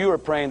many of you are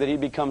praying that he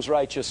becomes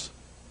righteous?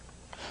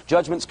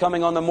 Judgment's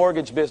coming on the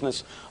mortgage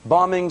business.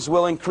 Bombings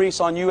will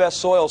increase on U.S.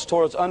 soils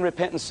towards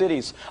unrepentant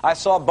cities. I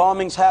saw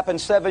bombings happen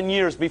 7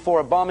 years before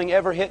a bombing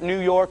ever hit New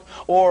York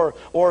or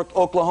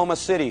Oklahoma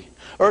City.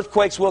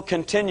 Earthquakes will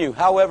continue,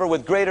 however,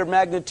 with greater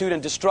magnitude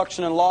and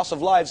destruction and loss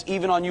of lives,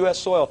 even on U.S.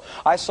 soil.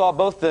 I saw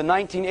both the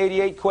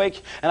 1988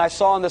 quake, and I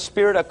saw in the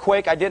spirit a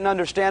quake. I didn't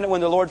understand it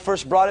when the Lord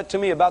first brought it to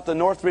me about the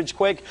Northridge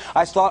quake.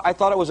 I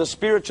thought it was a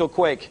spiritual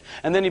quake.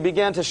 And then He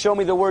began to show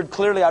me the word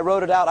clearly. I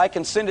wrote it out. I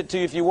can send it to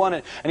you if you want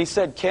it. And He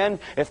said, Ken,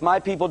 if my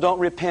people don't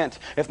repent,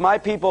 if my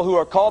people who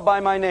are called by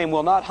my name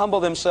will not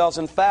humble themselves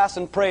and fast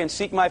and pray and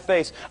seek my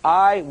face,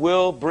 I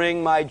will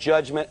bring my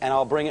judgment, and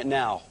I'll bring it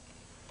now.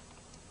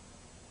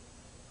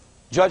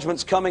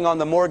 Judgment's coming on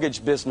the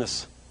mortgage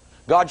business.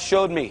 God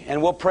showed me,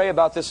 and we'll pray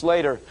about this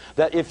later,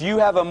 that if you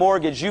have a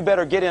mortgage, you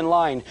better get in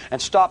line and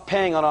stop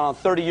paying on a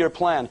 30-year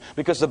plan.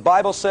 Because the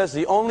Bible says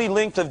the only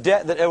length of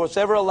debt that was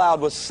ever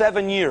allowed was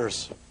 7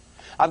 years.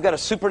 I've got a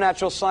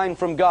supernatural sign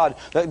from God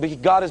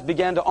that God has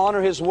began to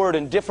honor His word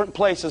in different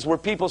places where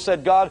people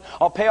said, God,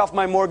 I'll pay off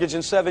my mortgage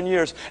in 7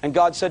 years. And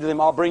God said to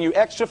them, I'll bring you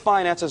extra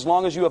finance as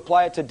long as you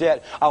apply it to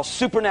debt. I'll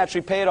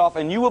supernaturally pay it off.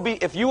 And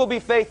if you will be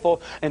faithful,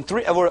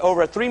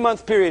 over a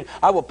 3-month period,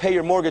 I will pay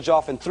your mortgage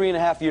off in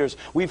 3.5 years.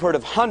 We've heard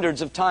of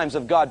hundreds of times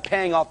of God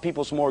paying off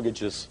people's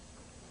mortgages.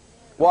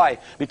 Why?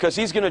 Because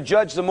He's going to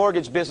judge the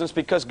mortgage business,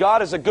 because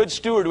God is a good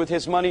steward with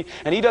His money,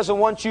 and He doesn't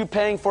want you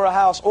paying for a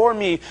house, or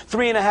me,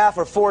 3.5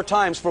 or 4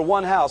 times for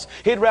one house.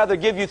 He'd rather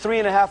give you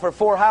 3.5 or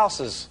 4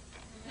 houses.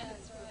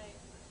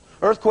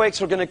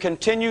 Earthquakes are going to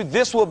continue.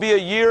 This will be a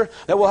year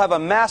that will have a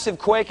massive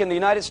quake in the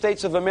United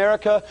States of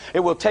America.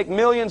 It will take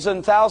millions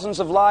and thousands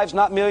of lives,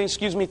 not millions,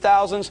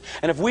 thousands.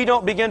 And if we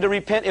don't begin to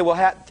repent,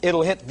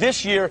 it'll hit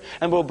this year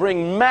and will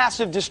bring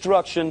massive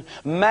destruction,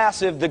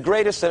 massive, the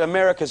greatest that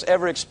America's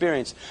ever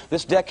experienced.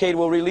 This decade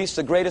will release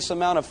the greatest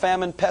amount of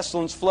famine,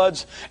 pestilence,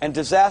 floods, and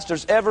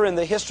disasters ever in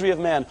the history of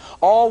man.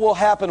 All will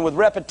happen with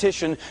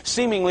repetition,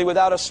 seemingly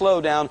without a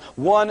slowdown,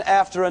 one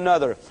after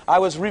another. I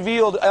was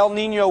revealed El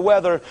Nino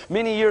weather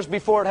many years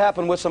before it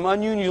happened with some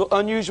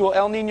unusual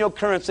El Nino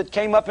currents that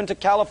came up into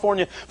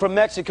California from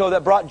Mexico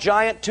that brought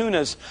giant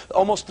tunas,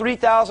 almost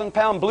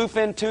 3,000-pound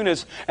bluefin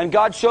tunas. And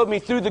God showed me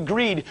through the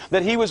greed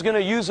that He was going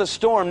to use a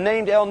storm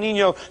named El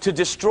Nino to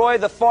destroy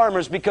the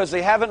farmers because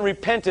they haven't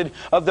repented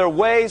of their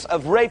ways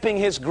of raping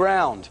His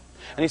ground.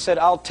 And He said,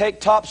 I'll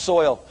take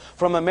topsoil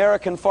from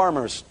American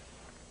farmers.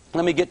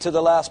 Let me get to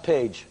the last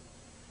page.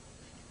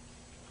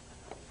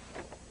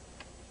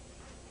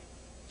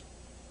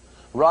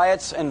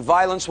 Riots and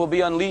violence will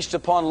be unleashed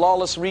upon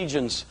lawless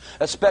regions,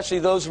 especially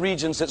those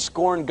regions that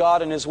scorn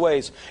God and His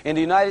ways, in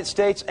the United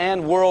States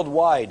and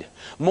worldwide.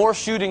 More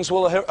shootings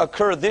will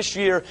occur this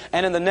year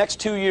and in the next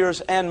 2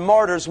 years, and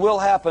martyrs will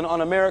happen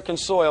on American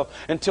soil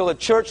until the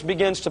church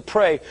begins to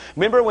pray.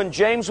 Remember when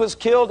James was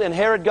killed and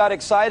Herod got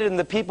excited and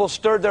the people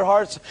stirred their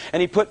hearts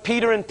and he put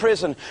Peter in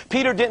prison?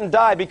 Peter didn't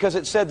die because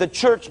it said the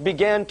church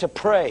began to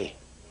pray.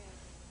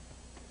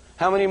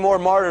 How many more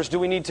martyrs do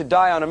we need to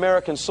die on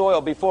American soil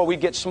before we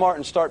get smart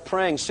and start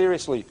praying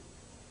seriously?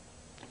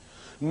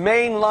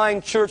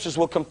 Mainline churches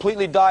will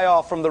completely die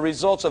off from the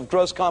results of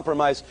gross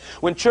compromise.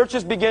 When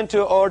churches begin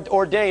to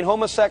ordain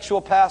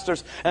homosexual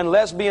pastors and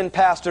lesbian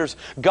pastors,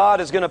 God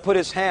is going to put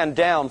His hand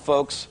down,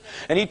 folks.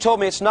 And He told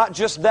me it's not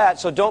just that,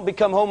 so don't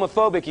become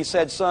homophobic, He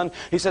said, son.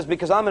 He says,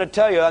 because I'm going to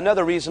tell you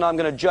another reason I'm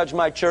going to judge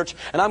my church,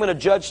 and I'm going to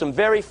judge some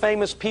very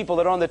famous people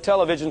that are on the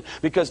television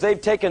because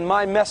they've taken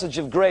my message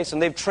of grace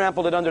and they've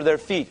trampled it under their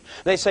feet.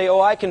 They say,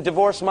 oh, I can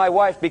divorce my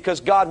wife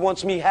because God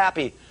wants me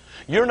happy.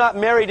 You're not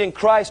married in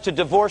Christ to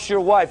divorce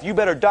your wife. You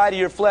better die to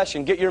your flesh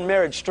and get your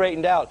marriage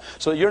straightened out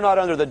so that you're not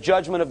under the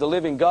judgment of the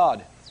living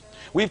God.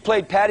 We've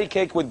played patty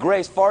cake with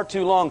grace far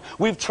too long.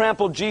 We've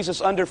trampled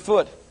Jesus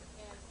underfoot.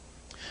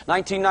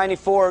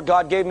 1994,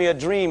 God gave me a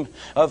dream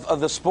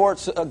of the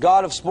sports,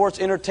 God of sports,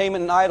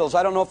 entertainment, and idols.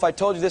 I don't know if I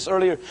told you this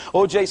earlier.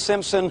 O.J.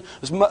 Simpson,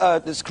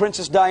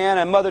 Princess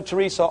Diana, and Mother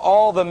Teresa,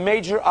 all the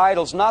major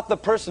idols, not the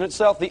person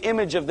itself, the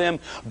image of them,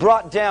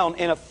 brought down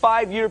in a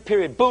 5-year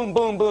period. Boom,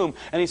 boom, boom.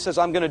 And He says,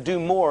 I'm going to do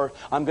more.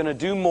 I'm going to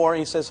do more.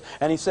 And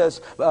He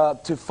says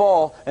to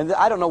fall. And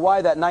I don't know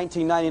why that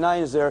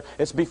 1999 is there.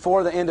 It's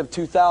before the end of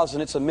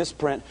 2000. It's a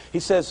misprint. He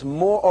says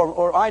more,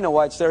 or I know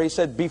why it's there. He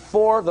said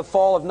before the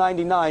fall of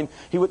 99,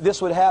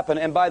 this would happen.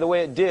 And by the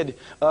way, it did.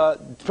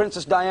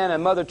 Princess Diana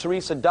and Mother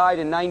Teresa died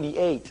in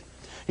 98.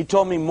 He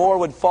told me more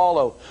would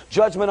follow.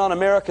 Judgment on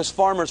America's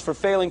farmers for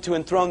failing to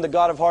enthrone the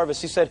God of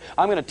harvest. He said,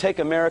 I'm going to take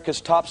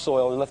America's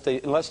topsoil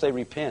unless they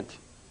repent.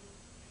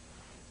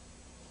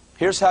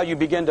 Here's how you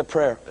begin to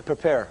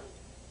prepare.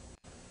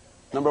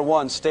 Number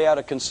one, stay out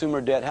of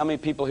consumer debt. How many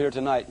people here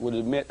tonight would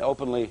admit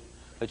openly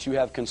that you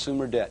have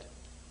consumer debt?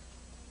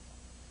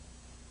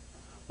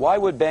 Why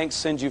would banks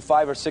send you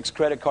 5 or 6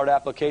 credit card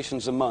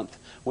applications a month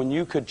when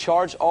you could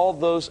charge all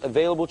those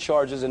available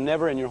charges and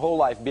never in your whole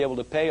life be able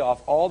to pay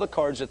off all the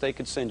cards that they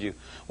could send you?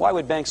 Why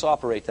would banks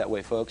operate that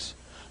way, folks?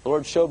 The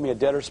Lord showed me a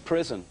debtor's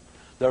prison.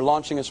 They're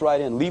launching us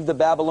right in. Leave the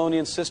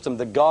Babylonian system,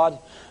 the God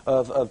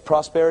of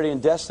prosperity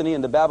and destiny,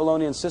 and the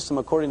Babylonian system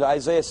according to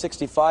Isaiah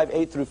 65,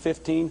 8 through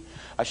 15.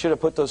 I should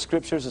have put those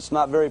scriptures. It's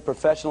not very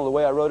professional the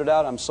way I wrote it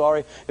out. I'm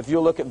sorry. If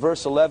you'll look at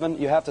verse 11,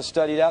 you have to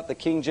study it out. The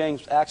King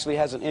James actually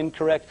has an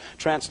incorrect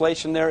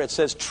translation there. It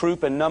says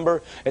troop and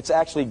number. It's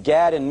actually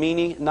Gad and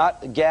Mene,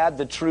 not Gad,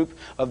 the troop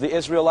of the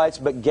Israelites,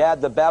 but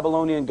Gad, the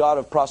Babylonian God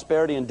of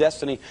prosperity and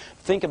destiny.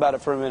 Think about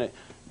it for a minute.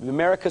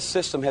 America's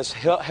system has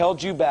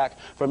held you back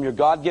from your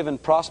God-given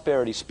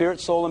prosperity, spirit,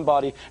 soul, and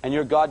body, and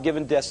your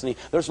God-given destiny.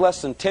 There's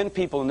less than 10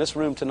 people in this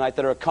room tonight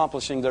that are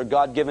accomplishing their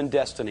God-given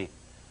destiny.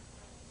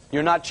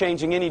 You're not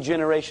changing any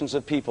generations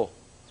of people.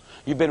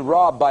 You've been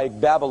robbed by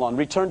Babylon.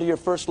 Return to your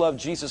first love,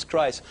 Jesus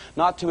Christ.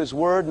 Not to His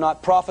Word,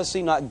 not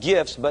prophecy, not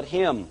gifts, but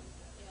Him.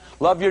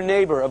 Love your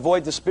neighbor.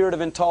 Avoid the spirit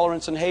of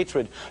intolerance and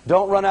hatred.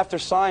 Don't run after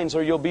signs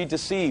or you'll be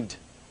deceived.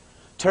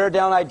 Tear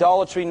down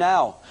idolatry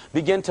now.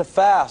 Begin to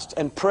fast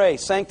and pray.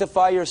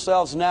 Sanctify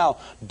yourselves now.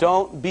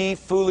 Don't be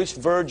foolish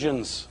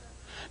virgins.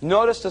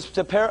 Notice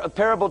the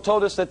parable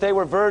told us that they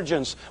were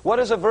virgins. What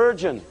is a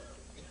virgin?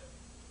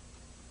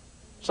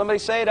 Somebody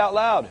say it out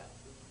loud.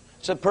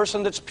 It's a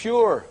person that's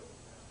pure.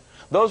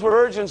 Those were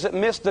virgins that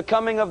missed the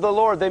coming of the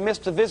Lord. They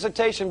missed the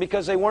visitation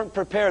because they weren't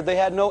prepared. They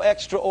had no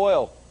extra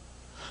oil.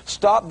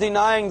 Stop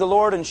denying the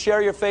Lord and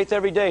share your faith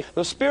every day.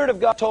 The Spirit of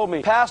God told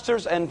me,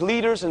 pastors and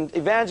leaders and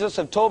evangelists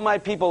have told my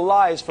people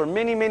lies for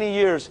many, many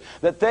years,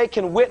 that they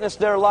can witness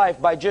their life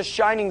by just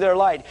shining their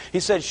light. He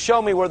said,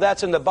 show me where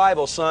that's in the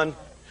Bible, son.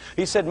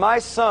 He said, my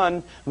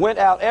son went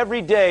out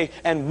every day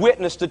and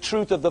witnessed the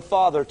truth of the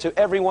Father to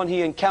everyone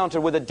he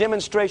encountered with a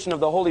demonstration of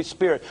the Holy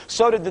Spirit.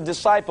 So did the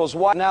disciples.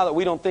 Why now that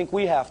we don't think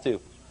we have to?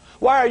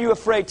 Why are you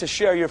afraid to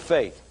share your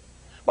faith?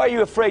 Why are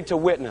you afraid to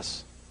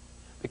witness?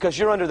 Because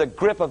you're under the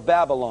grip of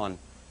Babylon.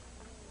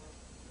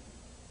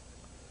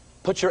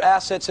 Put your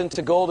assets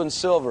into gold and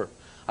silver.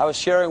 I was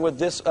sharing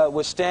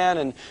with Stan,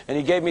 and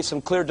he gave me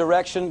some clear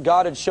direction.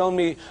 God had shown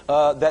me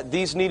that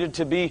these needed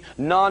to be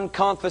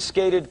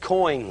non-confiscated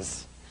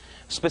coins.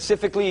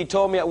 Specifically, he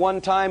told me at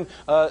one time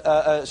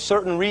a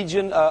certain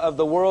region of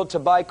the world to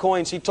buy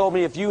coins. He told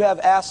me if you have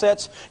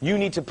assets, you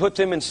need to put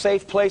them in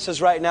safe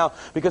places right now,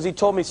 because he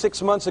told me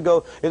 6 months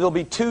ago it'll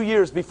be 2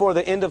 years before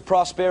the end of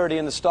prosperity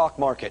in the stock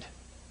market.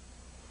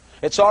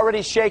 It's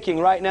already shaking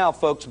right now,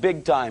 folks,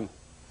 big time.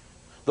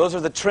 Those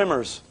are the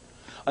trimmers.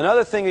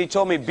 Another thing he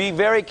told me, be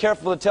very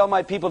careful to tell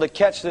my people to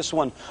catch this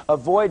one.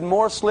 Avoid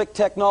more slick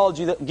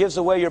technology that gives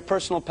away your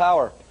personal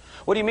power.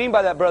 What do you mean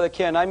by that, Brother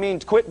Ken? I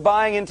mean, quit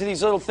buying into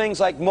these little things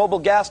like mobile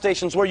gas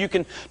stations where you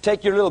can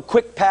take your little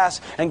quick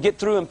pass and get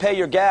through and pay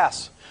your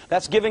gas.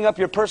 That's giving up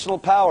your personal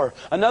power.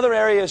 Another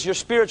area is your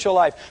spiritual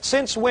life.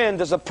 Since when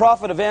does a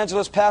prophet,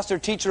 evangelist, pastor,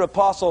 teacher,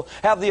 apostle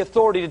have the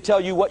authority to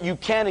tell you what you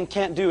can and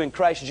can't do in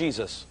Christ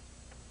Jesus?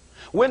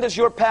 When does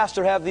your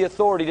pastor have the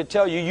authority to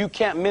tell you you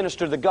can't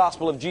minister the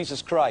gospel of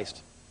Jesus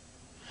Christ?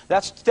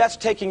 That's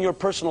taking your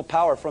personal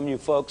power from you,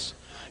 folks.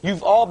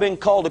 You've all been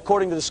called,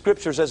 according to the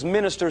Scriptures, as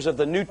ministers of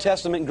the New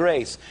Testament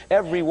grace.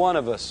 Every one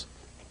of us.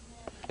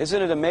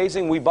 Isn't it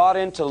amazing? We bought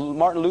into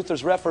Martin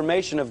Luther's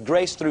Reformation of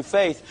grace through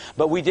faith,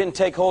 but we didn't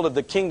take hold of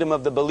the kingdom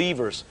of the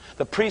believers,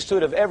 the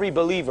priesthood of every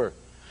believer.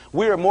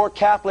 We are more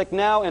Catholic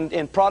now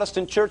in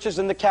Protestant churches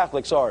than the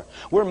Catholics are.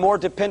 We're more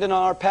dependent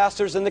on our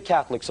pastors than the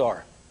Catholics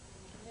are.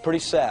 Pretty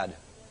sad.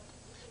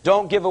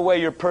 Don't give away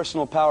your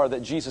personal power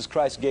that Jesus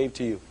Christ gave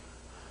to you.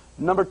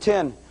 Number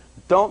 10,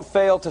 don't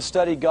fail to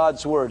study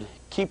God's Word.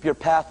 Keep your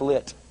path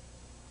lit.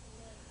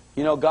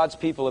 You know, God's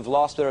people have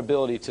lost their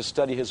ability to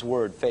study His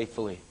Word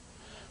faithfully.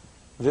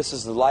 This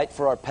is the light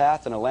for our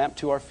path and a lamp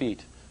to our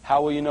feet.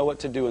 How will you know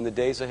what to do in the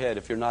days ahead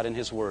if you're not in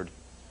His Word?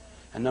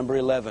 And number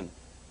 11,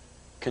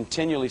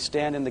 continually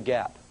stand in the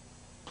gap.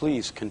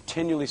 Please,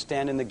 continually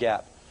stand in the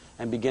gap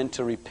and begin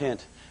to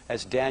repent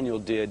as Daniel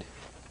did.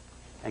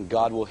 And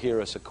God will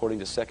hear us according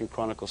to 2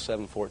 Chronicles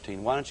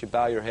 7:14. Why don't you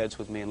bow your heads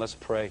with me and let's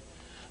pray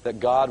that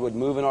God would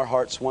move in our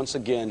hearts once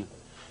again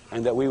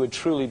and that we would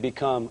truly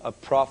become a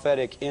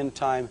prophetic,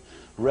 end-time,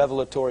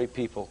 revelatory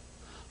people.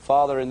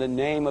 Father, in the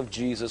name of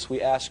Jesus,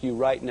 we ask you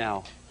right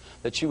now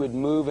that you would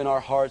move in our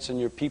hearts and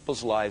your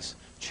people's lives.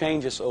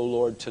 Change us, O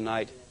Lord,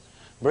 tonight.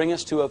 Bring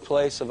us to a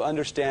place of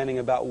understanding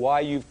about why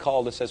you've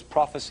called us as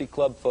Prophecy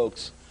Club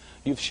folks.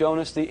 You've shown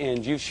us the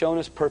end. You've shown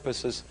us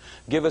purposes.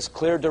 Give us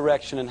clear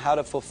direction in how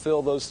to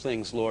fulfill those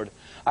things, Lord.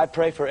 I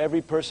pray for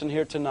every person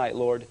here tonight,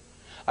 Lord.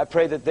 I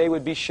pray that they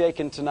would be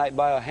shaken tonight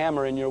by a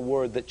hammer in your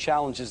word that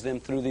challenges them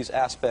through these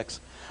aspects.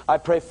 I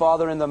pray,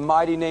 Father, in the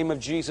mighty name of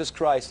Jesus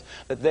Christ,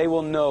 that they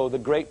will know the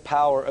great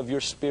power of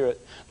your Spirit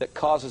that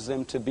causes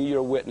them to be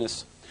your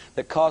witness,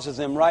 that causes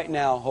them right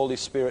now, Holy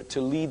Spirit,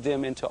 to lead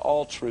them into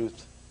all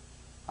truth.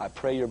 I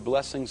pray your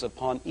blessings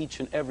upon each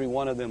and every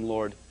one of them,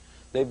 Lord.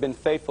 They've been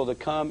faithful to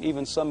come.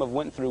 Even some have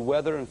went through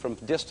weather and from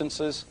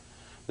distances.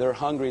 They're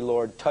hungry,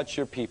 Lord. Touch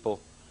your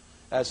people.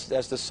 As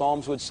the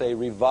Psalms would say,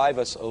 revive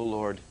us, O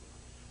Lord.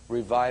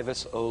 Revive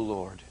us, O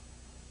Lord.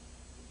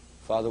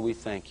 Father, we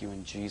thank you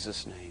in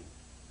Jesus' name.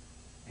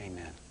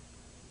 Amen.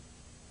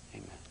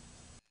 Amen.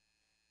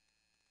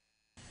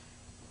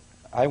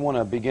 I want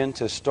to begin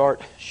to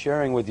start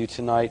sharing with you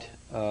tonight,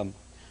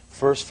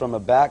 first from a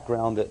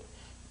background that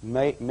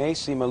may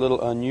seem a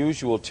little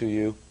unusual to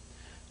you.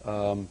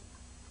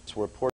 It's a report